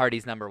 Tom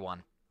Hardy's number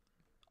one.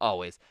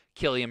 Always.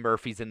 Cillian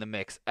Murphy's in the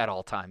mix at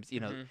all times.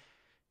 You know,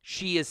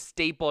 she is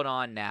stapled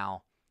on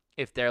now.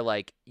 If they're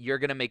like, you're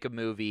going to make a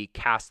movie,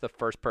 cast the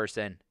first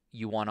person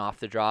you want off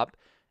the drop.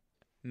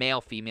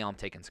 Male, female, I'm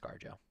taking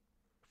ScarJo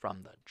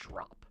from the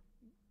drop.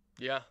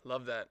 Yeah,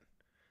 love that.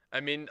 I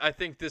mean, I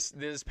think this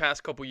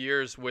past couple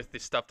years with the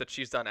stuff that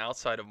she's done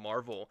outside of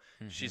Marvel,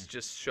 she's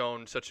just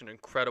shown such an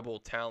incredible,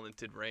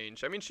 talented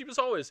range. I mean, she was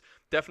always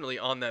definitely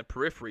on that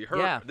periphery.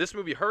 This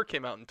movie, Her,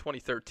 came out in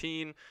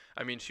 2013.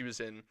 I mean, she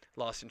was in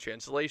Lost in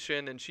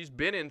Translation, and she's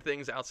been in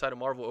things outside of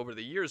Marvel over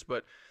the years,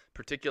 but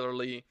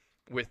particularly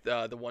with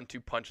the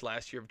 1-2 punch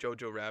last year of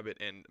Jojo Rabbit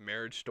and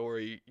Marriage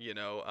Story, you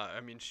know,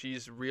 I mean,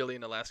 she's really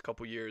in the last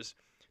couple years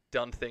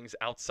done things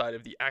outside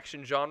of the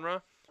action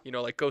genre. You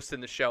know, like Ghost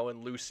in the Shell and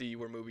Lucy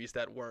were movies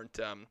that weren't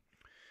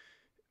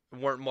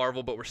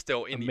Marvel, but were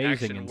still in the Amazing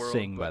action in world.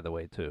 Sing, by the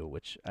way, too,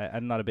 which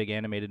I'm not a big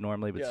animated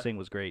normally, but Yeah. Sing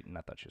was great, and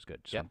I thought she was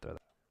good. Just want to throw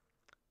that.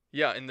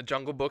 Yeah, in the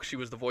Jungle Book, she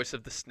was the voice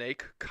of the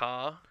snake,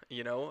 Kaa.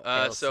 You know,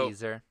 Hail so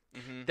Caesar.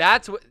 Mhm.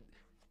 That's what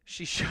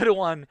she should have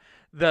won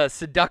the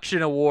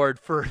seduction award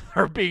for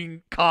her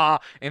being Kaa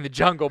in the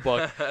Jungle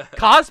Book.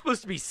 Kaa's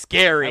supposed to be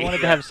scary. I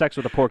wanted to have sex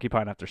with a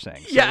porcupine after Sing.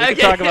 So Yeah, we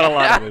can talk about a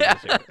lot of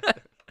movies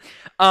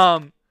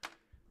here.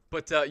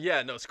 But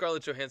yeah, no,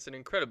 Scarlett Johansson,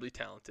 incredibly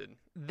talented.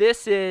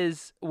 This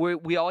is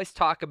we always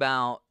talk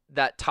about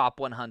that top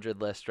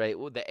 100 list, right?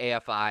 The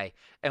AFI,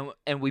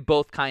 and we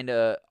both kind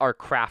of are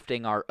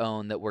crafting our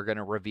own that we're going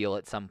to reveal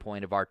at some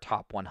point of our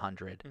top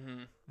 100.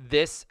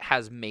 This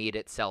has made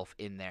itself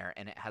in there,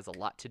 and it has a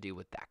lot to do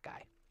with that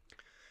guy.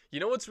 You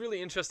know what's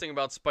really interesting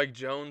about Spike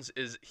Jonze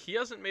is he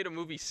hasn't made a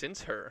movie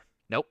since Her.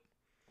 Nope.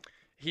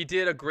 He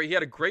had a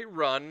great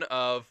run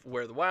of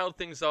Where the Wild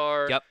Things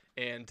Are. Yep.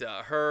 And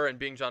Her and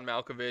Being John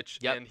Malkovich.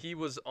 Yep. And he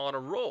was on a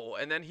roll,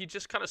 and then he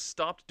just kind of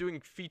stopped doing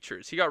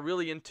features. He got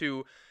really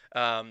into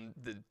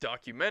the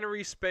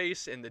documentary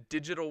space and the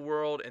digital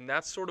world, and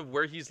that's sort of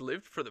where he's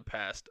lived for the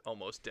past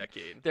almost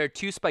decade. There are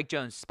two Spike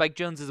Jonze. Spike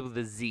Jonze is with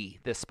a Z.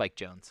 This Spike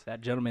Jonze.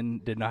 That gentleman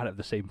did not have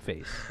the same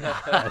face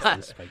as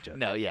this Spike Jonze.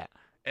 No, yeah.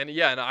 And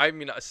yeah, and I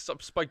mean,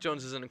 Spike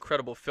Jonze is an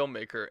incredible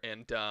filmmaker,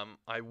 and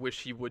I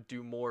wish he would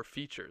do more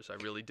features. I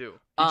really do.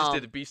 He just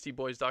did the Beastie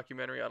Boys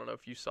documentary. I don't know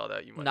if you saw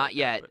that. You might Not like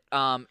yet.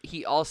 That,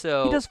 He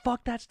also. He does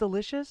Fuck That's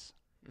Delicious?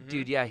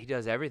 Dude, yeah, he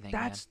does everything.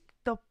 That's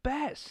the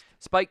best.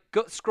 Spike,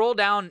 go scroll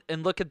down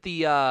and look at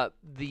the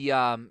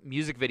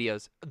music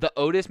videos. The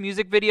Otis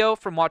music video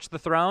from Watch the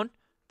Throne.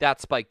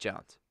 That's Spike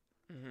Jonze.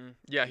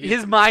 Yeah,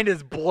 his mind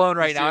is blown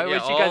right now. I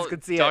wish you guys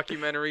could see it.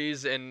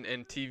 Documentaries and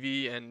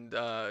TV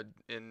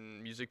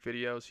and music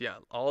videos. Yeah,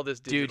 all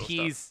this digital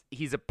Dude, stuff.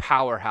 he's a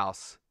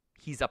powerhouse.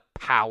 He's a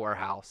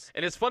powerhouse.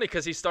 And it's funny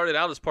because he started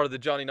out as part of the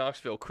Johnny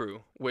Knoxville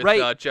crew with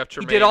Right. Jeff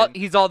Tremaine. He did all.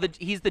 and-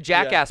 He's the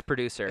Jackass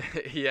producer.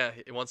 yeah,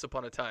 Once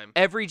Upon a Time.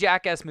 Every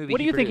Jackass movie. What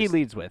do you think he produced.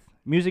 leads with?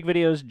 Music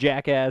videos,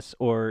 Jackass,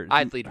 or...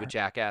 I'd lead with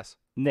Jackass.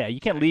 Yeah, you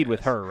can't lead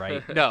with Her,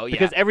 right? No, yeah.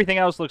 Because everything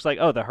else looks like,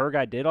 oh, the Her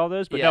guy did all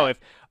those, but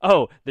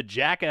no, the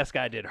Jackass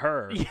guy did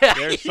Her. Yeah,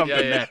 There's something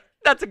there.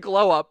 That's a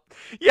glow up.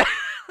 Yeah.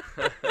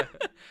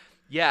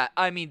 Yeah,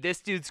 I mean,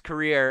 this dude's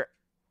career.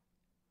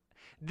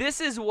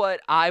 This is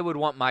what I would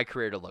want my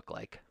career to look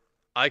like.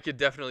 I could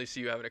definitely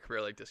see you having a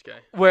career like this guy.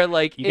 Where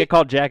like You get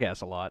called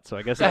Jackass a lot, so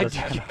I guess I that do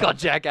does get called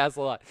Jackass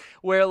a lot.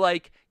 Where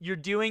like you're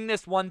doing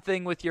this one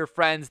thing with your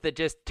friends that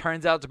just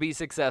turns out to be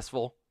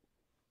successful.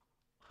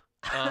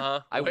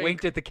 I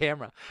winked at the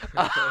camera.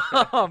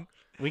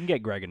 We can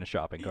get Greg in a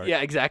shopping cart. Yeah,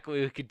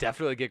 exactly. We could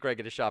definitely get Greg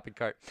in a shopping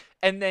cart.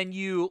 And then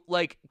you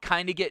like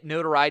kind of get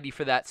notoriety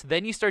for that. So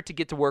then you start to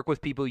get to work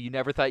with people you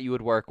never thought you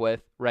would work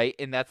with, right?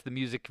 And that's the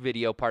music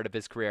video part of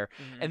his career.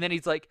 And then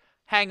he's like,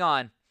 hang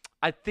on,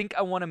 I think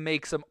I want to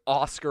make some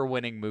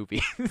Oscar-winning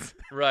movies.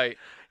 Right.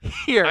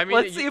 Here, I mean,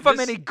 let's see if I'm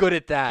any good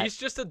at that. He's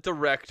just a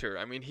director.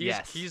 I mean,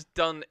 Yes. he's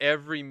done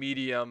every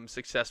medium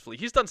successfully.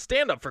 He's done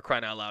stand-up for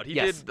crying out loud. He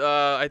Yes. did,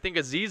 I think,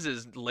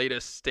 Aziz's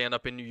latest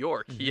stand-up in New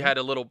York. He had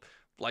a little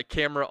like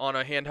camera on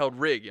a handheld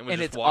rig and was And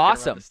just it's walking around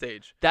awesome. the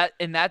stage.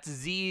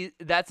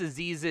 That's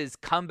Aziz's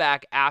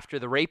comeback after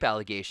the rape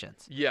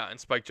allegations. Yeah, and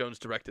Spike Jonze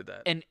directed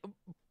that.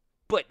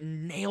 But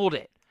nailed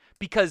it.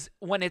 Because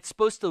when it's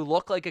supposed to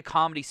look like a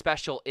comedy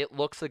special, it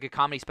looks like a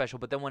comedy special.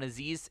 But then when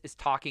Aziz is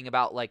talking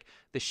about like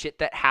the shit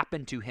that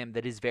happened to him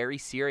that is very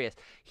serious,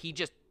 he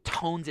just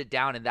tones it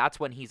down, and that's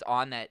when he's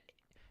on that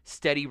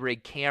steady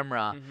rig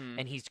camera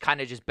and he's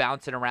kind of just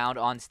bouncing around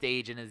on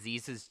stage, and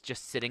Aziz is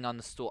just sitting on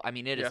the stool. I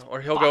mean, it is.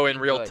 Or he'll go in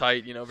fucking real good.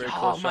 tight, very Oh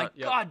close my shot.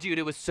 Yeah. god, dude,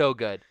 it was so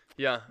good.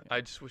 Yeah,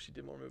 I just wish he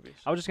did more movies.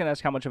 I was just gonna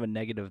ask how much of a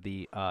negative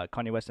the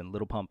Kanye West and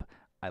Little Pump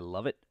 "I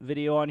Love It"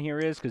 video on here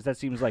is, because that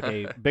seems like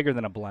a bigger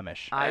than a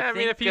blemish. I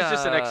mean, if think,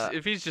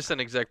 he's just an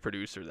exec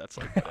producer, that's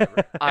like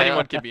whatever.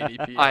 Anyone can be an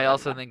EP. I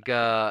also think he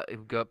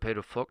got paid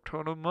a fuck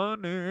ton of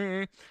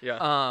money.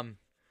 Yeah.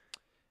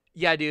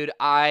 Yeah, dude,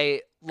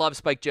 I love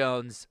Spike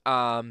Jonze.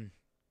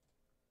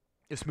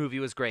 This movie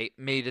was great.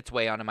 Made its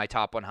way onto my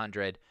top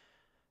 100.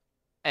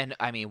 And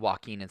I mean,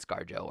 Joaquin and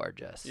ScarJo are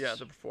just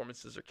the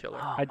performances are killer.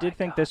 Oh I did my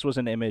think God. this was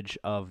an image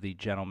of the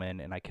gentleman,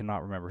 and I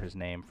cannot remember his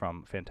name,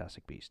 from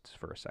Fantastic Beasts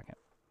for a second.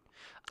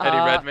 Eddie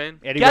Redmayne.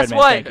 Eddie Guess Redmayne,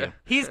 what? thank you.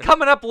 He's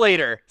coming up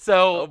later,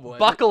 so Oh, boy.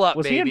 buckle up,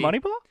 Was baby. he in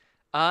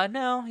Moneyball?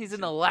 No, he's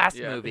in the last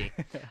Yeah. movie.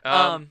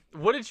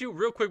 What did you,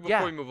 real quick before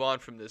yeah. we move on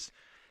from this?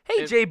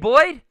 Hey, Jay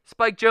Boyd,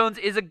 Spike Jonze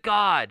is a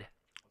god.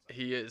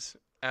 He is,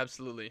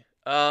 absolutely.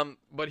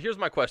 But here's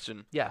my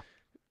question. Yeah.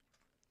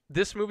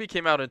 This movie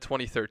came out in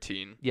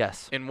 2013.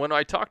 Yes. And when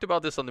I talked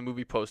about this on the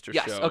movie poster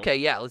Yes. show, Okay.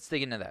 Yeah. Let's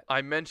dig into that.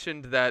 I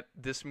mentioned that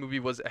this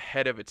movie was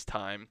ahead of its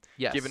time,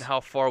 Yes. given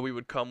how far we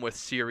would come with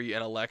Siri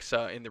and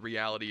Alexa in the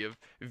reality of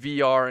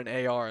VR and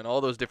AR and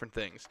all those different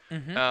things.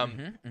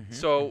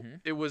 So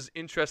it was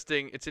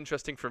interesting. It's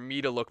interesting for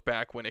me to look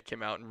back when it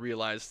came out and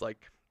realize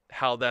like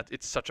how that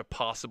it's such a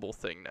possible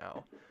thing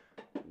now.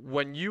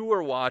 When you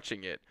were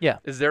watching it, Yeah.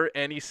 is there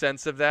any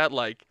sense of that?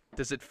 Like,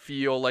 does it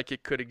feel like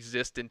it could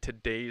exist in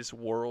today's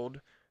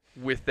world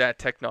with that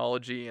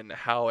technology and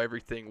how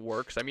everything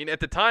works? I mean, at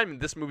the time,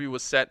 this movie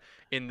was set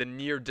in the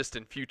near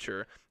distant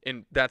future,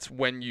 and that's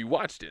when you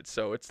watched it.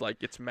 So it's like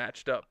it's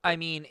matched up. I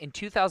mean, in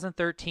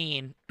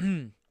 2013,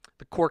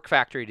 the Cork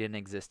Factory didn't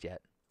exist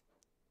yet.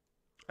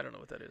 I don't know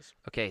what that is.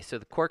 Okay, so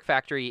the Cork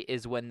Factory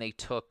is when they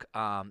took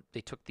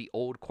the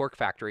old Cork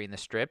Factory in the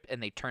Strip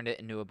and they turned it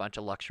into a bunch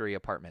of luxury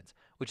apartments,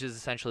 which is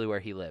essentially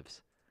where he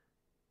lives,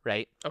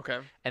 right? Okay.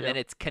 And then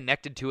it's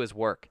connected to his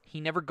work.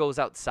 He never goes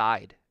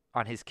outside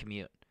on his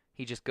commute.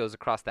 He just goes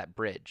across that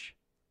bridge.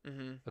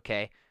 Mm-hmm.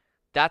 Okay,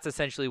 that's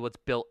essentially what's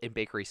built in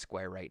Bakery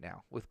Square right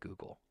now with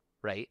Google,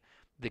 right?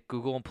 The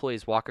Google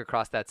employees walk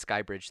across that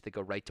sky bridge, they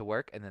go right to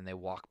work, and then they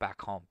walk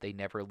back home. They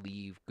never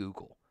leave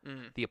Google.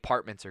 The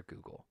apartments are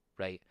Google,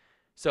 right?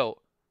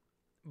 So,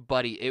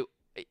 buddy,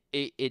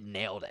 it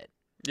nailed it.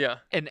 Yeah.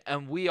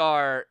 And we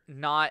are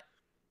not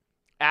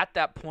at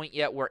that point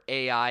yet where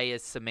AI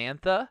is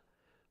Samantha,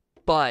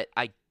 but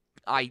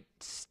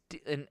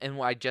and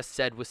what I just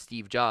said with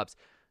Steve Jobs,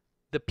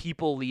 the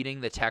people leading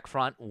the tech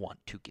front want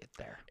to get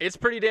there. It's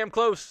pretty damn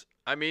close.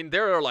 I mean,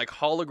 there are like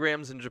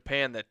holograms in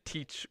Japan that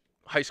teach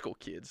high school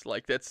kids.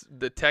 Like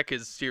the tech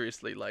is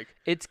seriously like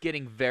it's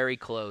getting very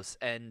close.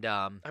 And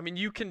I mean,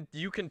 you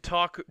can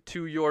talk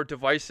to your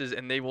devices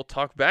and they will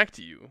talk back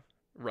to you,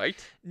 right?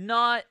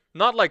 Not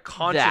like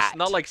conscious, that.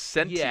 not like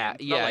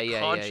sentient, not like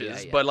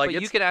conscious, but like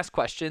you can ask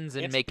questions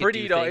and it's make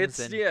pretty it do things.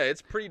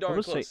 it's pretty darn I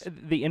will close. say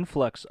the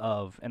influx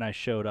of, and I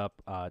showed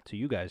up to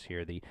you guys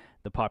here, the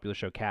popular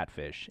show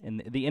Catfish,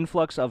 and the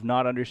influx of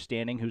not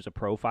understanding who's a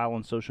profile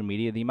on social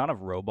media, the amount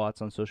of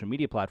robots on social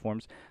media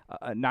platforms,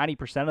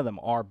 90% of them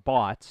are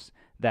bots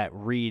that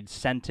read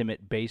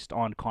sentiment based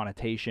on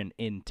connotation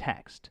in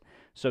text.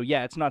 So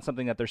yeah, it's not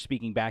something that they're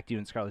speaking back to you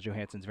in Scarlett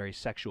Johansson's very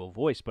sexual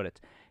voice, but it's,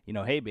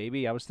 hey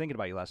baby, I was thinking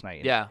about you last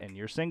night. And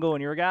you're single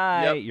and you're a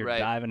guy. Yep, you're right.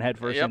 diving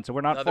headfirst Yep, in. So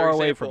we're not another far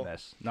away example. from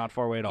this. Not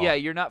far away at all. Yeah,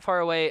 you're not far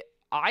away.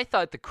 I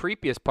thought the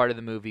creepiest part of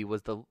the movie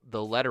was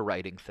the letter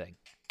writing thing.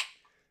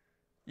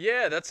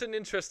 Yeah, that's an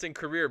interesting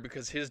career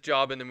because his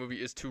job in the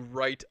movie is to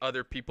write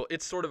other people.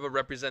 It's sort of a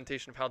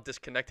representation of how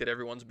disconnected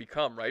everyone's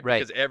become, right? Right.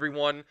 Because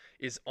everyone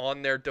is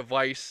on their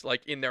device,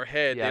 like in their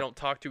head. Yep. They don't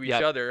talk to each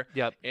Yep. other.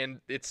 Yep.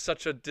 And it's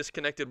such a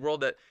disconnected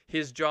world that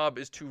his job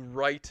is to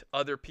write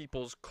other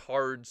people's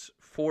cards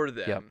for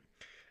them, Yep.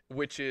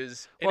 which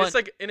is and Well,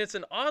 it's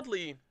an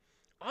oddly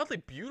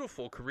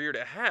beautiful career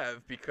to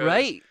have because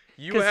Right.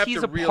 you Because have he's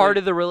to a really, part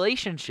of the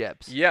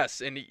relationships. Yes,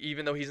 and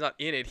even though he's not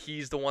in it,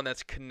 he's the one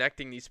that's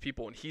connecting these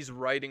people, and he's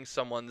writing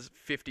someone's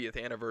 50th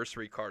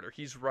anniversary card, or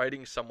he's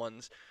writing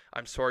someone's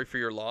 "I'm sorry for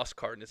your loss"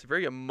 card, and it's a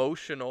very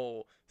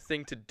emotional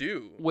thing to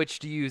do. Which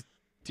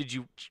did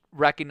you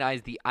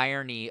recognize the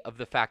irony of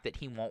the fact that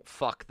he won't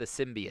fuck the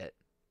symbiote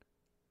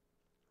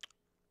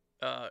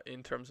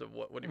In terms of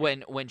what do you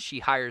mean? when she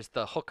hires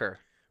the hooker?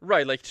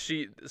 Right, like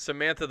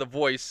Samantha, the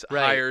voice,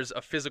 Right. hires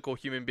a physical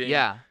human being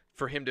Yeah.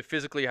 for him to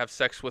physically have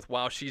sex with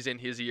while she's in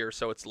his ear.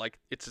 So it's like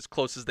it's as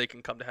close as they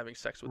can come to having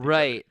sex with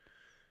Right.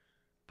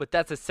 But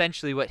that's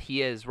essentially what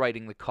he is,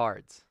 writing the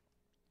cards.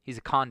 He's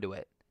a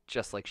conduit,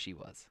 just like she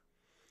was.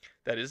 each other.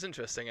 That is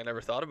interesting. I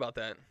never thought about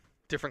that.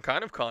 Different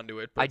kind of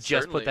conduit. But I just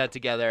certainly. put that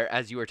together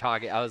as you were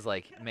talking. I was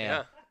like, man.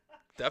 Yeah,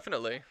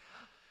 definitely.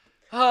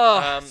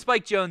 Oh,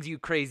 Spike Jonze, you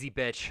crazy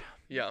bitch.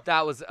 Yeah,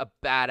 That was a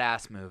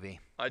badass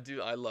movie. I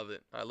do. I love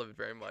it. I love it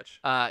very much.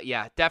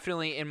 Yeah,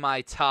 definitely in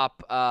my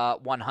top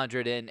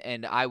 100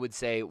 and I would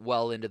say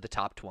well into the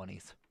top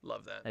 20s.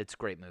 Love that. It's a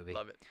great movie.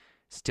 Love it.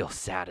 Still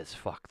sad as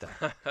fuck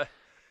though.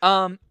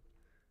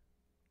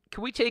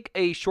 Can we take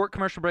a short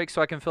commercial break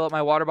so I can fill up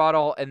my water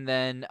bottle, and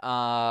then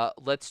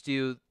let's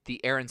do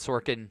the Aaron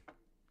Sorkin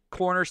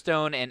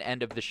cornerstone and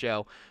end of the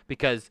show,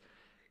 because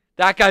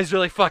that guy's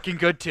really fucking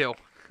good too.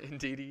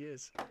 Indeed, he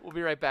is. We'll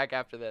be right back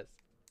after this.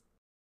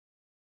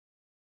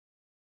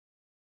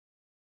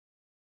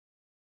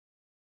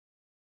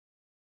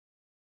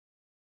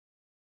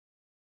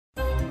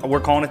 We're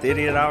calling it the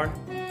Idiot Hour.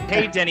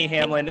 Hey, Denny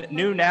Hamlin,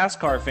 new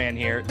NASCAR fan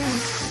here.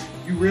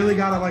 You really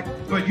gotta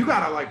but you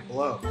gotta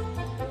blow.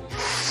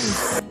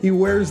 He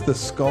wears the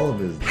skull of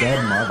his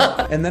dead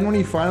mother. And then when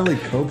he finally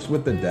copes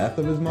with the death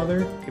of his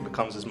mother, He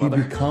becomes his he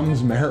mother.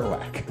 becomes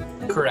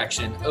Marowak.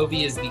 Correction.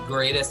 Ovi is the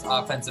greatest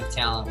offensive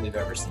talent we've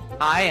ever seen.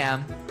 I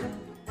am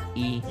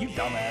E. You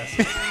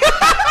dumbass.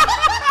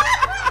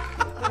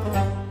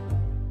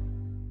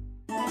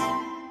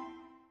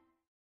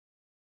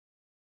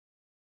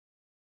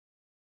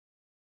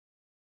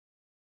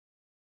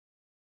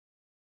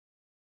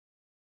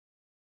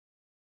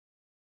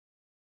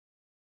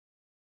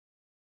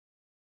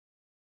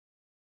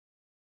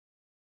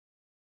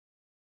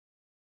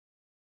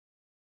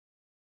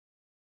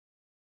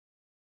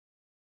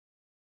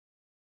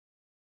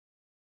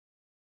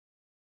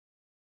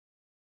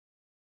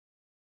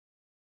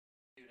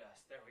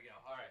 There we go.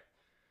 All right.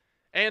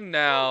 And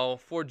now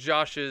for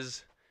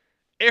Josh's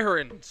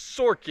Aaron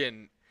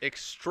Sorkin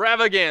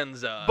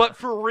extravaganza. But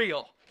for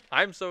real.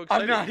 I'm so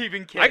excited. I'm not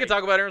even kidding. I could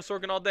talk about Aaron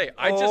Sorkin all day.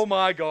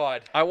 My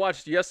god. I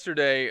watched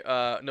yesterday,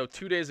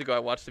 2 days ago, I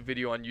watched a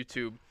video on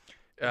YouTube.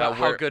 About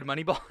how good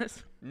Moneyball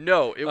is?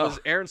 No, it was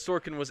Aaron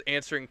Sorkin was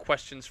answering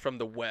questions from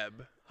the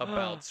web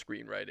about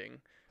screenwriting.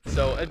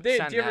 So do you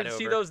Send ever that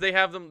see over. those? They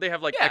have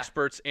like Yeah.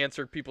 experts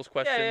answer people's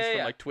questions yeah, from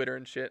yeah. like Twitter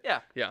and shit. Yeah.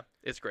 Yeah,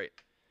 it's great.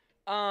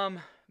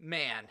 Man.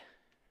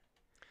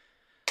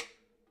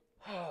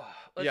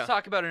 Let's Yeah.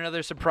 talk about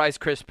another surprise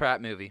Chris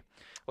Pratt movie,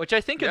 which I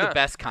think are Yeah. the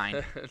best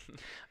kind.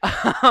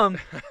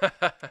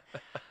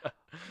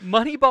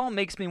 Moneyball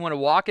makes me want to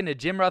walk into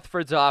Jim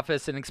Rutherford's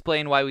office and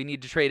explain why we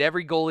need to trade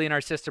every goalie in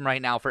our system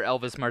right now for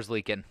Elvis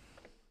Marzlikin.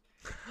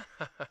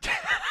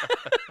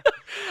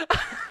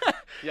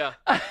 Yeah,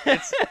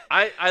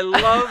 I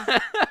love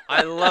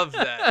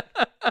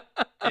that,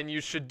 and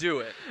you should do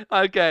it.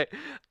 Okay. Kick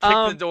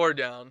the door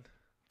down.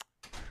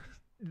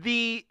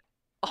 The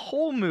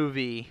whole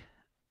movie,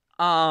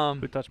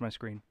 Who touched my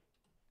screen?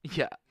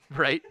 yeah,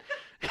 right.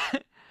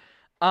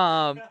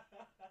 Are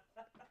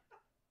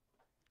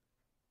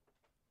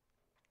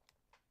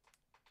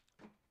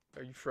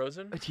you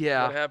frozen?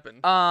 Yeah. What happened?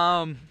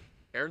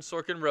 Aaron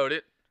Sorkin wrote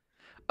it.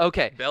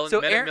 Okay.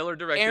 So Bennett Aaron, Miller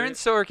directed Aaron it.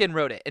 Sorkin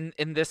wrote it,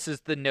 and this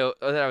is the note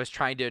that I was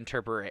trying to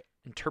interpret.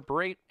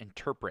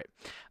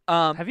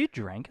 Have you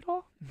drank it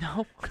all?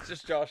 No, It's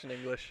just Josh in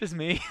English. just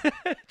me,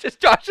 just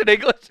Josh in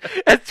English.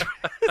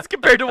 It's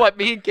compared to what,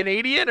 me and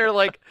Canadian, or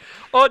like,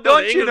 oh,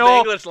 don't you The know?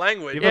 English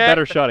language. You have a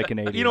better shot at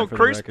Canadian. You know, for the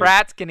Chris record.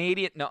 Pratt's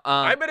Canadian. No,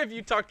 I bet if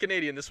you talked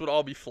Canadian, this would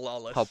all be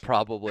flawless. oh,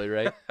 probably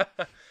right.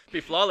 Be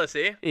flawless,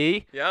 eh?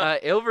 Yeah.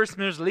 Elvis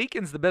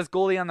Merzlikin's the best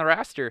goalie on the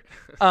roster.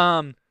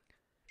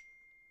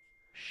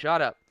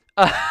 Shut up.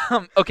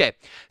 Okay,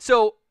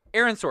 so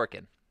Aaron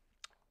Sorkin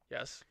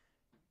Yes.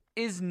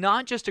 is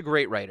not just a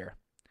great writer,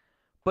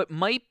 but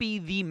might be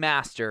the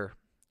master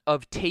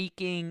of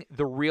taking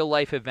the real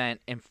life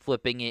event and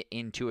flipping it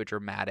into a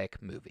dramatic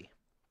movie.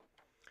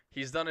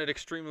 He's done it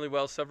extremely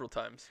well several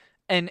times.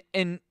 And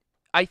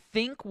I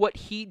think what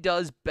he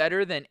does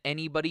better than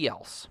anybody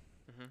else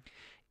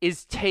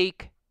is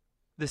take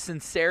the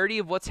sincerity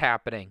of what's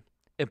happening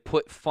and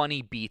put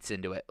funny beats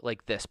into it,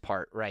 like this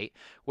part, right?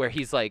 Where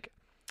he's like,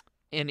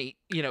 and he,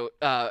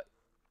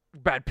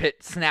 Brad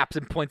Pitt snaps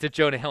and points at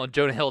Jonah Hill, and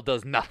Jonah Hill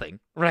does nothing,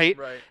 right?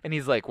 Right. And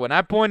he's like, when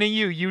I point at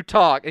you, you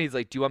talk. And he's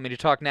like, do you want me to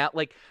talk now?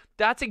 Like,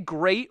 that's a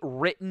great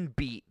written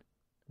beat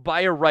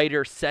by a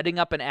writer setting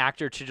up an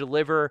actor to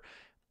deliver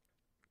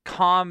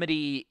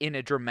comedy in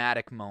a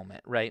dramatic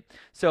moment, right?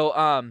 So,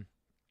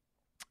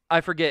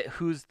 I forget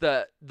who's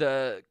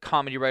the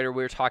comedy writer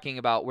we were talking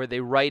about where they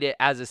write it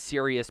as a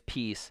serious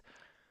piece.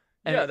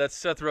 And Yeah, that's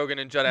Seth Rogen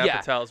and Judd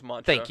Yeah, Apatow's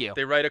mantra. thank you.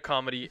 They write a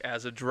comedy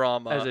as a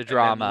drama. As a and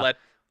drama. then let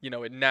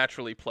it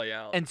naturally play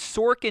out. And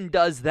Sorkin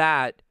does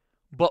that,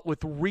 but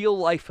with real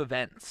life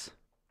events.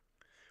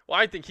 Well,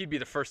 I think he'd be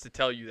the first to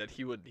tell you that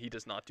he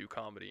does not do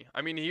comedy.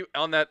 I mean, he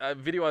on that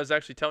video I was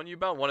actually telling you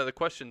about, one of the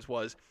questions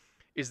was,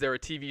 is there a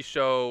TV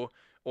show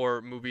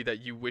or movie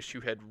that you wish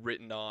you had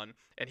written on.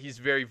 And he's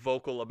very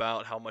vocal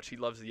about how much he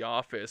loves The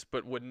Office,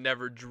 but would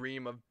never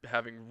dream of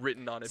having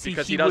written on it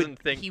because he doesn't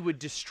think he would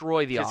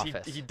destroy The 'cause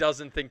Office. he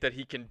doesn't think that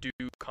he can do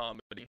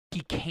comedy.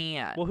 He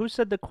can't. Well, who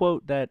said the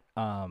quote that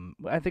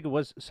I think it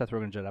was Seth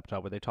Rogen and Judd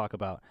Apatow, where they talk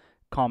about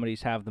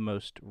comedies have the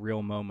most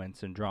real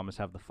moments and dramas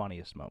have the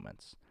funniest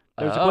moments.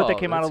 There was a quote that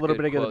came out a little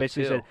bit ago that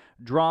basically said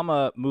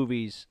drama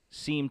movies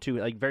seem to,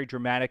 like very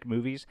dramatic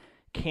movies,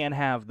 can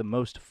have the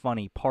most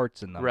funny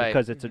parts in them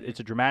because it's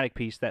a dramatic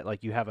piece that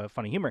like you have a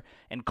funny humor,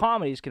 and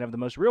comedies can have the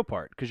most real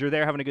part because you're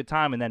there having a good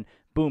time and then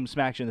boom,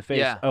 smacks you in the face.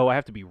 Yeah. Oh, I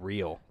have to be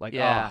real. Like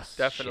Yeah, oh,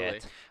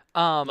 Definitely. shit.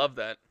 Love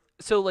that.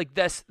 So like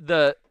that's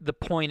the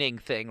pointing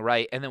thing,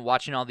 right? And then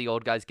watching all the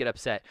old guys get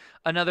upset.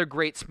 Another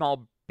great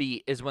small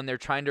beat is when they're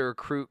trying to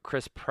recruit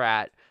Chris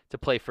Pratt to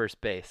play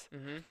first base,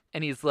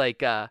 and he's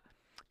like,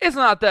 "It's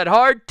not that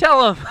hard.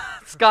 Tell him,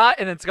 Scott."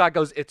 And then Scott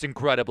goes, "It's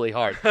incredibly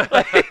hard."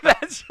 Like,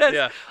 that's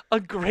just a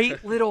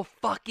great little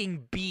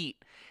fucking beat.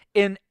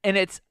 And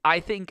it's, I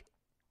think,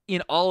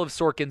 in all of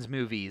Sorkin's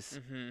movies,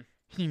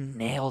 he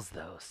nails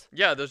those.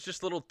 Yeah, those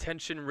just little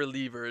tension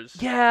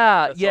relievers.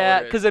 Yeah, That's yeah.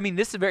 all it is. Because I mean,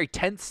 this is a very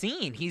tense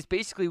scene. He's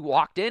basically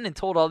walked in and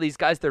told all these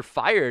guys they're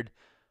fired,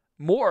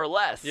 more or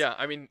less. Yeah,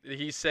 I mean,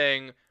 he's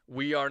saying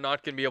we are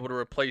not going to be able to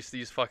replace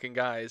these fucking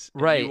guys.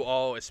 And Right. You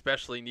all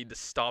especially need to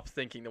stop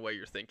thinking the way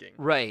you're thinking.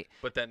 Right.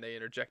 But then they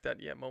interject that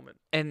moment.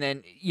 And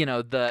then, you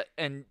know,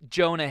 and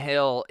Jonah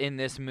Hill in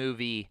this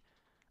movie,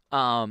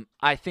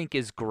 I think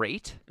is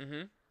great.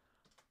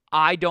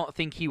 I don't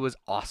think he was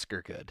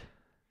Oscar good.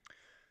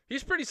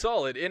 He's pretty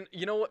solid. And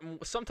you know what?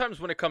 Sometimes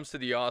when it comes to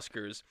the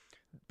Oscars,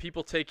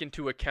 people take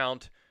into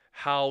account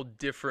how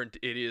different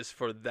it is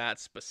for that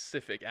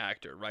specific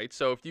actor, right?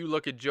 So if you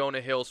look at Jonah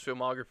Hill's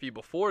filmography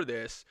before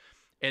this,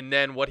 and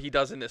then what he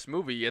does in this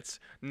movie, it's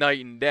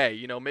night and day.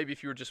 You know, maybe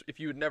if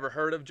you had never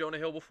heard of Jonah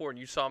Hill before and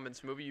you saw him in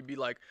this movie, you'd be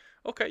like,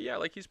 okay, yeah,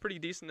 like he's pretty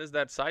decent as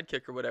that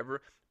sidekick or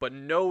whatever. But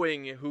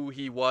knowing who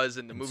he was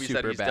in the movies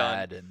that he's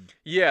done,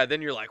 yeah,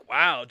 then you're like,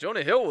 wow,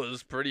 Jonah Hill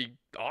was pretty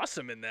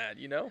awesome in that,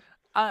 you know?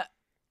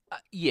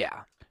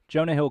 Yeah.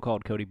 Jonah Hill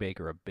called Cody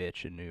Baker a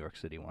bitch in New York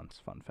City once.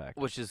 Fun fact.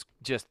 Which is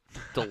just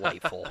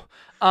delightful.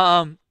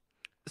 Jonah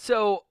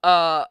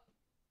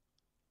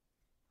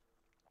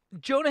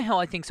Hill,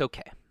 I think's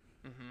okay.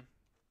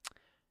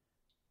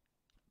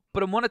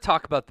 But I want to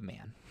talk about the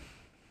man.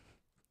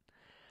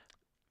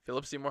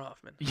 Philip Seymour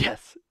Hoffman.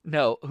 Yes.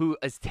 No, who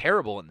is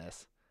terrible in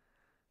this.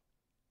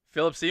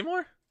 Philip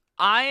Seymour?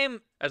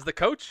 As the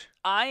coach?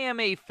 I am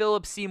a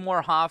Philip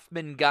Seymour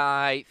Hoffman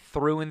guy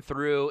through and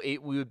through.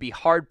 We would be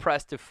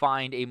hard-pressed to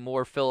find a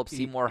more Philip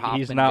Seymour Hoffman guy.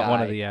 He's not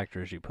one of the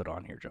actors you put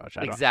on here, Josh.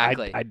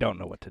 Exactly. I don't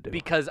know what to do.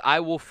 Because I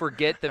will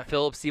forget that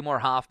Philip Seymour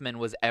Hoffman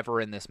was ever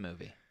in this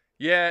movie.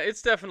 Yeah,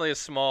 it's definitely a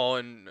small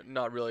and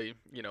not really,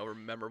 you know,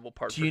 memorable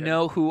part. Do you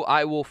know who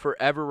I will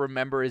forever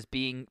remember as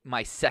being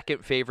my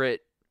second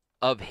favorite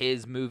of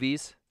his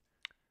movies?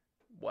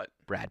 What?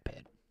 Brad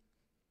Pitt.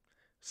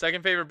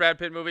 Second favorite Brad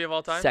Pitt movie of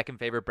all time? Second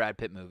favorite Brad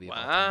Pitt movie of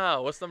all time.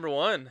 Wow, what's number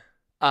one?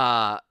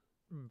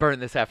 Burn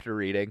This After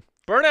Reading.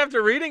 Burn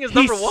After Reading is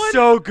number one? He's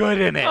so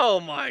good in it. Oh,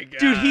 my God.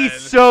 Dude, he's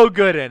so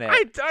good in it.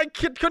 I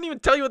couldn't even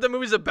tell you what the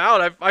movie's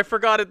about. I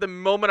forgot it the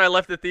moment I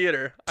left the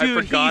theater. Dude,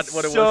 I forgot he's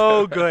what it was.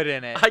 so good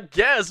in it. I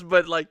guess,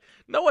 but, like,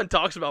 no one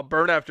talks about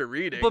Burn After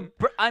Reading. But,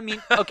 I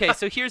mean, okay,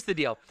 so here's the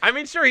deal. I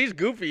mean, sure, he's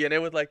goofy in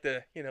it with, like,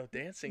 the, you know,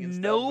 dancing and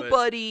stuff.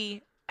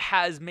 Nobody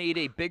has made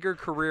a bigger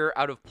career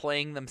out of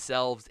playing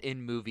themselves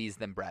in movies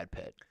than Brad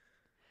Pitt.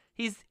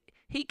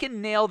 He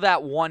can nail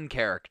that one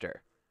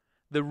character.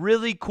 The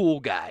really cool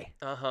guy.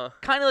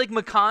 Kind of like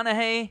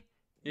McConaughey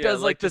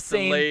does like the just the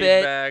same laid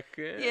bit. back,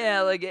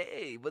 Yeah, like,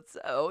 hey, what's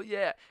up? Oh,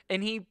 yeah.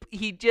 And he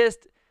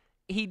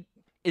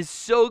is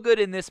so good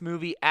in this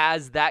movie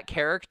as that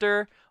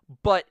character,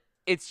 but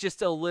it's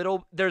just a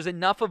little, there's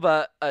enough of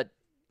a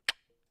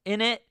in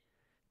it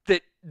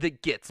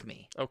that gets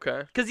me.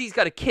 Okay. Because he's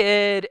got a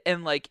kid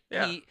and like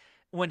Yeah.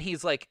 when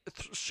he's like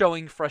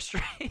showing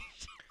frustration.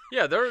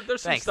 Yeah, there's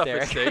some Thanks, stuff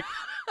Derek. at stake.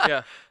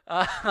 Yeah.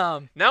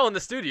 Now in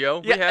the studio,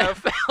 we yeah, have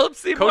Philip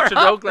Seymour coach of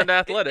Hoffman. Oakland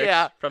Athletics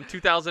Yeah. from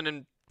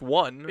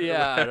 2001.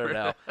 Yeah, I don't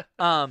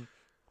know.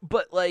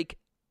 But like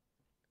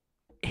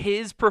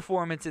his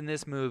performance in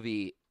this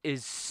movie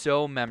is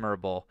so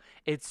memorable.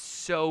 It's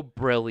so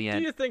brilliant.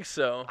 Do you think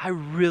so? I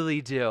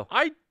really do.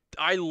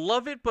 I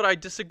love it, but I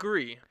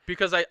disagree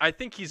because I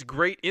think he's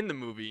great in the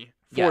movie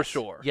for Yes,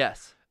 sure.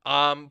 yes.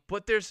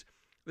 But there's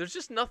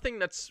just nothing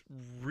that's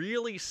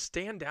really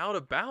stand out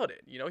about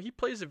it. You know, he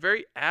plays a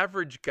very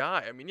average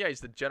guy. I mean, yeah,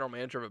 he's the general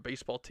manager of a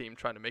baseball team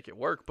trying to make it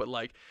work, but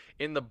like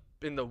in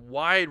the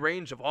wide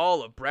range of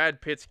all of Brad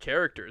Pitt's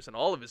characters and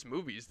all of his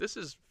movies, this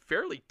is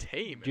fairly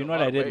tame. Do you know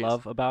what I did ways.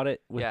 love about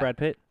it with Yeah. Brad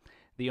Pitt?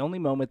 The only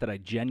moment that I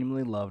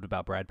genuinely loved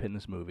about Brad Pitt in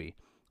this movie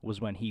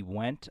was when he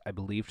went, I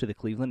believe, to the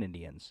Cleveland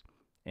Indians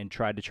and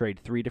tried to trade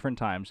 3 different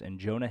times, and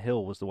Jonah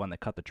Hill was the one that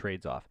cut the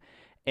trades off.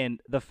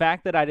 And the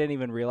fact that I didn't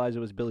even realize it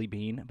was Billy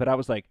Beane, but I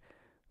was like,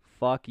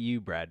 fuck you,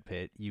 Brad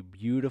Pitt. You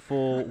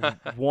beautiful,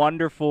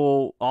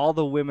 wonderful. All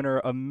the women are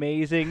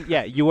amazing.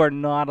 Yeah, you are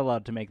not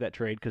allowed to make that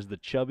trade because the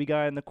chubby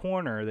guy in the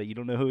corner that you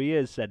don't know who he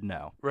is said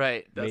no.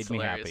 Right. That's Made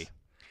me hilarious.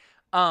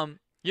 happy.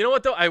 You know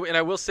what though?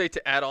 I will say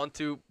to add on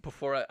to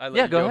before I let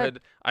Yeah, you go go ahead.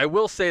 I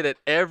will say that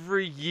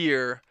every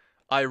year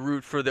I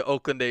root for the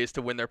Oakland A's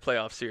to win their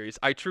playoff series.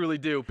 I truly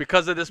do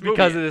because of this movie.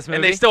 Because of this and they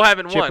movie? still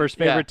haven't won. Chipper's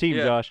favorite team,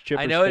 Yeah. Josh.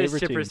 Chipper's I know it is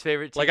favorite Chipper's team.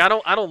 favorite team. Like I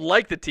don't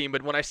like the team,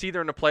 but when I see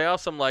they're in the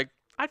playoffs, I'm like,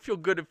 I'd feel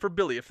good for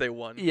Billy if they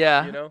won.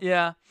 Yeah. You know?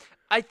 Yeah.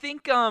 I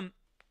think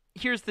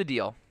here's the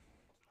deal.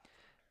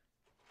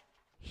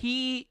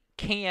 He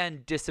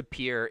can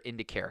disappear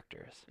into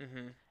characters.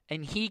 Mm-hmm.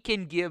 And he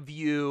can give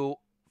you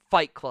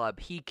Fight Club.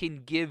 He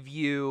can give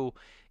you,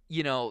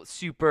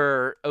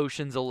 Super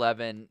Ocean's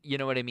 11. You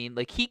know what I mean?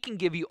 Like, he can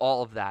give you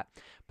all of that.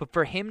 But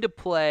for him to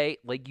play,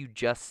 like you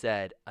just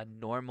said, a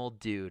normal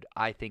dude,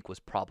 I think was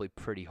probably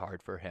pretty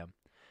hard for him.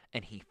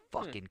 And he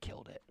fucking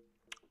killed it.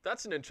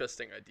 That's an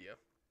interesting idea.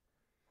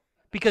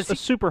 Because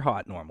Just a super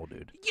hot normal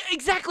dude. yeah,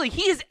 exactly.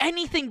 He is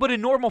anything but a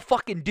normal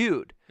fucking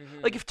dude.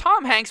 Like, if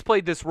Tom Hanks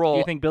played this role. Do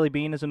you think Billy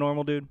Bean is a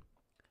normal dude?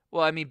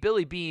 Well, I mean,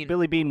 Billy Bean.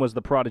 Billy Bean was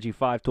the prodigy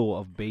 5-tool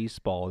of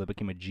baseball that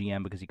became a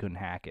GM because he couldn't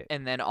hack it.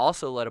 And then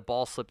also let a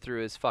ball slip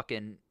through his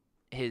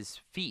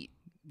feet.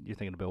 You're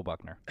thinking of Bill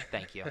Buckner.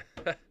 Thank you.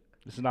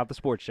 This is not the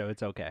sports show.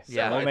 It's okay.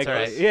 Yeah, Don't it's make all it-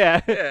 right.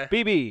 Yeah. Yeah.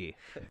 BB.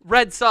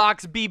 Red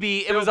Sox,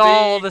 BB, it Bill was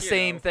all Bean, the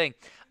same thing.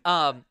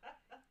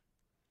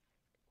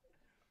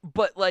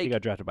 But He like,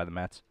 got drafted by the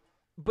Mets.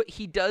 but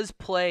he does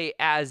play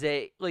as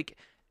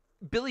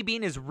Billy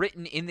Bean is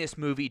written in this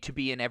movie to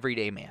be an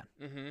everyday man,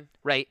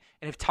 right?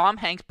 And if Tom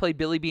Hanks played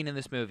Billy Bean in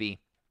this movie,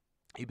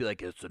 he'd be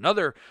like, it's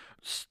another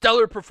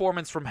stellar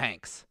performance from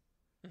Hanks.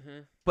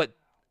 But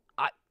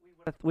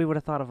We would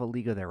have thought of a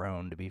league of their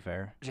own, to be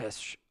fair.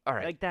 just all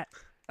right. Like that.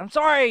 I'm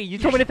sorry. You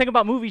told me to think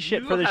about movie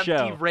shit You for the have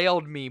show.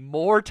 derailed me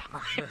more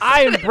times.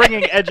 I am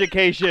bringing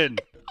education.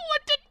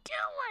 What to do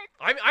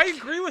it? I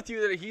agree with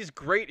you that he's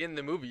great in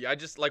the movie. I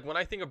just like when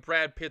I think of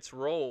Brad Pitt's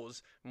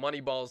roles,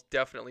 Moneyball's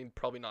definitely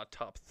probably not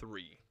top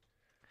 3.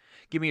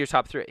 Give me your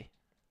top 3.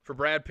 For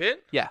Brad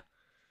Pitt? Yeah.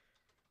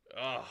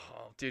 Oh,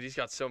 dude, he's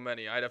got so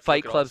many. I'd have to Fight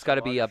look at all Club's got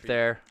to be up filmography.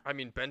 there. I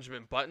mean,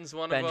 Benjamin Button's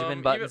one Benjamin of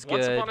them. Button's Even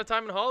Once good. Upon a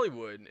Time in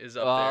Hollywood is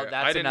up Oh, there.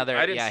 that's I didn't, another-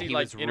 I didn't yeah, see he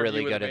like was Interview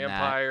really with good the in that.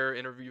 Vampire.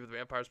 Interview with the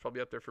Vampire is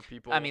probably up there for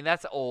people. I mean,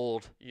 that's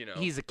old. You know.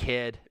 He's a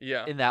kid.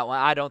 Yeah. In that one,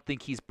 I don't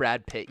think he's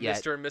Brad Pitt yet.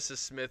 Mr. and Mrs.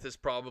 Smith is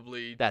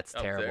probably That's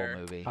up terrible there.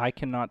 movie. I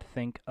cannot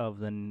think of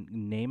the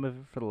name of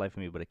it for the life of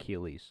me, but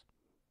Achilles.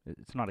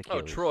 It's not Oh,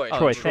 Achilles. Troy.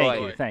 Troy,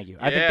 Troy. thank you.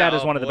 I think that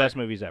is one of the best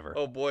movies ever.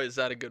 Oh boy, is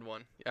that a good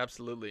one?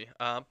 Absolutely.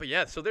 But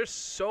yeah, so there's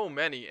so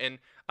many, and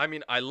I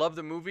mean, I love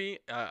the movie.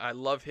 I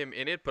love him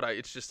in it, but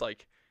it's just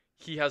like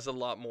he has a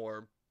lot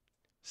more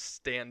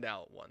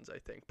standout ones, I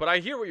think. But I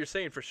hear what you're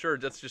saying for sure.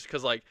 That's just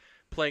because like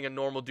playing a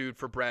normal dude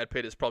for Brad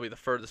Pitt is probably the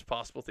furthest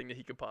possible thing that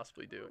he could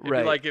possibly do. It'd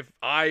Right. be like if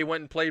I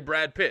went and played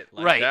Brad Pitt.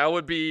 Like, Right. That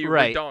would be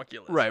Right.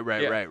 ridiculous. Right,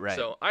 right, Yeah. right.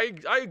 So I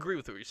agree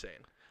with what you're saying.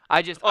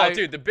 I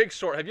Dude, The Big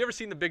Short. Have you ever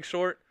seen The Big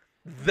Short?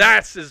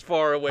 That's as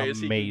far away as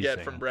he can get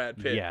Amazing. from Brad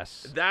Pitt.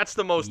 Yes. That's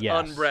the most Yes.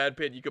 un-Brad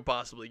Pitt you could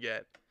possibly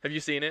get. Have you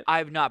seen it?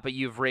 I've not, but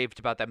you've raved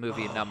about that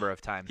movie a number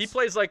of times. He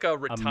plays like a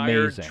retired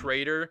Amazing.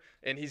 trader,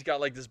 and he's got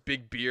like this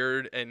big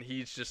beard, and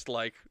he's just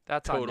like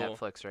That's total. on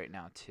Netflix right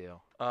now too.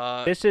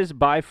 This is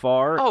by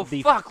far Oh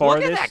the fuck!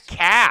 farthest. Look at that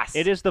cast.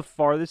 It is the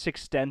farthest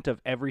extent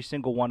of every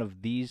single one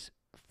of these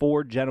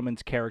 4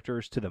 gentlemen's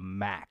characters to the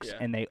max, Yeah.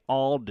 and they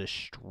all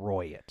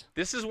destroy it.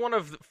 This is one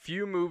of the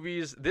few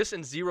movies. This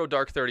and Zero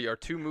Dark 30 are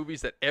 2 movies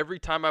that every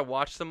time I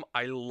watch them,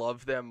 I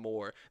love them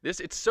more.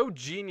 It's so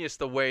genius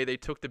the way they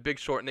took The Big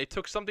Short, and they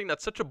took something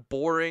that's such a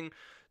boring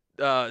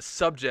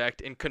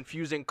subject and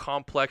confusing,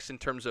 complex in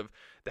terms of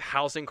the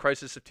housing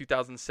crisis of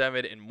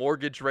 2007 and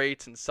mortgage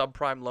rates and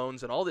subprime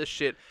loans and all this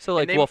shit. So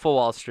like And they- Wolf of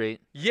Wall Street.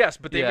 Yes,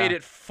 but they Yeah. made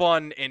it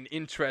fun and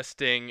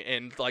interesting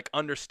and like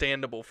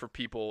understandable for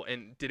people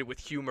and did it with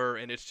humor,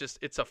 and it's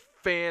a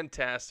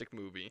fantastic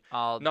movie.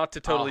 Not to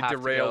totally I'll have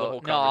derail go- the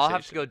whole No, I'll have to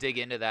conversation. go dig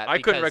into that. I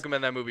couldn't because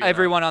recommend that movie enough.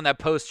 Everyone on that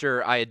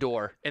poster, I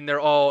adore. And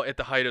they're all at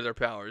the height of their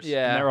powers.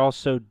 Yeah. And they're all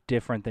so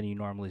different than you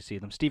normally see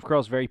them. Steve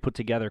Carell's very put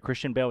together.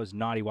 Christian Bale is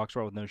not. He walks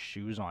around with no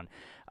shoes on.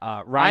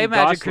 Ryan I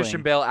imagine Gosling,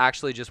 Christian Bale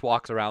actually just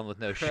walks around with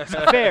no shoes.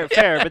 fair,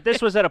 but this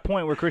was at a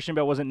point where Christian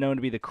Bale wasn't known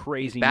to be the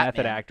crazy method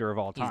Batman. actor of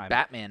all time. He's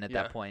Batman at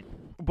that point.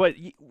 But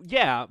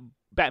yeah,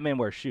 Batman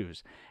wears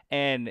shoes,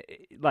 and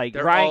like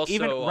They're Ryan, all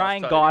even so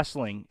Ryan off-type.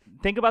 Gosling.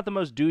 Think about the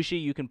most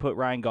douchey you can put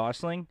Ryan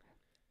Gosling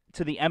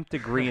to the nth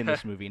degree in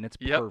this movie, and it's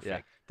Yep.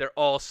 perfect. They're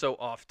all so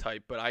off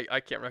type, but I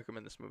can't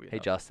recommend this movie Hey,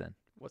 enough. Justin.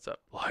 What's up?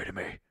 Lie to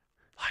me.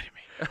 Lie to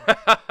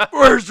me.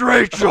 Where's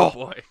Rachel?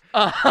 Oh boy.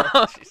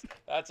 Jeez,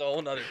 that's a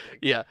whole nother thing.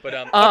 Yeah. But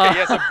okay,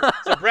 yeah.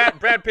 So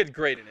Brad Pitt's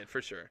great in it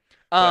for sure.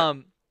 But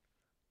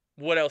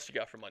what else you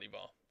got for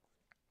Moneyball?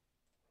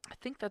 I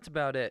think that's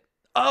about it.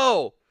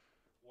 Oh,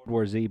 World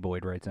War Z,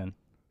 Boyd writes in.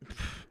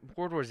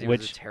 World War Z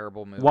Which, was a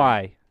terrible movie.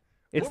 Why?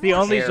 It's World the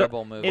War only Z-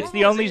 Terrible movie. it's World the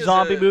War only Z is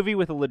zombie a- movie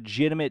with a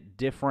legitimate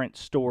different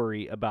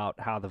story about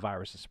how the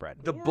virus is spread.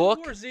 The World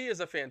book. War Z is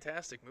a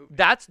fantastic movie.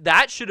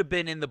 That should have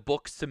been in the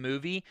books to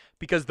movie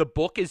because the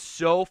book is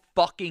so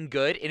fucking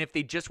good. And if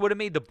they just would have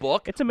made the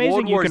book, It's amazing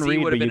World you War can Z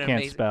read, would have but you been can't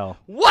amazing. spell.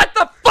 What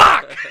the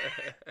fuck?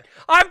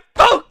 I'm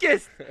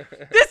focused.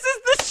 This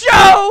is the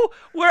show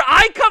where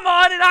I come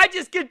on and I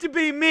just get to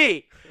be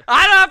me.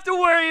 I don't have to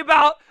worry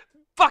about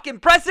fucking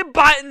pressing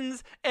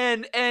buttons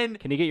and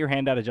Can you get your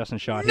hand out of Justin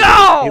Shaw?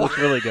 No! He looks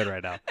really good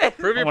right now.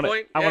 Prove your I wanna,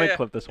 point. I want to Yeah.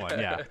 clip this one.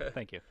 Yeah,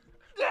 thank you.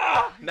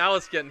 Now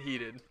it's getting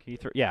heated.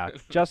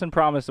 Justin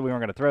promised that we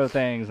weren't going to throw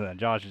things, and then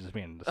Josh is just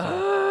being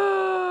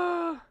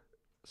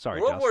sorry,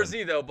 World War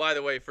Justin. Z, though, by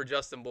the way, for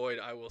Justin Boyd,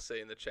 I will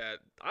say in the chat,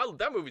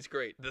 that movie's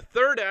great. The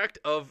third act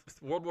of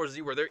World War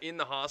Z, where they're in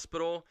the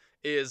hospital,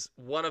 is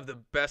one of the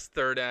best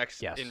third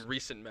acts in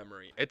recent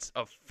memory. It's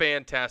a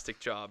fantastic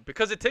job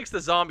because it takes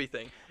the zombie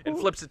thing and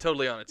flips it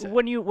totally on its head.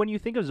 When you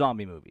think of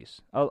zombie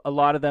movies, a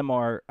lot of them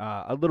are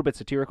a little bit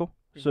satirical.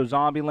 So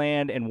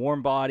Zombieland and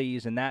Warm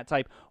Bodies and that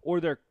type, or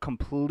they're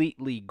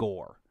completely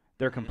gore.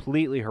 They're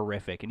completely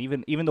horrific, and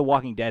even The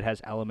Walking Dead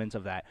has elements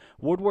of that.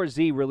 World War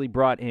Z really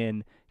brought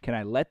in, can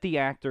I let the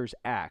actors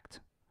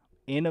act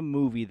in a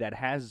movie that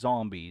has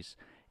zombies,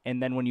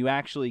 and then when you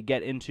actually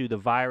get into the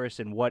virus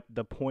and what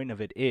the point of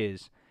it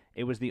is,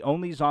 it was the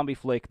only zombie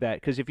flick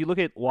that, because if you look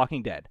at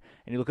Walking Dead,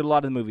 and you look at a lot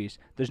of the movies,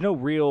 there's no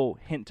real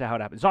hint to how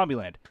it happens.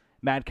 Zombieland,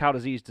 mad cow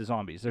disease to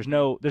zombies. There's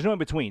no in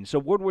between. So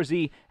World War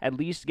Z at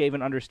least gave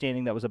an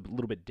understanding that was a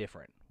little bit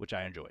different, which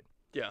I enjoyed.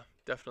 Yeah,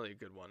 definitely a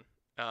good one.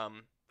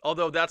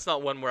 Although that's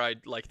not one where I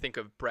think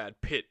of Brad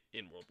Pitt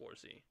in World War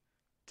Z,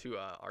 to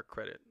our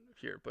credit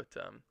here. But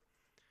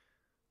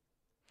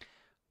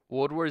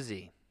World War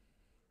Z,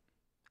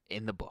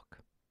 in the book,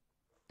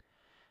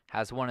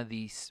 has one of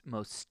the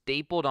most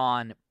stapled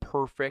on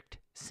perfect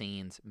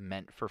scenes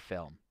meant for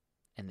film,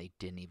 and they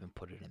didn't even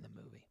put it in the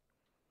movie.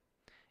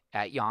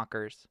 At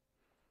Yonkers,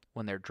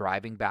 when they're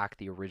driving back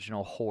the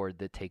original horde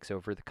that takes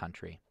over the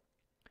country,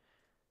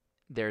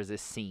 there's a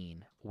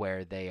scene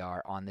where they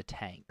are on the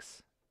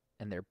tanks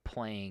and they're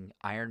playing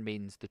Iron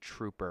Maiden's The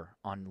Trooper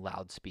on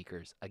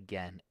loudspeakers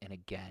again and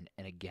again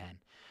and again,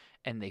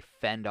 and they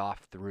fend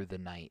off through the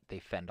night. They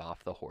fend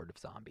off the horde of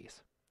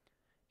zombies.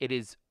 It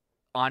is,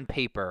 on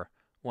paper,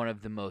 one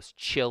of the most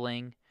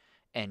chilling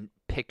and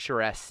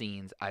picturesque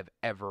scenes I've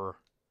ever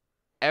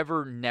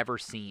never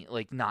seen,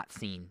 not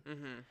seen.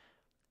 Mm-hmm.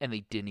 And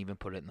they didn't even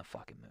put it in the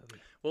fucking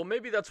movie. Well,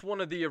 maybe that's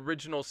one of the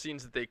original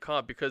scenes that they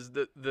caught, because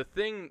the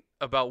thing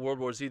about World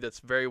War Z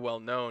that's very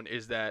well known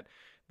is that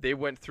they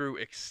went through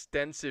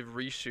extensive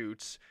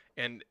reshoots,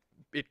 and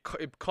it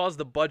caused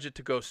the budget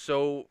to go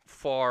so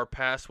far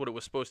past what it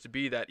was supposed to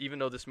be that even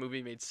though this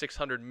movie made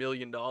 $600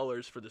 million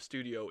for the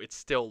studio, it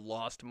still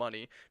lost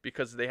money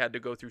because they had to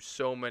go through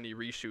so many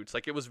reshoots.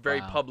 It was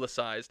very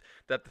publicized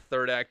that the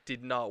third act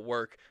did not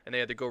work, and they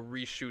had to go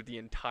reshoot the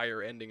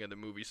entire ending of the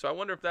movie. So I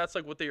wonder if that's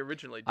what they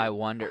originally did. I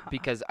wonder,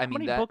 because How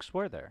many books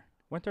were there?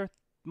 Weren't there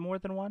more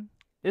than one?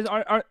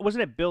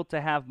 Wasn't it built to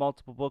have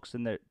multiple books,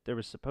 and there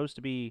was supposed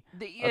to be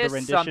other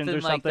renditions something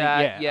or like something?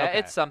 that. Yeah, okay.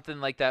 It's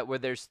something like that where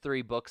there's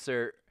 3 books.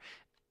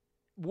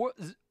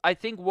 I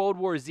think World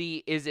War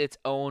Z is its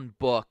own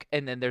book,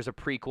 and then there's a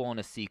prequel and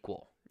a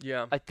sequel.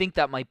 Yeah. I think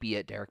that might be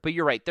it, Derek. But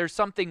you're right. There's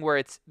something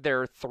where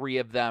there are 3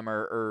 of them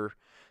or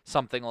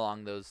something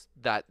along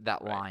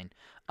that line.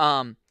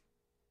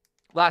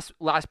 Last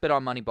bit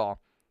on Moneyball.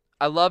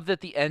 I love that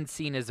the end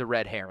scene is a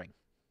red herring.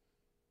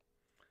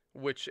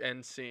 Which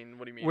end scene?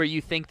 What do you mean? Where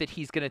you think that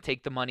he's going to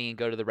take the money and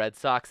go to the Red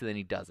Sox, and then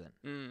he doesn't.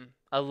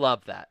 I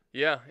love that.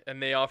 Yeah, and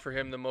they offer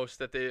him the most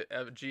that the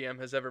GM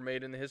has ever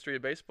made in the history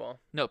of baseball.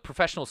 No,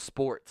 professional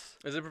sports.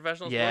 Is it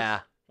professional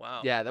Yeah. sports?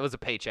 Wow. Yeah, that was a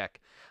paycheck.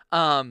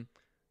 But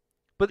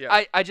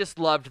Yeah. I just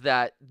loved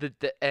that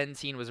the end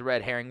scene was a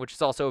red herring, which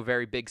is also a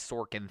very big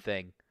Sorkin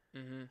thing.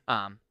 Mm-hmm.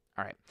 All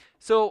right.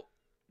 So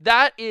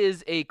that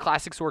is a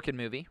classic Sorkin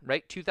movie,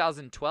 right?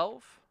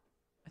 2012,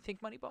 I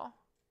think, Moneyball.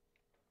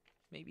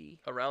 Maybe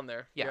around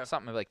there. Yeah,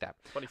 something like that.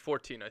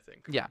 2014, I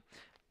think. Yeah.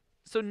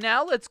 So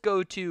now let's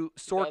go to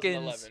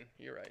Sorkin's. 2011.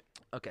 You're right.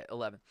 Okay,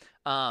 11.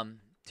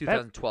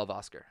 2012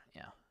 Oscar.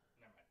 Yeah.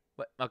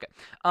 What? Okay.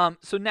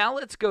 So now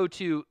let's go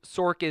to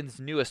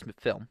Sorkin's newest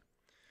film,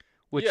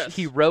 which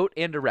he wrote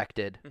and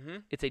directed. Mm-hmm.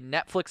 It's a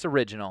Netflix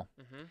original.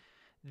 Mm-hmm.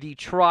 The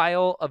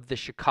Trial of the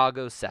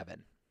Chicago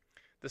 7.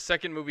 The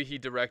second movie he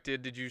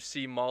directed, did you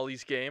see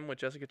Molly's Game with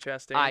Jessica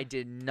Chastain? I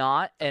did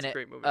not. That's and a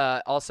great movie.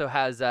 It also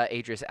has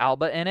Idris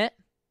Elba in it.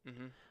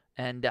 Mm-hmm.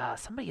 And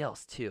somebody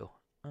else, too.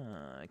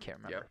 I can't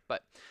remember. Yeah.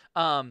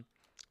 But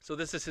so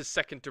this is his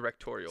second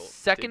directorial.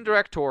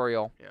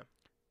 directorial. Yeah.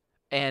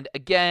 And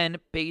again,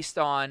 based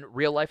on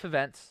real-life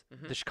events,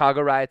 the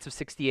Chicago riots of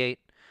 68.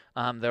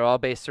 They're all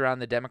based around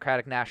the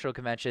Democratic National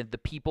Convention. The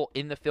people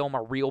in the film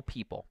are real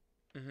people.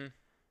 Mm-hmm.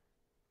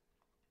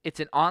 It's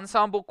an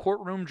ensemble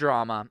courtroom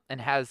drama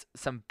and has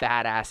some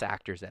badass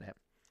actors in it.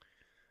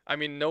 I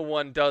mean,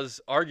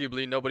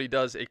 arguably, nobody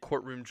does a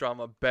courtroom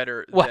drama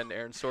better Well, than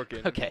Aaron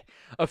Sorkin. Okay,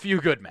 A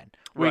Few Good Men.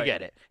 We Right.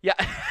 get it. Yeah.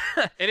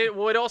 And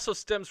it also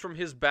stems from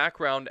his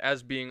background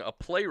as being a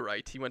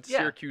playwright. He went to Yeah.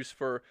 Syracuse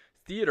for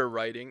theater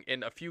writing,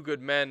 and A Few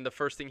Good Men, the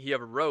first thing he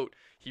ever wrote,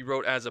 he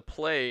wrote as a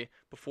play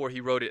before he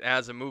wrote it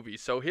as a movie.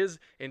 So his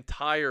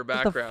entire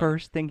background. The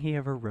first thing he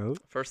ever wrote?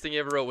 First thing he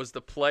ever wrote was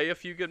the play A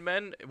Few Good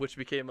Men, which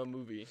became a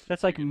movie.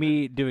 That's like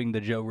me doing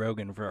the Joe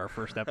Rogan for our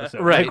first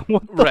episode. Right. Like,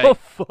 what the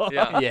fuck?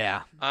 Yeah.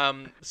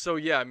 Yeah. So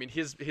yeah, I mean,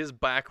 his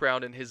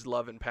background and his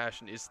love and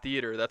passion is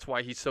theater. That's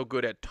why he's so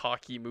good at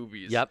talky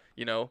movies. Yep.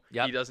 You know,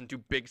 Yep. he doesn't do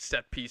big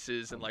set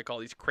pieces and like all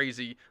these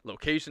crazy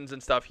locations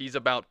and stuff. He's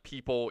about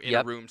people in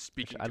Yep. a room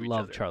speaking I to each love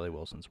other. Charlie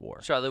Wilson's War.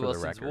 Charlie for the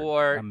Wilson's record.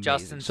 War, Amazing.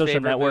 Justin's Social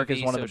favorite Network movie,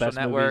 is one of the Social best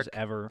movies Network.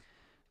 ever.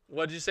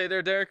 What did you say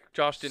there, Derek?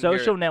 Josh didn't hear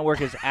Social it.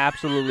 Network is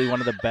absolutely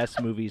one of the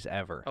best movies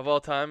ever. Of all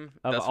time?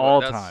 Of That's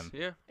all that's- time.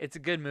 Yeah. It's a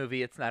good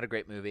movie. It's not a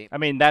great movie. I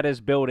mean, that is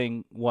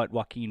building what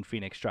Joaquin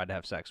Phoenix tried to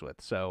have sex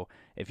with. So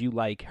if you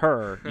like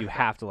her, you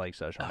have to like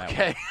Social Network.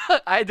 Okay.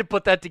 I had to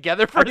put that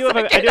together for I do a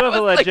second. have a was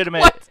like,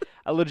 legitimate, what?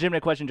 a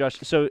legitimate question, Josh.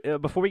 So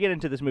before we get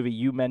into this movie,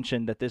 you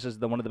mentioned that this is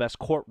one of the best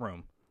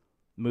courtroom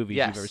movies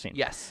you've ever seen.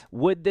 Yes.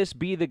 Would this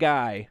be the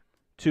guy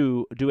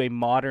to do a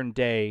modern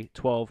day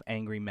 12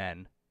 Angry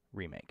Men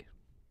remake?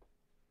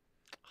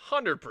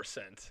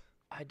 100%.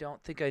 I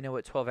don't think I know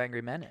what 12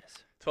 Angry Men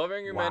is. 12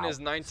 Angry Men Wow. is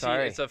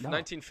Sorry. It's a No.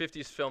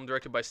 1950s film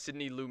directed by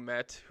Sidney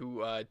Lumet,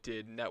 who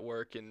did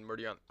Network and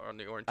Murder on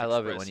the Orient I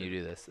love it Express when you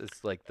and- do this.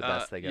 It's like the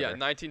best thing Yeah, ever.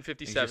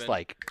 1957. He's just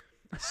like,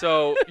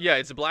 So yeah,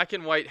 it's black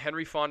and white.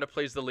 Henry Fonda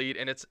plays the lead,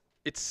 and it's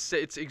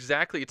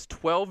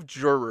 12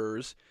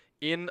 jurors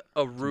in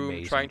a room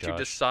amazing, trying to Josh.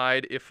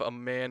 decide if a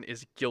man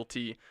is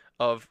guilty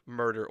of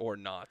murder or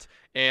not.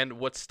 And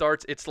what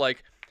starts, it's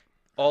like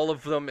all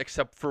of them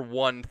except for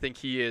one think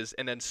he is,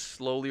 and then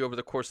slowly over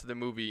the course of the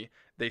movie,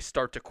 they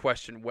start to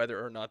question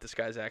whether or not this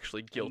guy's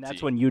actually guilty. And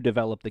that's when you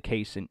develop the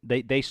case, and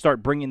they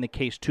start bringing the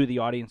case to the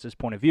audience's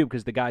point of view,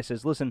 because the guy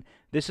says, listen,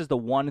 this is the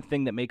one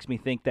thing that makes me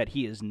think that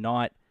he is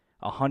not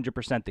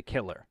 100% the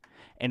killer.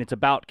 And it's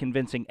about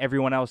convincing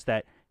everyone else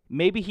that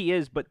maybe he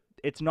is, but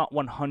it's not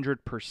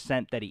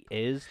 100% that he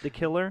is the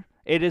killer.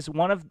 It is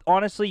one of,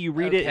 honestly, you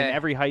read it in Okay.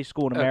 every high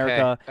school in Okay.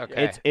 America.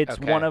 Okay. It's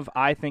Okay. one of,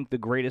 I think, the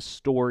greatest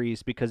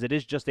stories, because it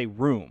is just a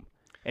room.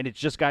 And it's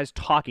just guys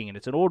talking, and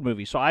it's an old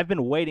movie. So I've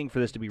been waiting for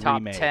this to be top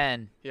remade.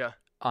 10 Yeah.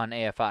 on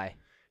AFI.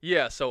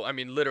 Yeah, so I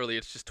mean, literally,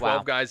 it's just 12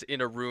 Wow. guys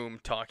in a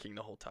room talking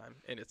the whole time,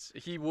 and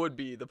he would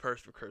be the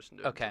perfect person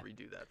to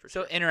redo that for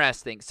So sure.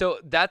 interesting. So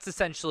that's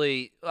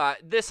essentially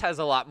this has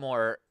a lot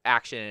more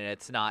action, and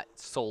it's not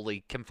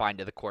solely confined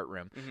to the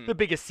courtroom. Mhm. The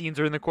biggest scenes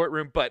are in the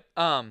courtroom, but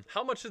How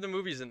much of the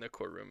movie's in the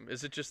courtroom?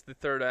 Is it just the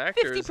third act?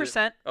 or is it-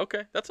 50%.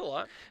 Okay, that's a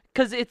lot.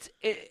 because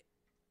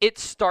it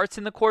starts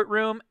in the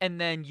courtroom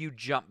and then you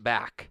jump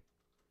back.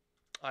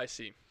 I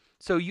see.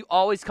 So you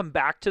always come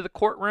back to the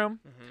courtroom,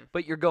 Mhm.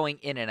 but you're going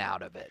in and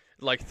out of it.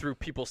 Like through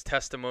people's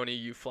testimony,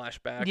 you flash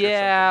back.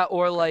 Yeah,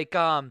 or like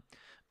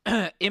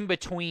in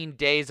between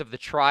days of the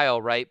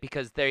trial, right?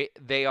 Because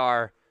they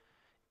are,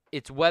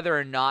 it's whether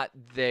or not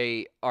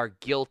they are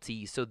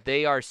guilty, so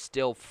they are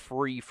still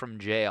free from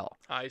jail.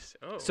 I see.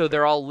 Oh, So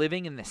they're all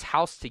living in this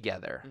house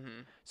together.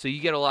 Mhm. So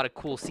you get a lot of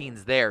cool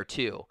scenes there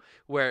too,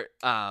 where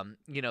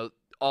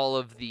all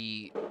of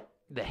the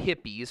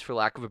hippies, for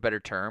lack of a better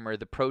term, or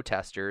the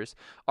protesters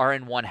are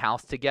in one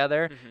house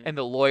together, Mhm. and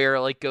the lawyer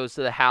like goes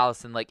to the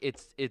house, and like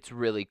it's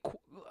really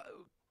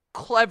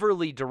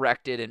cleverly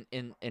directed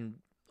and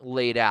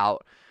laid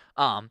out,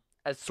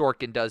 as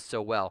Sorkin does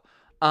so well.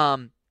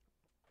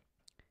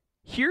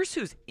 Here's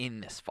who's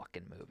in this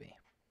fucking movie.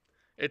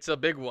 It's a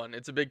big one.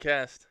 It's a big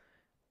cast.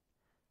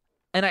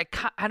 And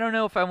I don't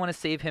know if I want to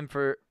save him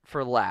for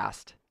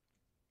last.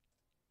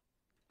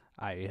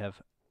 I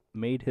have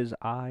made his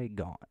eye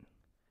gone.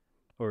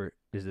 Or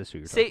is this who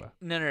you're Say talking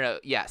about? no.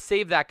 Yeah,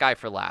 save that guy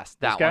for last.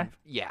 That guy? one.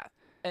 Yeah.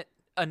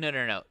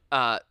 No.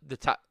 The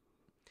top.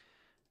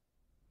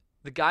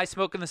 The guy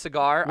smoking the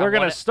cigar. We're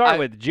going to start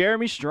with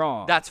Jeremy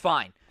Strong. That's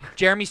fine.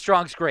 Jeremy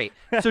Strong's great.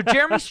 So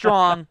Jeremy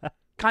Strong,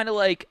 kind of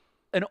like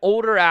an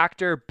older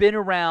actor, been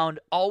around,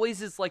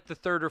 always is like the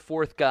third or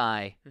fourth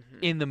guy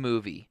in the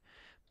movie.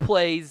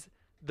 Plays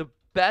the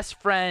best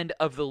friend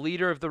of the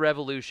leader of the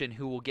revolution,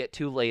 who we'll get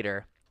to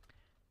later,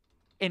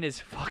 and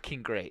is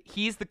fucking great.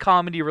 He's the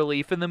comedy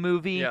relief in the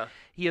movie. Yeah.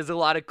 He has a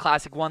lot of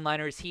classic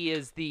one-liners. He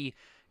is the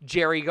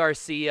Jerry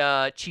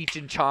Garcia, Cheech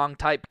and Chong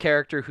type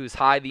character who's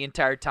high the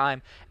entire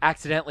time,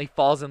 accidentally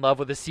falls in love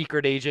with a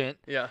secret agent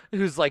Yeah.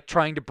 who's like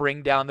trying to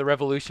bring down the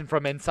revolution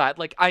from inside.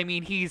 Like, I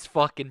mean, he's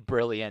fucking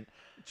brilliant.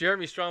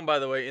 Jeremy Strong, by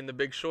the way, in The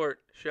Big Short.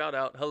 Shout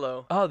out.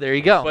 Hello. Oh, there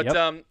you go.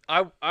 But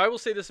I will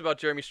say this about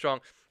Jeremy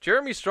Strong.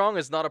 Jeremy Strong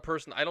is not a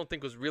person I don't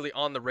think was really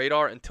on the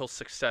radar until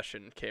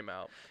Succession came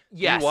out.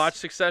 Yes. You watch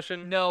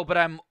Succession? No, but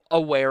I'm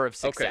aware of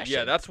Succession. Okay,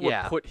 yeah, that's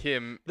what put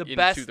him the into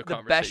best, the the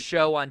conversation. best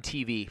show on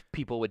TV.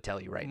 People would tell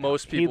you right now.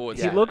 Most people would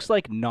He say looks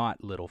like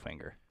not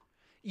Littlefinger.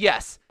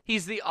 Yes,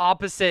 he's the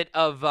opposite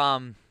of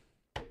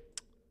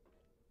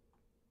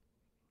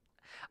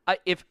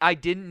If I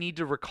didn't need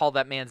to recall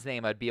that man's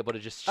name, I'd be able to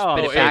just spit Oh,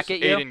 it back at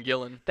you. Aidan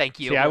Gillen. Thank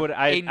you. See,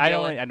 I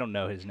Aidan don't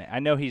know his name. I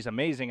know he's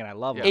amazing and I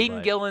love him. Aidan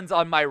but- Gillen's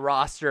on my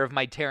roster of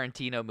my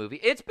Tarantino movie.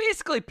 It's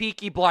basically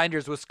Peaky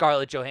Blinders with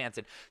Scarlett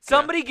Johansson.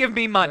 Somebody give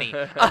me money.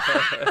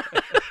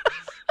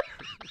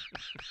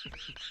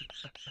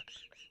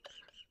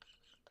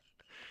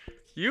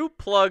 You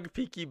plug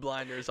Peaky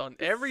Blinders on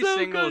every so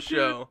single good, dude.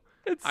 show.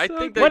 It's I so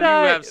think good.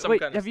 that you have some wait,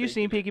 kind of have you stake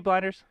seen in it. Peaky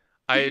Blinders?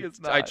 I is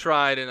I not.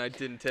 tried and I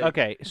didn't take.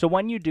 Okay, so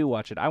when you do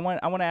watch it, I want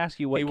to ask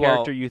you what He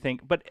character won't. you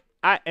think. But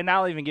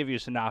I'll even give you a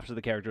synopsis of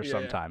the character Yeah.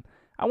 sometime.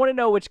 I want to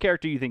know which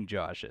character you think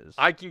Josh is.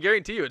 I can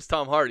guarantee you it's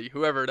Tom Hardy,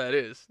 whoever that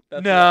is.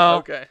 That's No. it.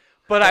 Okay.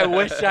 But I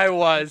wish I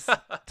was.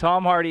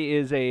 Tom Hardy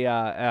is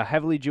a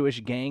heavily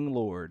Jewish gang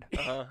lord.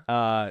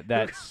 Uh-huh.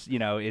 That's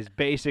is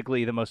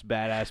basically the most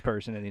badass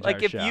person in the entire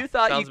Like, if show. you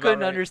thought Sounds you couldn't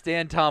about right.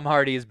 understand Tom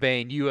Hardy as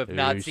Bane, you have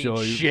not Hey, seen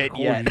so you- shit oh,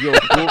 yet. you're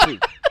goofy.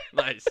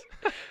 Nice.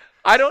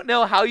 I don't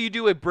know how you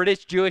do a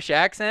British Jewish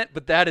accent,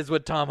 but that is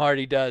what Tom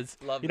Hardy does.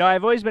 Love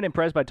I've always been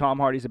impressed by Tom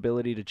Hardy's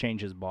ability to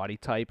change his body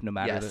type, no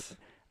matter Yes.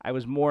 I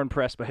was more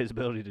impressed by his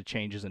ability to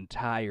change his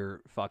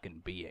entire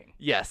fucking being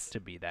Yes. to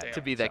be that.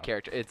 To be that so.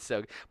 character. It's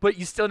so. But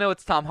you still know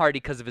it's Tom Hardy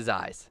because of his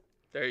eyes.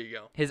 There you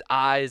go. His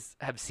eyes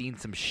have seen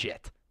some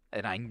shit,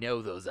 and I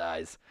know those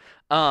eyes.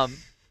 I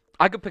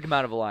could pick him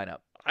out of a lineup.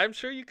 I'm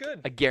sure you could.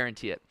 I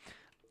guarantee it.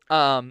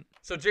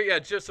 So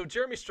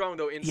Jeremy Strong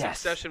though in Yes.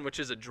 Succession, which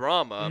is a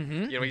drama,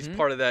 Mhm, he's mhm.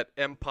 part of that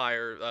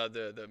Empire,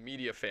 the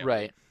media family,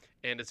 Right.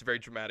 And it's a very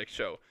dramatic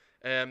show.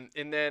 And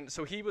then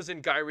so he was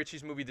in Guy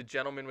Ritchie's movie The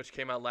Gentleman, which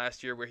came out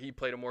last year, where he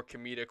played a more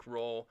comedic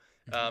role.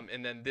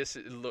 And then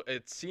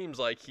it seems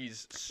like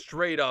he's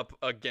straight up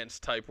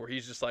against type, where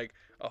he's just like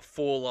a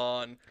full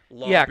on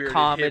long-bearded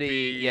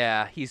comedy. hippie.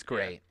 Yeah, he's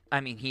great. I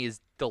mean, he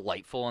is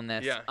delightful in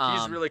this. Yeah,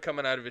 he's really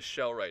coming out of his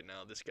shell right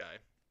now. This guy.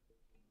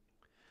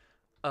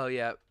 Oh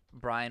yeah,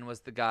 Brian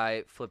was the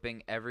guy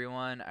flipping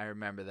everyone. I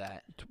remember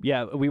that.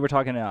 Yeah, we were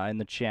talking in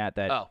the chat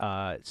that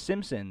Oh.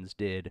 Simpsons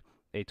did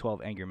a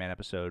 12 Angry Men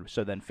episode.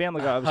 So then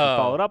Family Guy obviously Oh.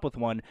 followed up with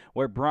one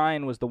where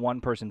Brian was the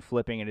one person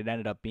flipping, and it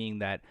ended up being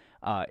that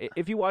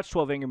if you watch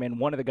 12 Angry Men,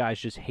 one of the guys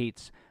just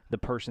hates the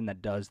person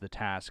that does the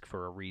task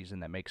for a reason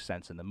that makes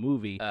sense in the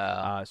movie.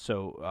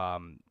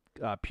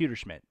 Peter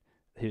Schmidt,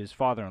 his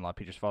father-in-law,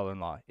 Peter's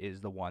father-in-law,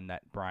 is the one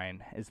that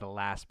Brian is the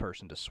last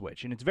person to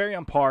switch. And it's very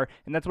on par,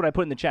 and that's what I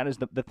put in the chat is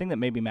the thing that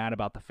made me mad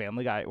about the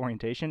Family Guy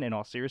orientation, in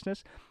all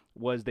seriousness,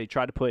 was they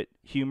tried to put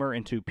humor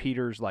into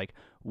Peter's, like,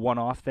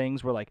 one-off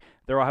things where, like,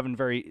 they're all having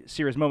very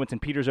serious moments,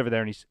 and Peter's over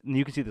there, and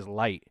you can see this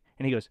light,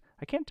 and he goes,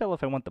 I can't tell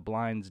if I want the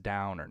blinds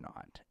down or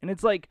not. And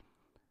it's like,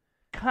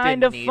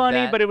 kind Didn't of need funny,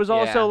 that. but it was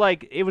also Yeah.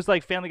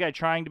 like Family Guy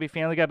trying to be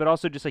Family Guy, but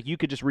also just like you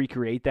could just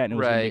recreate that and it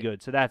was gonna be Right.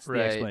 good. So that's the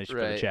Right, explanation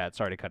for the right. chat.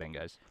 Sorry to cut in,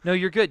 guys. No,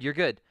 you're good. You're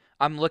good.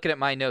 I'm looking at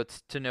my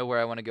notes to know where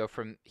I want to go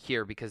from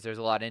here because there's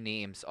a lot of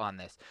names on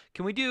this.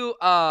 Can we do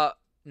no,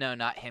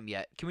 not him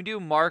yet. Can we do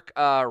Mark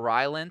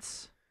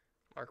Rylance?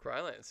 Mark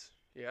Rylance,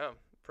 yeah,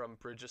 from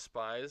Bridge of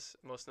Spies.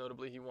 Most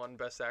notably, he won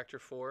Best Actor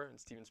for in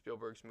Steven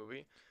Spielberg's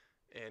movie,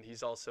 and he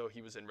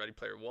was in Ready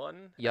Player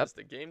One Yep. as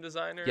the game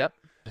designer. Yep.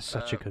 It's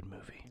such a good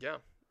movie. Yeah.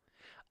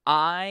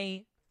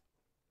 I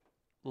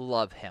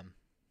love him.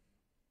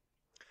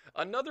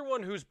 Another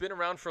one who's been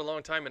around for a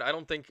long time and I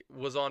don't think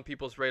was on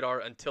people's radar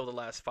until the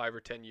last 5 or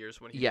 10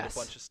 years when he Yes. did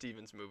a bunch of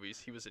Stevens movies.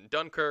 He was in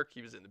Dunkirk.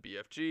 He was in the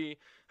BFG.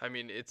 I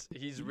mean,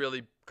 he's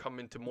really come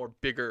into more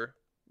bigger.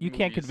 You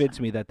can't movies. convince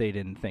me that they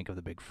didn't think of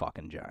the big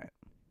fucking giant.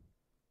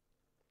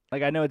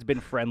 Like, I know it's been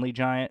Friendly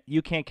Giant.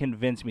 You can't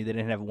convince me they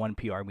didn't have one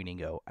PR meeting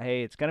go,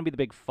 hey, it's going to be the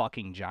big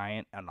fucking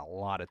giant, on a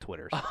lot of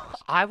Twitter.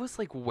 I was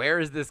like, where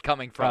is this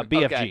coming from?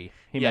 BFG. Okay.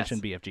 He Yes.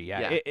 mentioned BFG.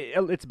 Yeah. Yeah.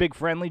 It's Big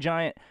Friendly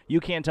Giant. You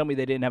can't tell me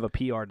they didn't have a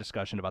PR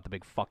discussion about the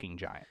big fucking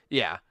giant.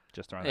 Yeah.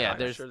 Just throwing that Yeah, out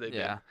there. there's sure they did.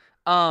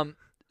 yeah.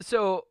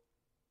 So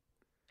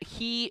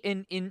he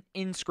in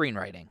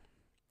screenwriting,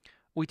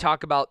 we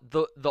talk about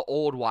the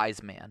old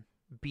wise man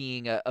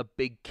being a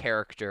big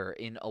character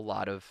in a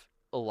lot of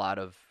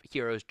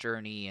hero's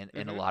journey and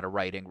a Mhm. lot of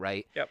writing,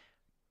 right? Yep.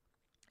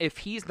 If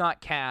he's not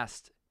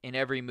cast in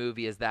every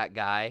movie as that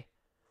guy,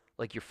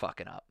 like, you're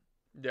fucking up.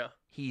 Yeah.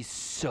 He's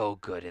so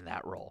good in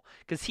that role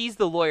because he's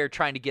the lawyer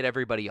trying to get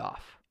everybody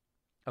off,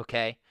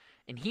 okay?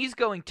 And he's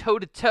going toe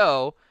to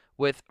toe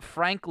with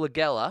Frank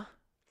Langella,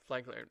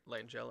 Frank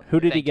Langella. Who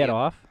did he Thank get you.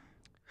 off?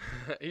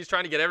 He's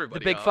trying to get the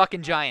everybody big off.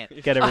 fucking giant.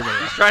 Get everybody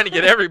He's off. trying to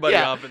get everybody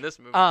Yeah. off in this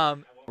movie.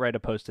 Write a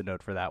post-it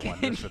note for that one,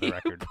 Can just for the you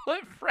record.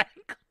 put Frank?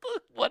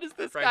 What is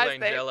this Frank guy's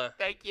name? Langella.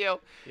 Thank you.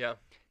 Yeah.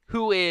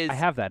 Who is I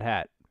have that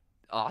hat.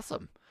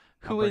 awesome?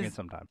 I'll Who bring is it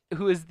sometime.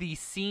 who is the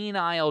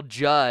senile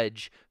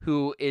judge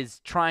who is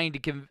trying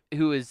to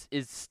who is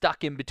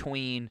stuck in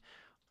between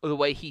the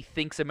way he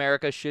thinks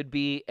America should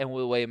be and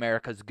the way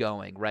America's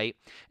going, right?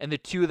 And the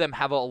two of them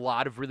have a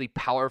lot of really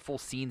powerful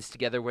scenes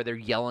together where they're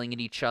yelling at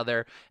each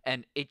other,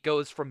 and it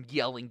goes from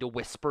yelling to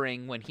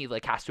whispering when he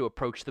like has to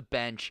approach the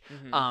bench.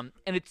 Mhm.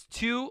 And it's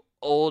two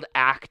old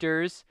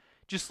actors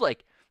just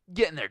like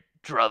getting their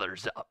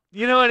druthers up.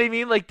 You know what I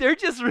mean? Like, they're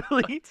just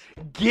really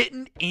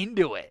getting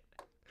into it.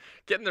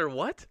 Getting their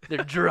what? Their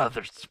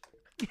druthers.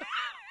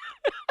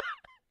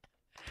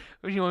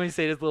 What do you want me to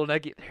say to this little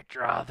nugget? Their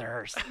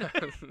druthers.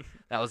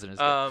 That wasn't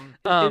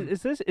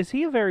as good. Is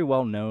he a very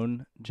well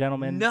known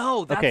gentleman?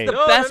 No, that's okay. the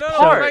best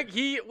part. Frank,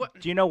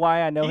 Do you know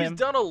why I know him? He's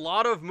done a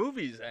lot of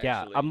movies, actually.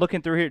 Yeah, I'm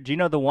looking through here. Do you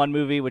know the one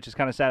movie, which is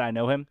kind of sad, I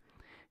know him?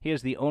 He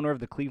is the owner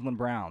of the Cleveland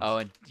Browns. Oh,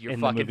 and your in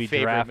fucking the movie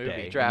favorite Draft movie,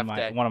 Day. Draft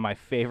Day. One of my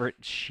favorite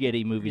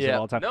shitty movies of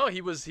all time. No,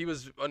 he was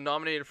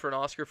nominated for an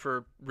Oscar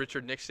for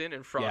Richard Nixon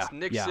and Frost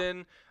Nixon.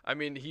 Yeah. I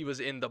mean, he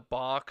was in The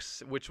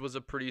Box, which was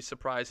a pretty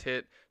surprise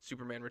hit.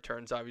 Superman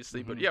Returns,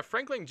 obviously. But yeah,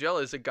 Frank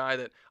Langella is a guy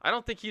that I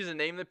don't think he's a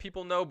name that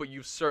people know, but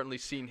you've certainly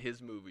seen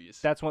his movies.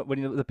 That's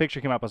when the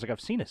picture came up. I was like,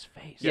 I've seen his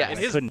face. Yeah, and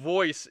his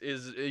voice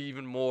is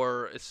even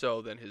more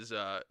so than his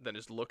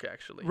look,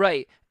 actually.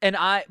 Right,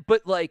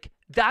 but like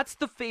that's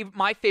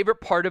my favorite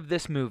part of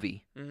this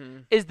movie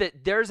is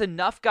that there's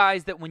enough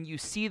guys that when you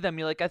see them,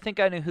 you're like, I think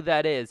I know who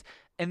that is,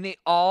 and they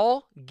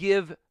all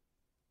give.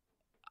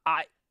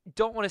 I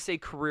don't want to say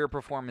career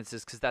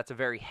performances because that's a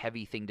very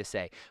heavy thing to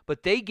say,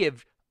 but they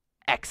give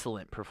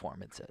excellent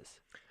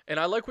performances. And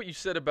I like what you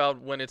said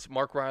about when it's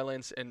Mark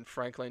Rylance and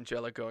Frank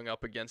Langella going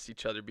up against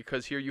each other,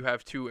 because here you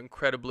have two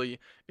incredibly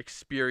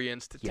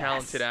experienced,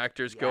 talented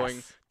actors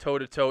going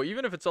toe-to-toe,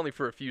 even if it's only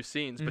for a few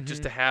scenes, but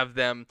just to have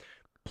them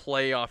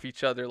play off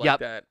each other like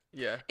that.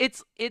 Yeah.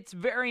 It's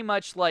very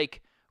much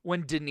like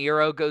when De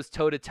Niro goes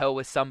toe-to-toe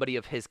with somebody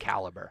of his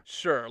caliber.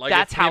 Sure. Like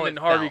that's if how him it and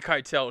Harvey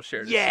felt. Keitel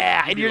shared a scene,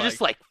 and you're just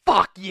like,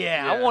 fuck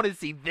yeah, I want to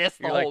see this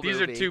the You're whole like, these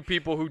movie. are two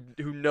people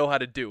who know how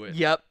to do it.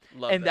 Yep.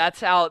 Love and that.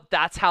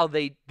 that's how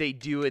they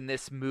do in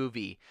this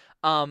movie.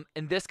 And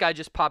this guy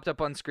just popped up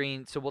on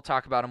screen, so we'll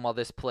talk about him while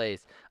this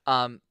plays.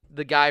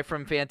 The guy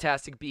from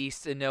Fantastic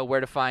Beasts and Know Where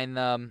to Find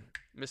Them.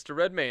 Mr.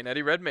 Redmayne,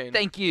 Eddie Redmayne.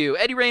 Thank you,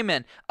 Eddie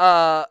Redmayne.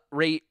 What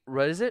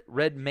is it?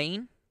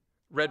 Redmayne?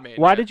 Redmayne.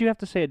 Why did you have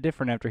to say it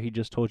different after he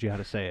just told you how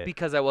to say it?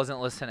 Because I wasn't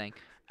listening.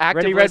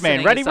 Active Eddie Redmayne. listening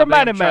is Reddy something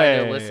I'm Romano.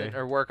 trying to listen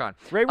or work on.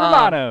 Ray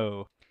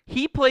Romano.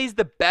 He plays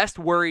the best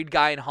worried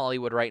guy in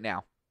Hollywood right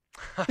now.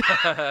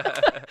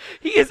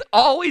 He is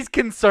always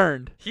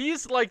concerned.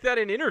 He's like that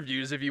in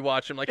interviews if you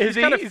watch him. Like Is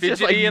he's kind of he? He's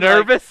fidgety just, like, and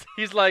nervous?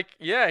 he's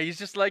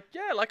just like,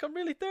 like I'm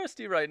really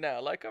thirsty right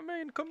now. Like, I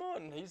mean, come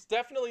on. He's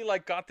definitely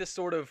like got this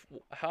sort of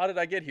how did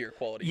I get here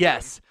quality.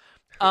 Yes.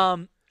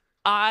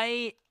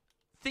 I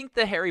think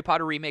the Harry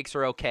Potter remakes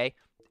are okay.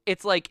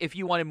 It's like if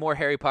you wanted more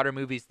Harry Potter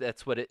movies,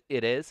 that's what it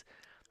is.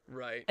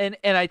 Right. And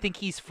I think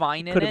he's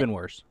fine in it. Could have been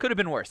worse. Could have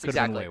been worse. Could have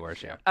exactly. been way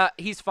worse, yeah.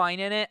 He's fine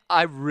in it.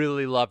 I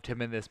really loved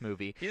him in this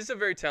movie. He's a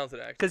very talented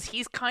actor. Because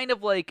he's kind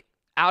of like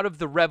out of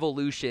the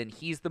revolution.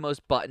 He's the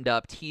most buttoned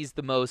up. He's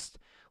the most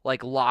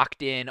like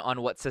locked in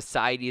on what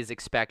society is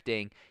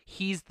expecting.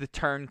 He's the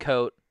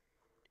turncoat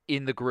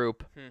in the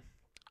group.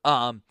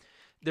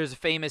 There's a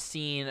famous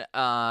scene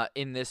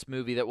in this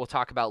movie that we'll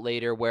talk about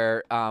later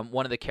where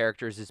one of the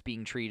characters is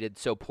being treated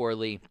so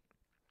poorly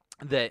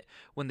that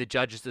when the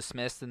judge is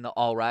dismissed and the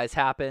all rise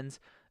happens,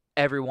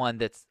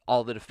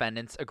 all the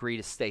defendants agree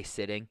to stay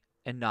sitting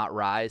and not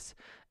rise,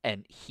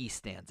 and he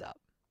stands up.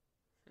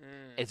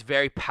 It's a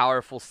very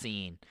powerful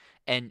scene,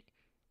 and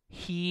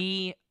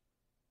he,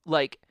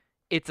 like,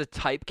 it's a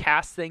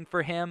typecast thing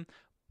for him,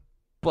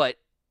 but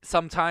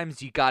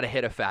sometimes you gotta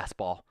hit a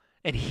fastball,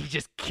 and he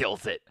just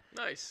kills it.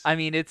 Nice. I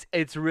mean,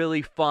 it's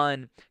really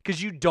fun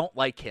because you don't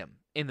like him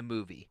in the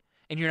movie,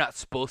 and you're not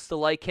supposed to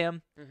like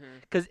him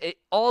because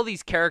all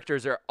these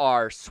characters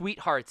are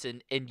sweethearts,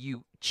 and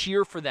you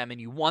cheer for them,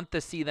 and you want to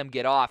see them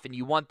get off, and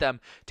you want them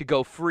to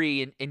go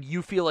free, and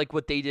you feel like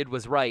what they did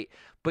was right.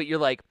 But you're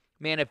like,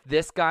 man, if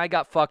this guy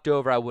got fucked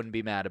over, I wouldn't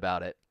be mad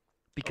about it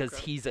because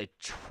he's a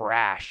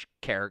trash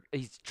character.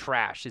 He's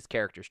trash. His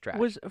character's trash.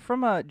 Was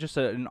from just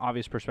an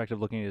obvious perspective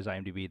looking at his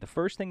IMDb, the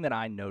first thing that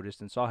I noticed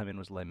and saw him in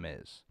was Les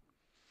Mis.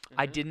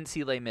 I didn't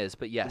see Les Mis,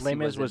 but yes, Les he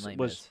Mis was in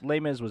Les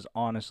Mis was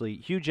honestly,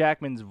 Hugh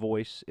Jackman's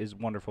voice is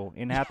wonderful.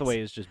 Anne Hathaway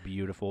is just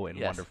beautiful and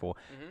wonderful.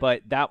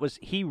 But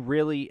he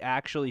really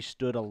actually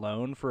stood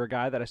alone for a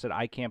guy that I said,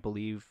 I can't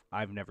believe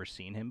I've never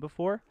seen him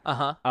before.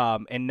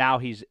 And now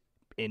he's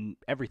in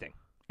everything.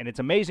 And it's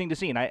amazing to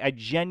see. And I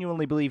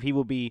genuinely believe he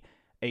will be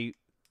a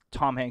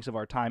Tom Hanks of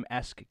our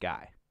time-esque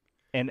guy.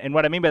 And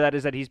what I mean by that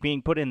is that he's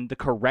being put in the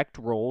correct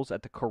roles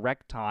at the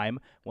correct time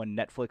when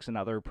Netflix and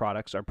other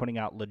products are putting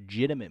out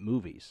legitimate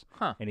movies.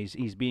 And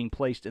he's being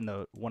placed in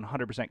the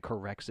 100%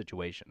 correct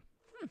situation.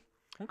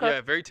 Okay.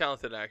 Yeah, very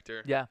talented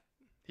actor. Yeah.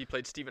 He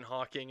played Stephen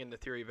Hawking in The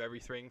Theory of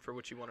Everything, for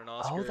which he won an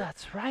Oscar. Oh,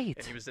 that's right.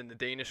 And he was in The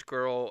Danish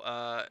Girl,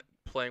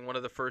 playing one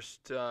of the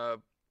first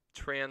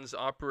trans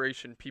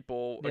operation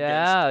people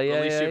against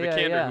Alicia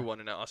Vikander, who won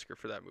an Oscar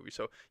for that movie.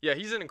 So, yeah,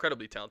 he's an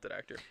incredibly talented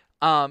actor.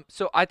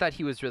 So I thought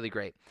he was really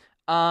great.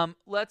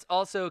 Let's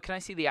also, can I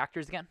see the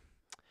actors again?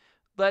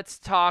 Let's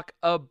talk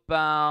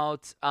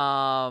about,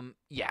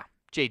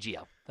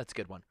 JGL. That's a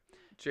good one.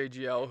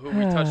 JGL, who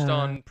we touched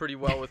on pretty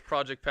well with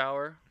Project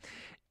Power.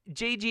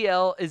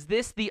 JGL, is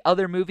this the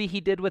other movie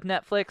he did with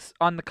Netflix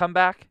on The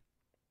Comeback?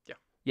 Yeah.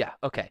 Yeah,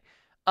 okay.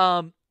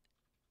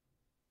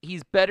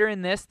 He's better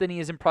in this than he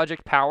is in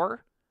Project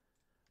Power,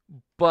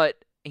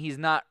 but he's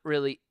not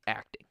really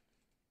acting.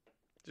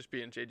 Just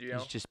being JGL.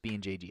 He's just being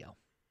JGL,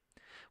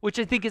 which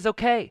I think is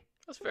okay.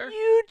 That's fair.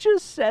 You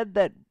just said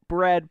that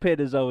Brad Pitt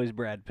is always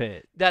Brad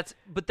Pitt. That's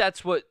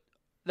why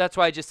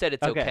I just said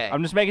it's okay.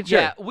 I'm just making sure.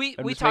 Yeah, we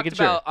talked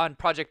about on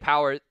Project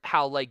Power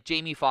how like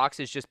Jamie Foxx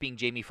is just being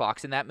Jamie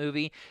Foxx in that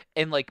movie,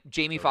 and like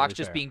Jamie Foxx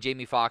just being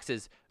Jamie Foxx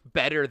is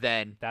better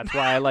than. That's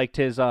why I liked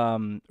his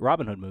Robin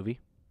Hood movie.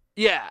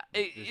 Yeah,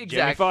 exactly.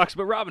 Jamie Foxx,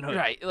 but Robin Hood.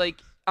 Right,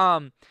 like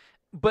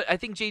but I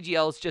think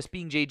JGL is just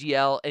being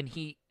JGL, and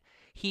he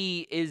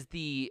is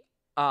the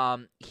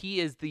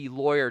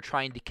lawyer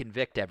trying to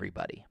convict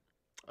everybody.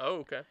 Oh,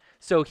 okay.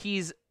 So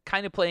he's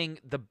kind of playing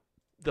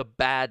the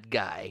bad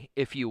guy,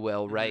 if you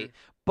will, right?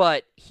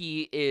 But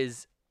he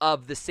is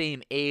of the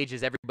same age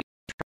as everybody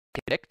trying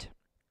to convict,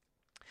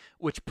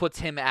 which puts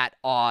him at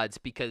odds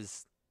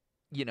because,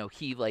 you know,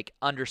 he like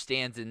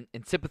understands and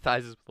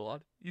sympathizes with a lot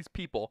of these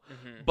people,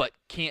 but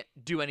can't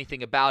do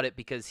anything about it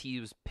because he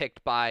was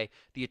picked by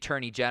the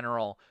Attorney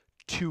General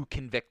to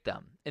convict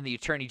them, and the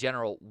Attorney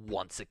General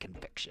wants a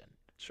conviction.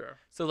 Sure.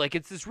 So like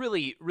it's this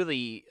really,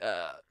 really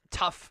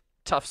tough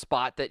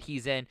spot that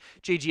he's in.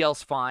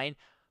 JGL's fine,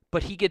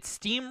 but he gets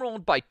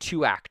steamrolled by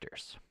 2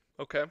 actors.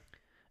 Okay.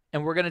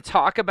 And we're going to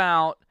talk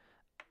about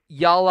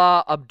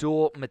Yalla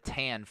Abdul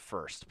Matan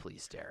first,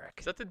 please, Derek.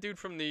 Is that the dude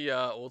from the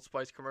Old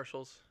Spice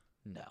commercials?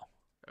 No.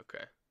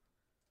 Okay.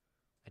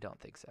 I don't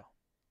think so.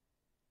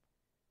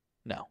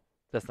 No,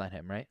 that's not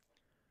him, right?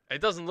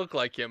 It doesn't look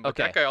like him, but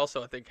that guy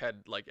also, I think,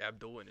 had like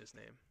Abdul in his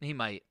name. He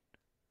might.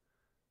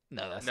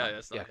 No, that's not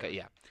yeah, him. okay,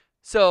 yeah.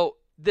 So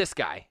this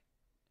guy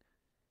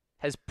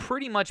has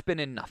pretty much been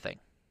in nothing.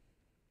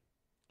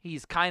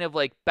 He's kind of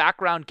like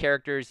background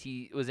characters.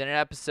 He was in an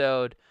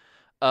episode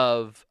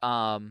of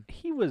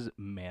He was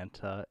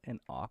Manta in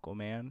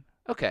Aquaman.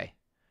 Okay.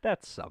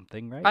 That's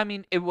something, right? I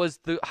mean, it was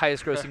the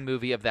highest grossing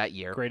movie of that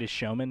year. Greatest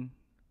Showman,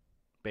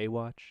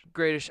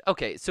 Baywatch.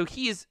 Okay, so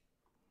he's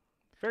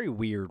very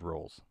weird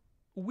roles.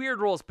 Weird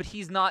roles, but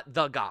he's not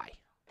the guy.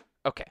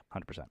 Okay.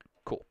 100%.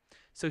 Cool.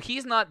 So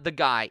he's not the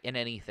guy in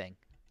anything.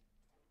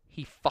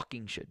 He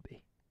fucking should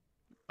be.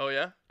 Oh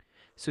yeah?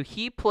 So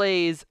he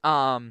plays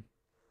where's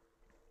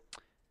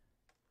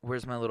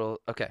my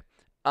little okay.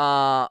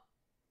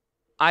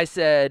 I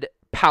said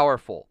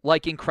powerful,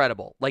 like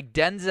incredible, like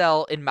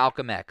Denzel in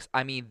Malcolm X.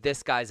 I mean,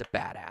 this guy's a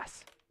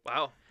badass.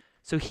 Wow.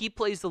 So he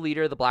plays the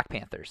leader of the Black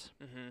Panthers.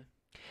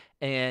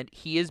 And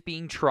he is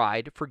being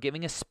tried for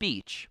giving a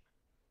speech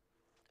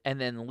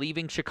and then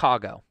leaving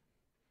Chicago.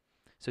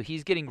 So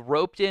he's getting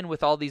roped in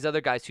with all these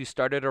other guys who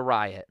started a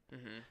riot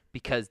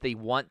because they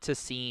want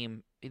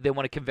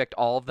to convict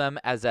all of them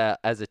as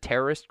a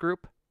terrorist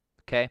group,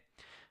 okay?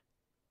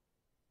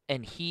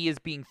 And he is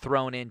being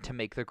thrown in to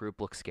make the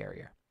group look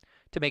scarier,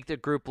 to make the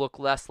group look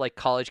less like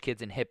college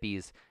kids and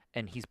hippies,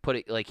 and he's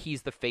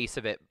the face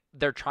of it.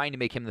 They're trying to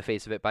make him the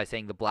face of it by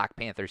saying the Black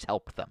Panthers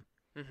helped them.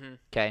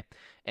 Okay?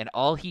 And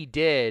all he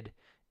did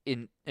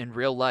in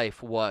real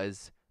life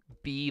was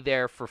be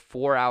there for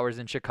 4 hours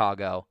in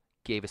Chicago,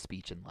 gave a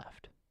speech and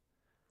left.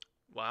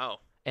 Wow.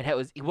 And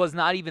he was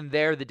not even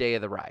there the day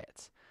of the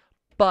riots.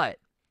 But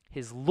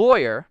his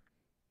lawyer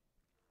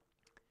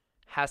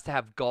has to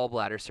have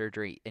gallbladder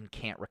surgery and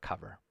can't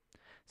recover.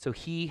 So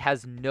he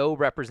has no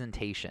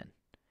representation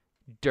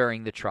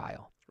during the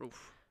trial.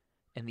 Oof.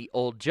 And the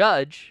old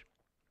judge,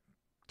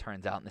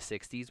 turns out in the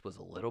 60s, was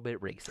a little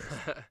bit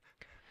racist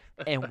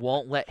and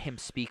won't let him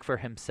speak for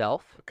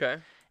himself.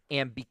 Okay.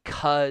 And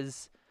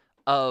because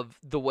of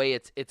the way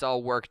it's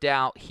all worked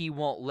out, he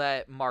won't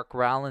let Mark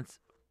Rylance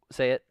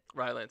say it.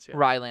 Rylance, yeah.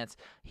 Rylance.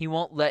 He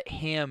won't let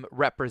him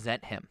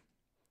represent him,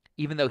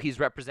 even though he's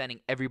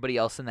representing everybody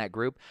else in that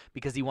group,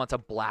 because he wants a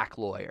black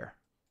lawyer,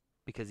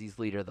 because he's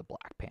leader of the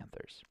Black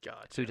Panthers.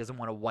 Gotcha. So he doesn't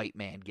want a white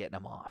man getting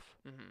him off,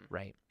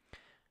 right?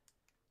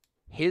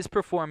 His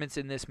performance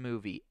in this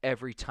movie,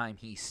 every time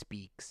he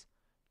speaks,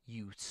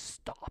 you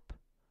stop.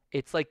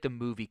 It's like the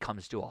movie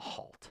comes to a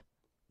halt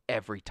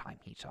every time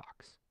he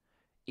talks.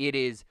 It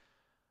is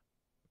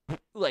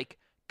like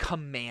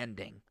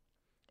commanding.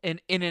 And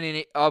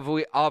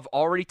I've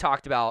already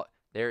talked about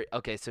there.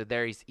 Okay, so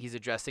there he's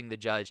addressing the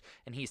judge,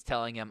 and he's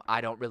telling him,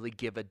 "I don't really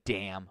give a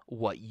damn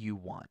what you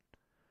want,"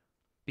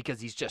 because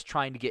he's just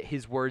trying to get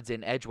his words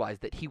in edgewise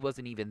that he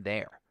wasn't even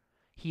there.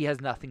 He has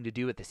nothing to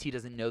do with this. He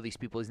doesn't know these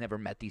people. He's never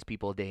met these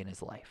people a day in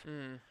his life.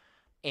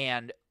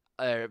 And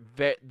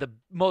the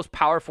most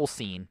powerful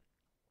scene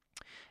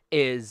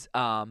is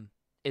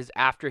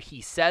after he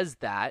says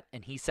that,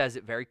 and he says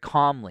it very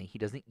calmly. He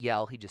doesn't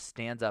yell. He just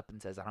stands up and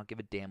says, "I don't give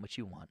a damn what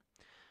you want."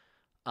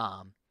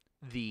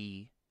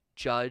 The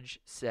judge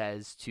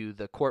says to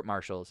the court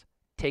marshals,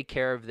 "Take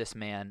care of this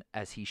man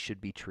as he should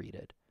be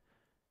treated."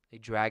 They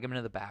drag him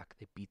into the back.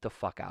 They beat the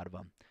fuck out of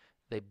him.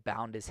 They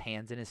bound his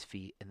hands and his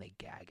feet, and they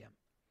gag him.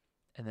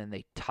 And then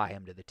they tie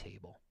him to the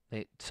table.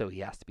 So he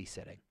has to be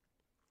sitting.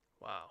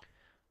 Wow.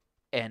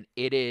 And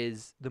it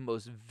is the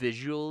most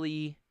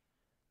visually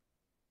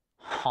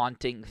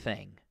haunting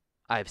thing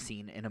I've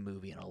seen in a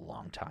movie in a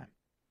long time.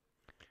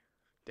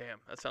 Damn,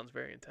 that sounds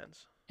very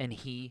intense. And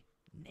he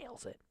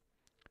nails it.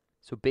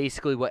 So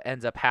basically what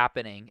ends up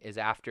happening is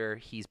after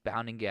he's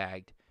bound and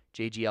gagged,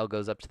 JGL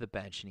goes up to the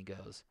bench and he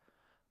goes,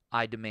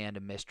 I demand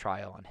a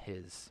mistrial on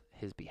his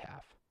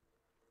behalf.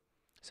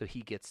 So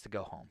he gets to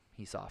go home.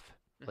 He's off.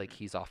 Like,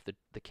 he's off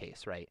the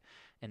case, right?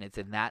 And it's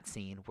in that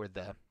scene where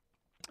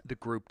the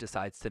group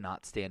decides to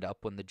not stand up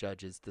when the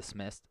judge is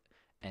dismissed,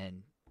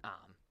 and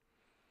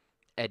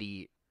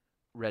Eddie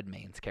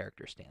Redmayne's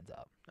character stands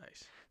up.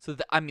 Nice. So,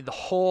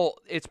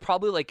 it's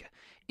probably like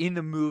in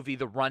the movie,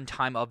 the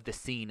runtime of the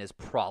scene is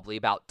probably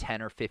about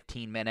 10 or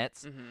 15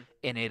 minutes,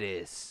 and it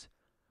is.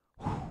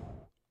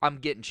 I'm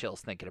getting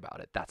chills thinking about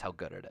it. That's how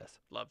good it is.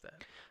 Love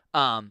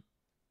that.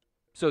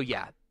 So,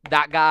 yeah,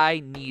 that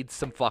guy needs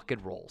some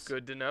fucking roles.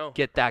 Good to know.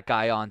 Get that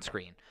guy on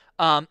screen.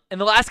 And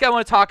the last guy I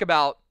want to talk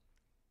about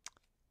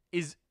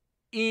is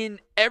in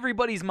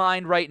everybody's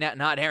mind right now.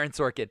 Not Aaron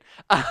Sorkin.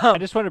 I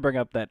just wanted to bring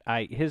up that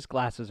his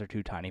glasses are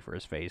too tiny for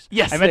his face.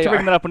 Yes, I meant they to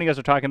bring are. that up when you guys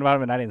were talking about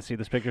him, and I didn't see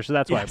this picture, so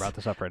that's why I Yes. brought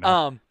this up right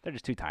now. They're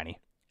just too tiny.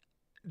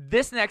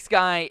 This next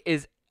guy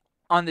is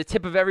on the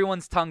tip of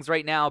everyone's tongues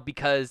right now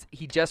because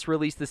he just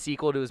released the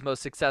sequel to his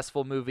most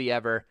successful movie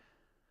ever.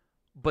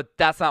 But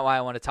that's not why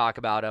I want to talk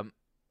about him.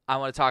 I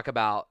want to talk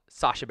about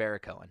Sacha Baron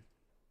Cohen.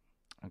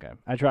 Okay.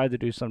 I tried to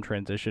do some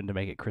transition to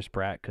make it Chris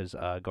Pratt because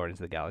Guardians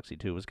of the Galaxy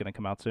 2 was going to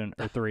come out soon,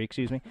 or 3,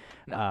 excuse me.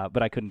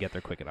 But I couldn't get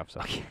there quick enough, so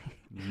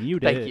you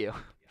did. Thank you.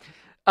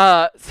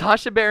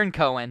 Sacha Baron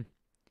Cohen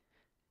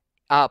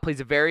plays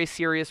a very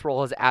serious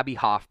role as Abby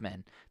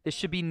Hoffman. This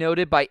should be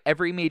noted by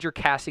every major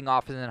casting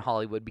office in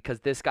Hollywood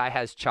because this guy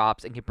has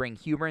chops and can bring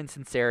humor and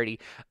sincerity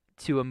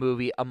to a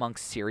movie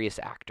amongst serious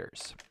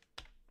actors.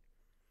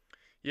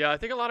 Yeah, I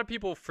think a lot of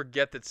people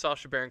forget that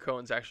Sacha Baron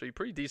Cohen's actually a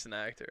pretty decent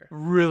actor.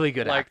 Really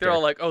good like, actor. they're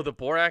all like, oh, the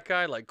Borat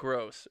guy, like,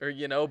 gross. Or,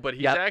 but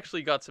he's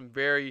actually got some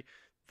very,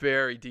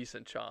 very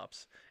decent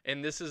chops.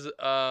 And this is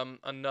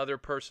another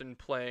person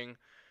playing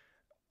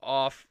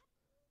off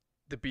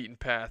the beaten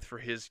path for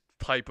his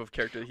type of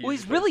character that he Well,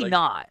 he's usually plays. really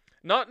Like,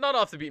 not. Not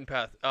off the beaten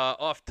path.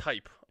 Off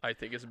type, I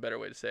think is a better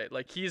way to say it.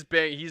 Like, he's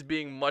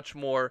being much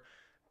more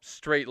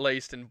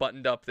straight-laced and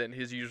buttoned up than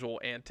his usual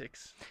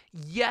antics.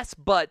 Yes,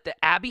 but the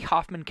Abby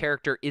Hoffman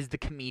character is the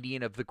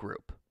comedian of the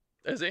group.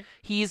 Is he?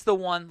 He's the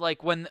one,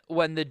 like, when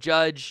the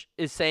judge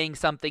is saying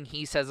something,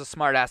 he says a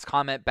smart-ass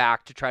comment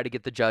back to try to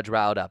get the judge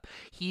riled up.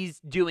 He's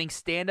doing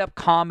stand-up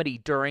comedy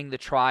during the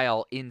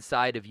trial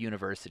inside of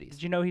universities.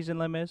 Did you know he's in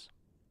Les Mis?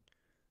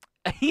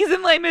 He's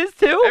in Les Mis,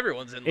 too?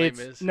 Everyone's in Les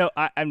Mis. No,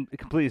 I'm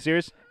completely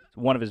serious. It's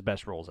one of his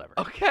best roles ever.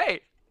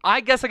 Okay.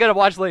 I guess I got to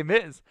watch Les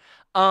Mis.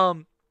 But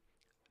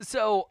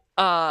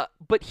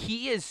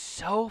he is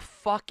so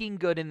fucking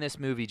good in this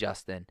movie,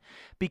 Justin,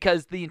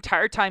 because the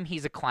entire time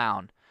he's a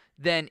clown.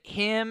 Then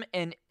him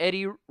and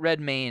Eddie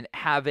Redmayne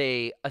have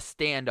a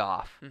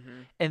standoff,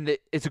 and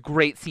it's a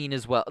great scene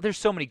as well. There's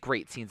so many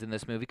great scenes in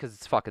this movie because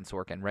it's fucking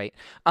Sorkin, right?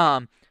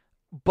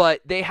 But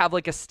they have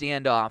like a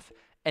standoff,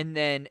 and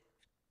then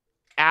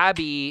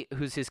Abby,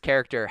 who's his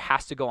character,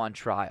 has to go on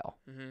trial.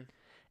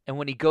 And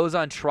when he goes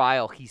on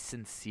trial, he's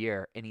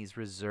sincere, and he's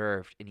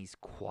reserved, and he's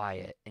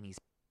quiet, and he's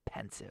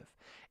pensive,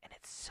 and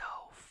it's so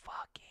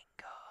fucking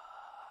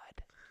good.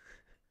 Do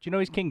you know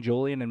he's King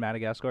Julian in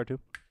Madagascar too?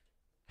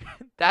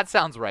 That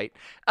sounds right.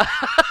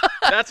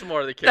 That's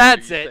more the character.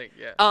 That's you it. think,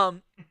 yeah.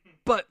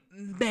 But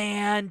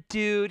man,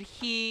 dude,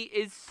 he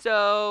is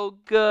so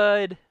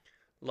good.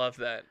 Love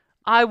that.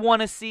 I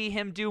want to see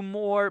him do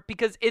more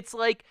because it's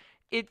like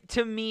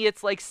to me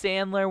it's like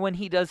Sandler when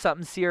he does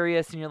something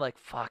serious and you're like,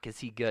 fuck, is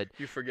he good?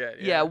 You forget.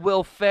 Yeah,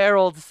 Will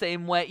Ferrell the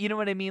same way. You know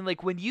what I mean?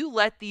 Like when you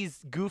let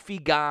these goofy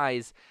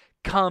guys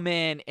come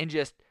in and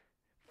just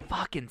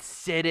fucking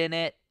sit in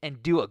it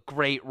and do a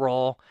great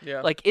role.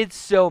 Yeah. Like it's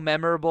so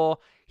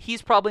memorable.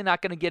 He's probably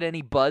not going to get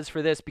any buzz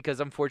for this because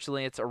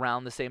unfortunately it's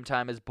around the same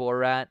time as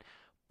Borat,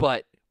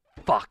 but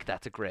fuck,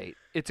 it's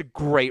a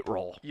great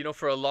role.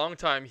 For a long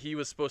time he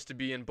was supposed to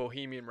be in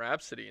Bohemian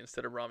Rhapsody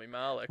instead of Rami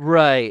Malek.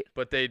 Right.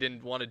 But they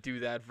didn't want to do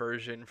that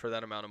version for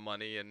that amount of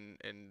money, and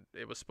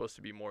it was supposed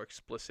to be more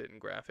explicit and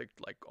graphic,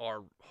 like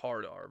our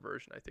hard R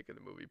version, I think, of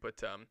the movie.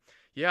 But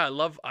yeah,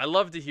 I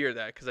love to hear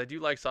that because I do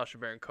like Sacha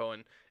Baron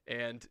Cohen,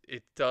 and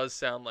it does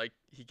sound like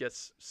he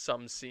gets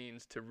some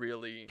scenes to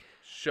really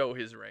show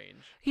his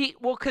range.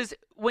 Because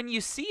when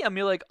you see him,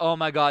 you're like, oh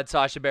my God,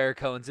 Sacha Baron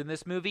Cohen's in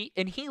this movie,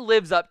 and he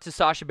lives up to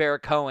Sacha Baron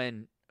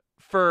Cohen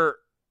for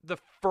the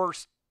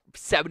first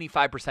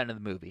 75% of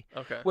the movie.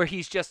 Okay. Where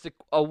he's just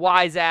a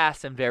wise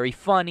ass and very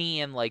funny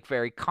and like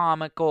very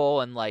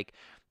comical and like,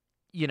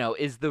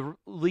 is the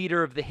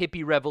leader of the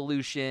hippie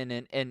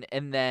revolution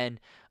and then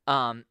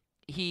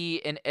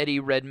he and Eddie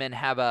Redmayne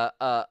have a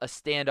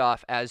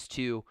standoff as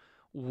to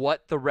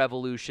what the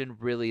revolution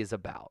really is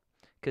about.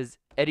 Because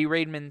Eddie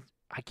Redmayne,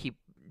 I keep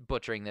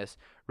butchering this,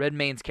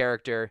 Redmayne's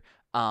character,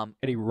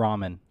 Eddie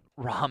Rahman.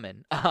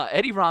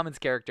 Eddie Rahman's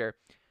character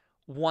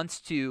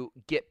wants to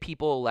get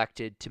people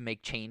elected to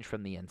make change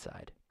from the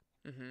inside.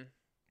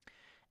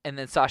 And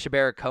then Sacha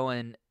Baron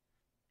Cohen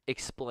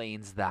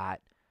explains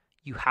that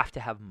you have to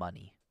have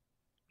money.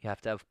 You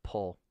have to have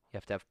pull. You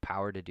have to have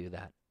power to do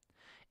that.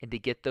 And to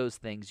get those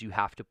things, you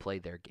have to play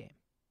their game.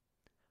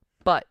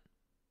 But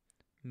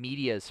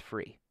media is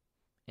free.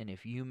 And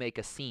if you make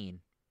a scene,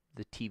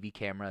 the TV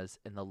cameras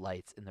and the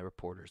lights and the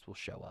reporters will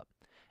show up.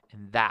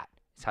 And that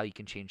is how you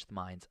can change the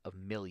minds of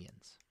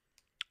millions.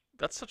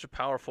 That's such a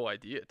powerful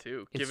idea,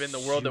 too, It's given the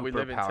world that we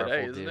live in super today,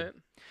 powerful, isn't dude. it?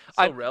 So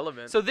I-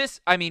 relevant. So this,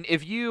 I mean,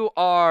 if you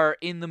are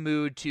in the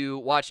mood to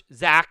watch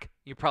Zach,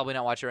 you're probably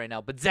not watching right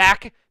now, but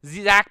Zach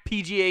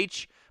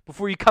PGH,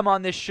 before you come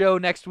on this show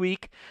next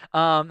week,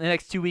 the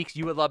next 2 weeks,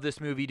 you would love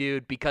this movie,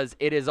 dude, because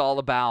it is all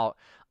about,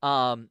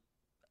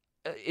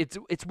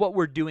 it's what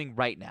we're doing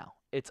right now.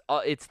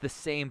 It's the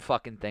same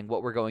fucking thing,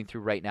 what we're going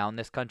through right now in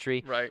this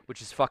country, right?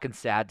 Which is fucking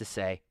sad to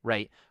say,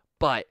 right?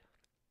 But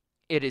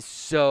it is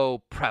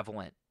so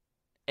prevalent.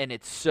 And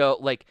it's so,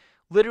 like,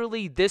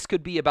 literally, this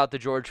could be about the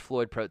George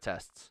Floyd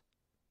protests.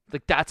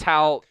 Like, that's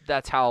how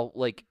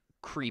like,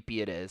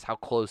 creepy it is, how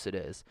close it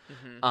is.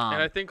 And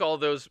I think all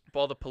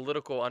the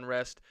political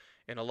unrest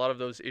and a lot of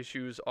those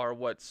issues are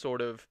what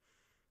sort of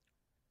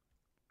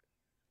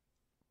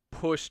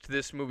pushed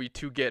this movie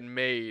to get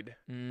made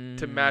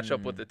to match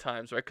up with the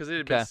times, right? Because it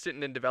had been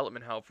sitting in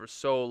development hell for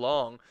so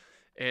long.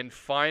 And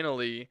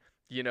finally,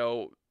 you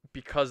know,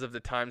 because of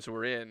the times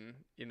we're in,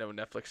 you know,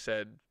 Netflix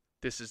said,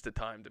 this is the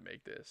time to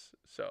make this.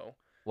 So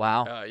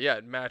wow, yeah,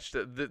 it matched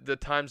the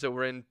times that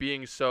we're in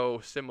being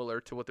so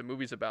similar to what the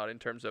movie's about in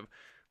terms of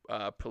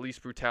police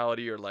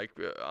brutality or like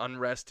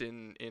unrest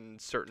in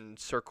certain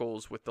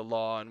circles with the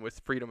law and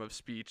with freedom of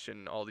speech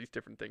and all these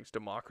different things,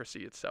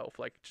 democracy itself.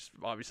 Like, just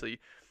obviously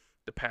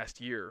the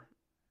past year,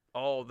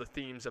 all the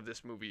themes of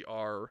this movie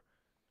are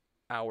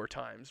our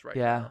times right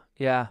now.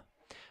 Yeah.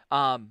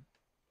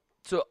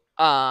 So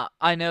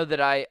I know that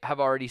I have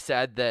already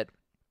said that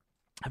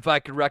if I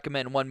could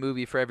recommend one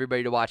movie for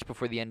everybody to watch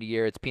before the end of the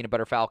year, it's Peanut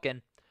Butter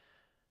Falcon.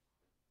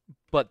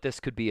 But this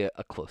could be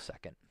a close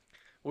second.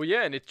 Well,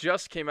 yeah, and it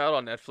just came out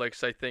on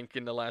Netflix, I think,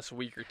 in the last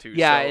week or two.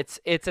 Yeah, so.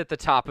 it's at the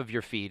top of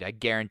your feed. I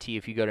guarantee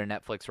if you go to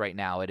Netflix right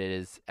now, it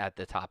is at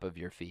the top of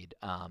your feed.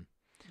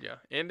 Yeah,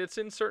 and it's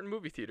in certain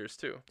movie theaters,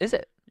 too. Is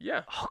it?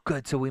 Yeah. Oh,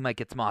 good. So we might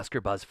get some Oscar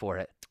buzz for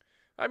it.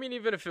 I mean,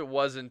 even if it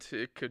wasn't,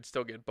 it could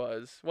still get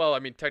buzz. Well, I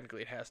mean,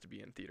 technically it has to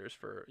be in theaters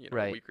for, you know,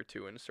 a week or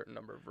two and a certain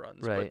number of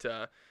runs. Right.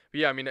 But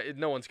yeah, I mean,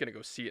 no one's going to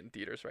go see it in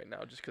theaters right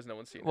now just because no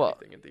one's seeing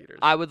anything in theaters.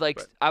 I would like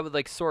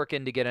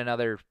Sorkin to get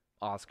another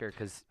Oscar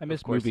because I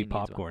miss movie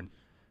popcorn.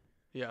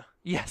 Yeah.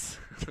 Yes.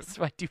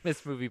 So I do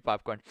miss movie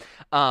popcorn.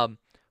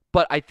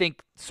 But I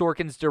think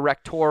Sorkin's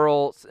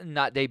directorial,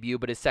 not debut,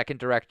 but his second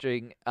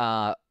directing,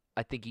 I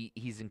think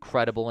he's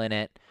incredible in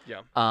it.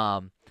 Yeah.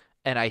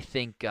 And I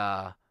think,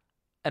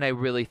 and I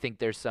really think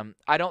there's some.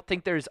 I don't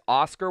think there's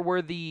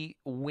Oscar-worthy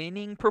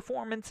winning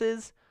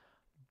performances,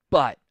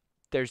 but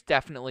there's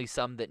definitely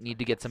some that need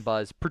to get some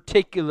buzz,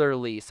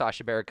 particularly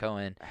Sacha Baron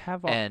Cohen.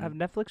 Have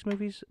Netflix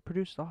movies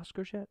produced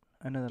Oscars yet?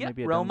 I know that may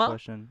be a Roma. dumb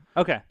question.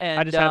 Okay, And,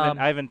 I just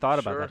haven't thought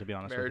about that, to be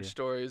honest Marriage with you.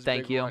 Story is a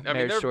Thank big you. one. I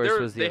Marriage mean, Story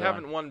was the they other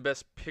haven't one. won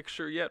Best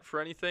Picture yet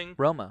for anything.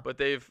 Roma. But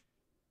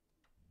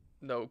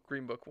no,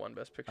 Green Book won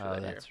Best Picture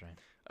that year. That's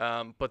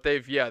right. But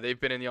they've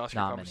been in the Oscar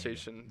Nominated,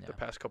 conversation the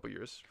past couple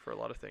years for a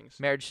lot of things.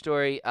 Marriage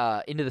Story,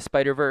 Into the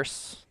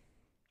Spider-Verse.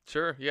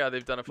 Sure, yeah,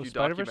 they've done a few Was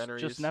Spider-Verse documentaries.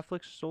 just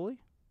Netflix solely?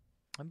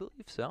 I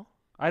believe so.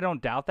 I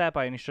don't doubt that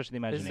by any stretch of the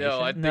imagination. No,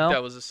 I think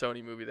that was a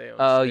Sony movie they owned.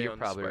 Oh, they you're owned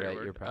probably right.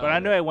 Spider-Verse. You're probably But I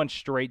know it went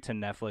straight to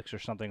Netflix or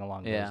something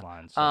along those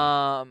lines.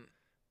 So.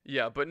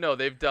 Yeah, but no,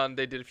 they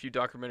did a few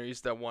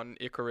documentaries. That one,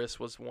 Icarus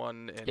was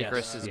one. And,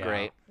 Icarus is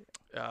great.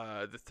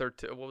 The third,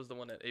 what was the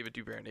one that Ava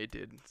DuVernay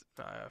did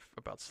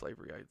about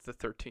slavery? The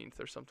 13th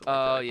or something Oh,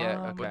 like that. yeah,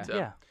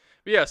 okay.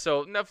 But yeah,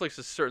 so Netflix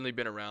has certainly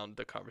been around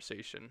the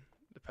conversation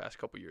the past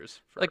couple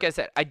years. Like I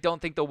said, I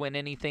don't think they'll win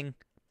anything,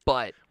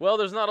 but well,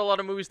 there's not a lot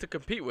of movies to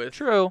compete with.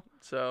 True.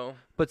 So,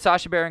 but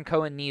Sacha Baron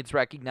Cohen needs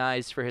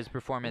recognized for his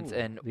performance.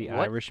 And The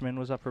Irishman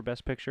was up for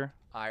Best Picture.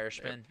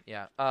 Irishman,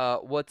 yeah.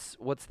 What's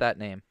that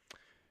name?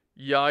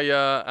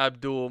 Yahya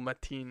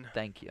Abdul-Mateen.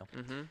 Thank you.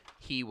 Mm-hmm.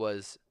 He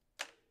was.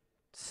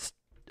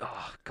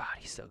 Oh God,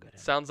 he's so good.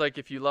 Sounds like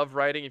if you love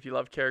writing, if you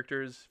love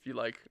characters, if you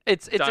like.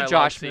 It's a dialogue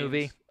Josh scenes,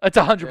 movie. It's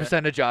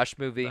 100% a Josh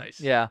movie. Nice.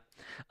 Yeah.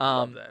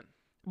 Love that.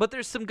 But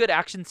there's some good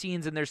action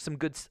scenes, and there's some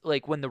good,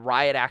 like, when the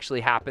riot actually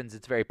happens,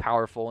 it's very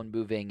powerful and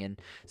moving, and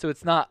so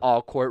it's not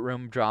all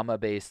courtroom drama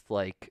based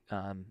like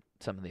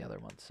some of the other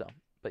ones. So,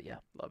 but yeah,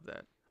 love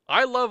that.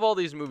 I love all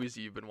these movies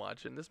that you've been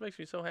watching. This makes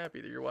me so happy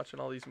that you're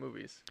watching all these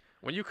movies.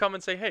 When you come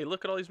and say, "Hey,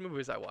 look at all these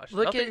movies I watched,"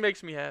 nothing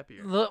makes me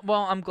happier.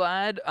 Well, I'm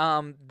glad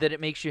that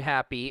it makes you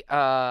happy.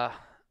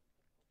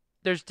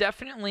 There's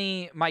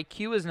definitely my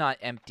queue is not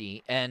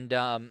empty, and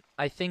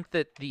I think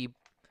that the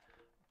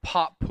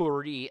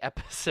potpourri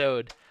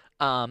episode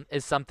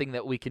is something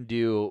that we can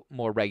do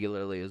more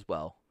regularly as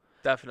well.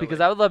 Definitely.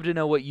 Because I would love to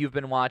know what you've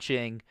been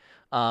watching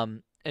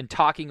and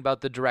talking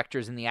about the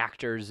directors and the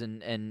actors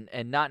and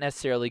not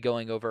necessarily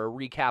going over a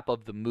recap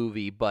of the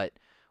movie, but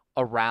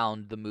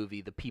around the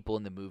movie, the people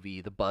in the movie,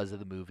 the buzz of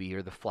the movie,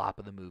 or the flop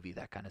of the movie,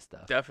 that kind of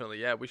stuff.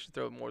 Definitely, yeah. We should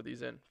throw more of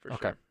these in for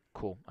sure.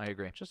 Cool. I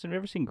agree. Justin, have you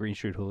ever seen Green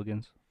Street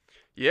Hooligans?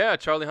 Yeah,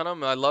 Charlie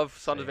Hunnam. I love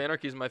Sons of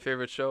Anarchy is my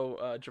favorite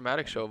show,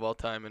 dramatic show of all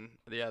time, and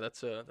yeah,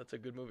 that's a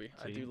good movie.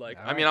 I do like.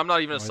 I mean, I'm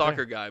not even a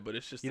soccer guy, but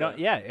it's just.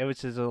 Yeah, it was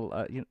just a.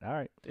 All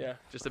right. Yeah,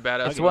 just a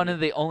badass. It's one of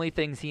the only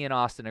things he and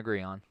Austin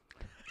agree on.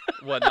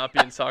 What, not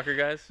being soccer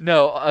guys?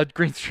 No,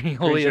 Green Street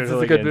Hooligans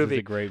is a good movie.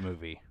 It's a great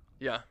movie.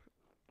 Yeah.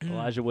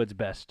 Elijah Wood's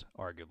best,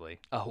 arguably.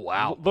 Oh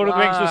wow! Lord of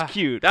the Rings was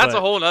cute. That's a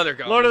whole nother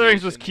conversation. Lord of the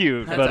Rings was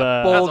cute, that's but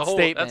a bold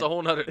statement. That's a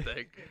whole nother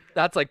thing.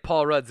 That's like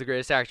Paul Rudd's the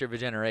greatest actor of a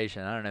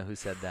generation. I don't know who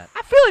said that.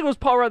 I feel like it was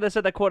Paul Rudd that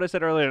said that quote I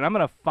said earlier, and I'm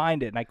gonna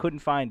find it, and I couldn't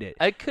find it.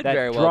 It could that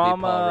very well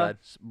be Paul Rudd.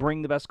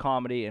 Bring the best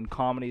comedy, and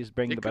comedies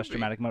bring the best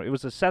dramatic moment. It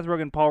was a Seth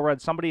Rogen, Paul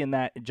Rudd, somebody in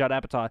that Judd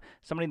Apatow,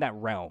 somebody in that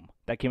realm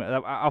that came.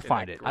 I'll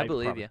find it. I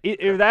believe you.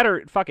 Either that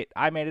or fuck it,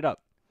 I made it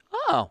up.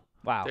 Oh.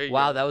 Wow.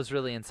 Wow, that was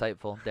really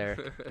insightful,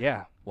 Derek.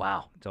 Yeah.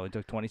 Wow. It only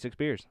took 26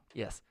 beers.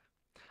 Yes.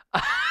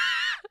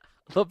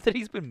 Love that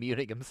he's been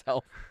muting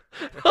himself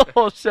the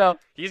whole show.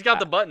 He's got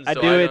the buttons. I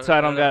do it so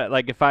I don't got,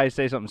 like, if I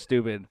say something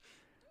stupid.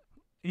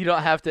 You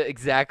don't have to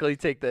exactly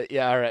take the,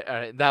 yeah, all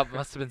right. That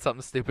must have been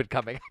something stupid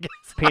coming, I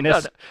guess.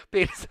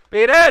 Penis.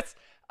 Penis.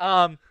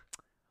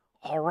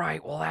 All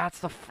right, well, that's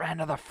the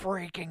end of the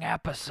freaking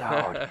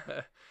episode.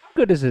 How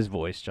good is his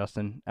voice,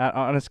 Justin?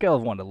 On a scale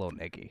of 1 to Lil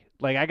Nicky.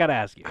 Like, I got to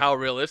ask you. How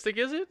realistic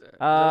is it? Is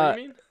that what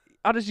you mean?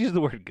 I'll just use the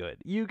word good.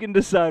 You can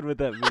decide what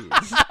that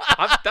means.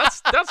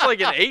 That's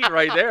like an 8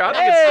 right there. I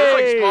think it's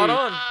like spot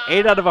on.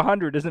 8 out of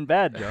 100 isn't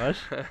bad, Josh.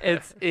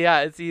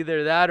 It's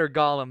either that or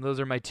Gollum. Those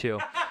are my 2.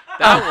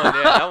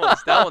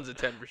 That one's a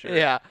 10 for sure.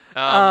 Yeah.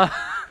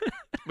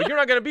 But you're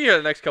not gonna be here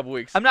the next couple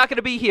weeks. I'm not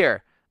gonna be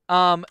here.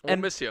 We'll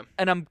miss you.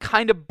 And I'm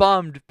kind of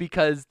bummed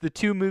because the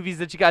 2 movies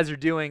that you guys are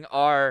doing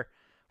are,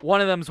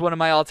 one of them's one of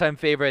my all-time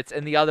favorites,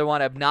 and the other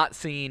one I've not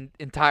seen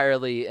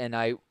entirely, and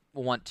I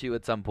want to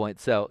at some point.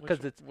 So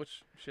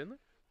which Schindler?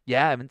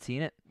 Yeah, I haven't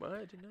seen it. Well, I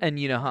didn't know. And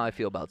you know how I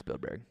feel about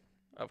Spielberg.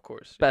 Of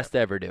course. Best to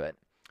ever do it.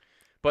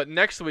 But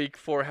next week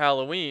for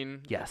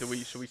Halloween, yes.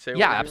 Should we say?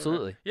 Yeah,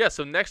 absolutely. Yeah.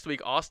 So next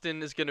week,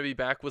 Austin is going to be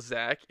back with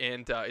Zach,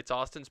 and it's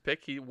Austin's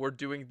pick. We're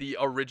doing the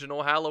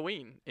original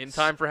Halloween in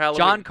time for Halloween.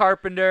 John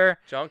Carpenter.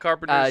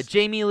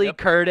 Jamie Lee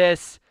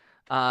Curtis.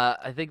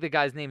 I think the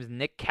guy's name is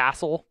Nick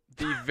Castle.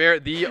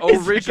 The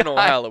original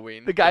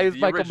Halloween. The guy who's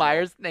Michael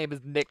Myers' name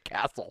is Nick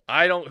Castle.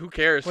 Who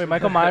cares? Wait,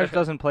 Michael Myers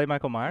doesn't play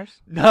Michael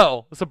Myers?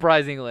 No,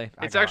 surprisingly.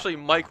 It's actually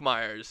Mike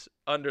Myers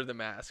under the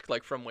mask,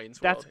 like from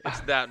Wayne's World. It's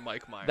that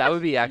Mike Myers. That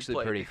would be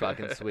actually pretty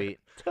fucking sweet.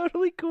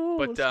 Totally cool.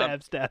 But,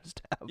 stab.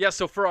 Yeah,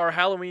 so for our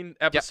Halloween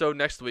episode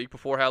next week,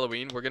 before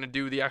Halloween, we're going to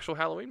do the actual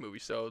Halloween movie.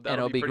 So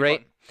that'll be pretty great.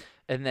 fun.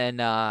 And then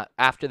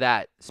after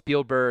that,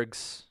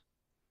 Spielberg's,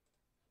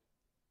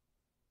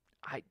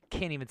 I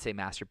can't even say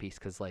masterpiece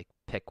because, like,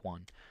 pick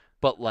one.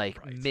 But,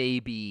 like,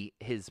 maybe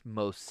his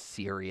most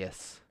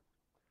serious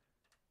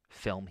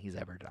film he's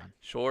ever done.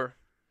 Sure.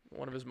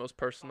 One of his most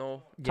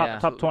personal.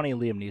 Top 20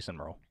 Liam Neeson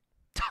role.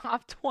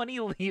 Top 20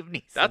 Liam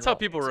Neeson. That's how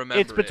people remember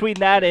It's between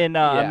that and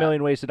A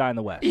Million Ways to Die in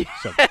the West.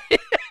 So.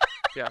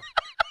 Yeah.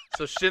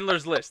 So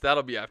Schindler's List.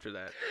 That'll be after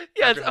that.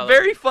 Yeah, it's a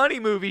very funny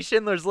movie,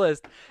 Schindler's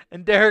List.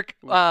 And Derek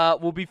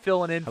will be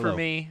filling in for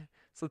me.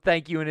 So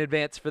thank you in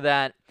advance for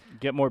that.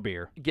 Get more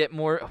beer. Get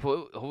more.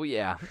 Oh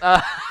yeah.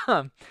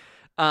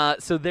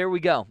 So there we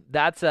go.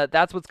 That's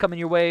what's coming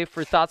your way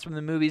for Thoughts from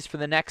the Movies for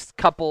the next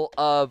couple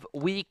of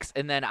weeks,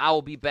 and then I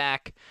will be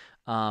back,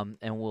 and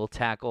we'll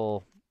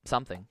tackle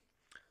something.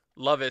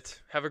 Love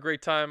it. Have a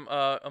great time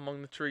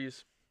among the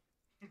trees.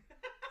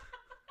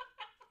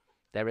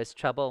 There is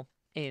trouble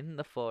in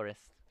the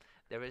forest.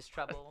 There is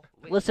trouble.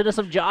 Listen to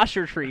some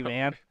Joshua Tree,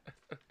 man.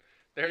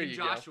 There you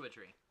go. Joshua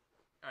Tree.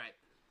 All right.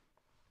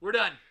 We're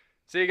done.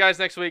 See you guys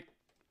next week.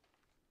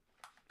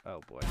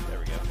 Oh boy. There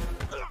we go.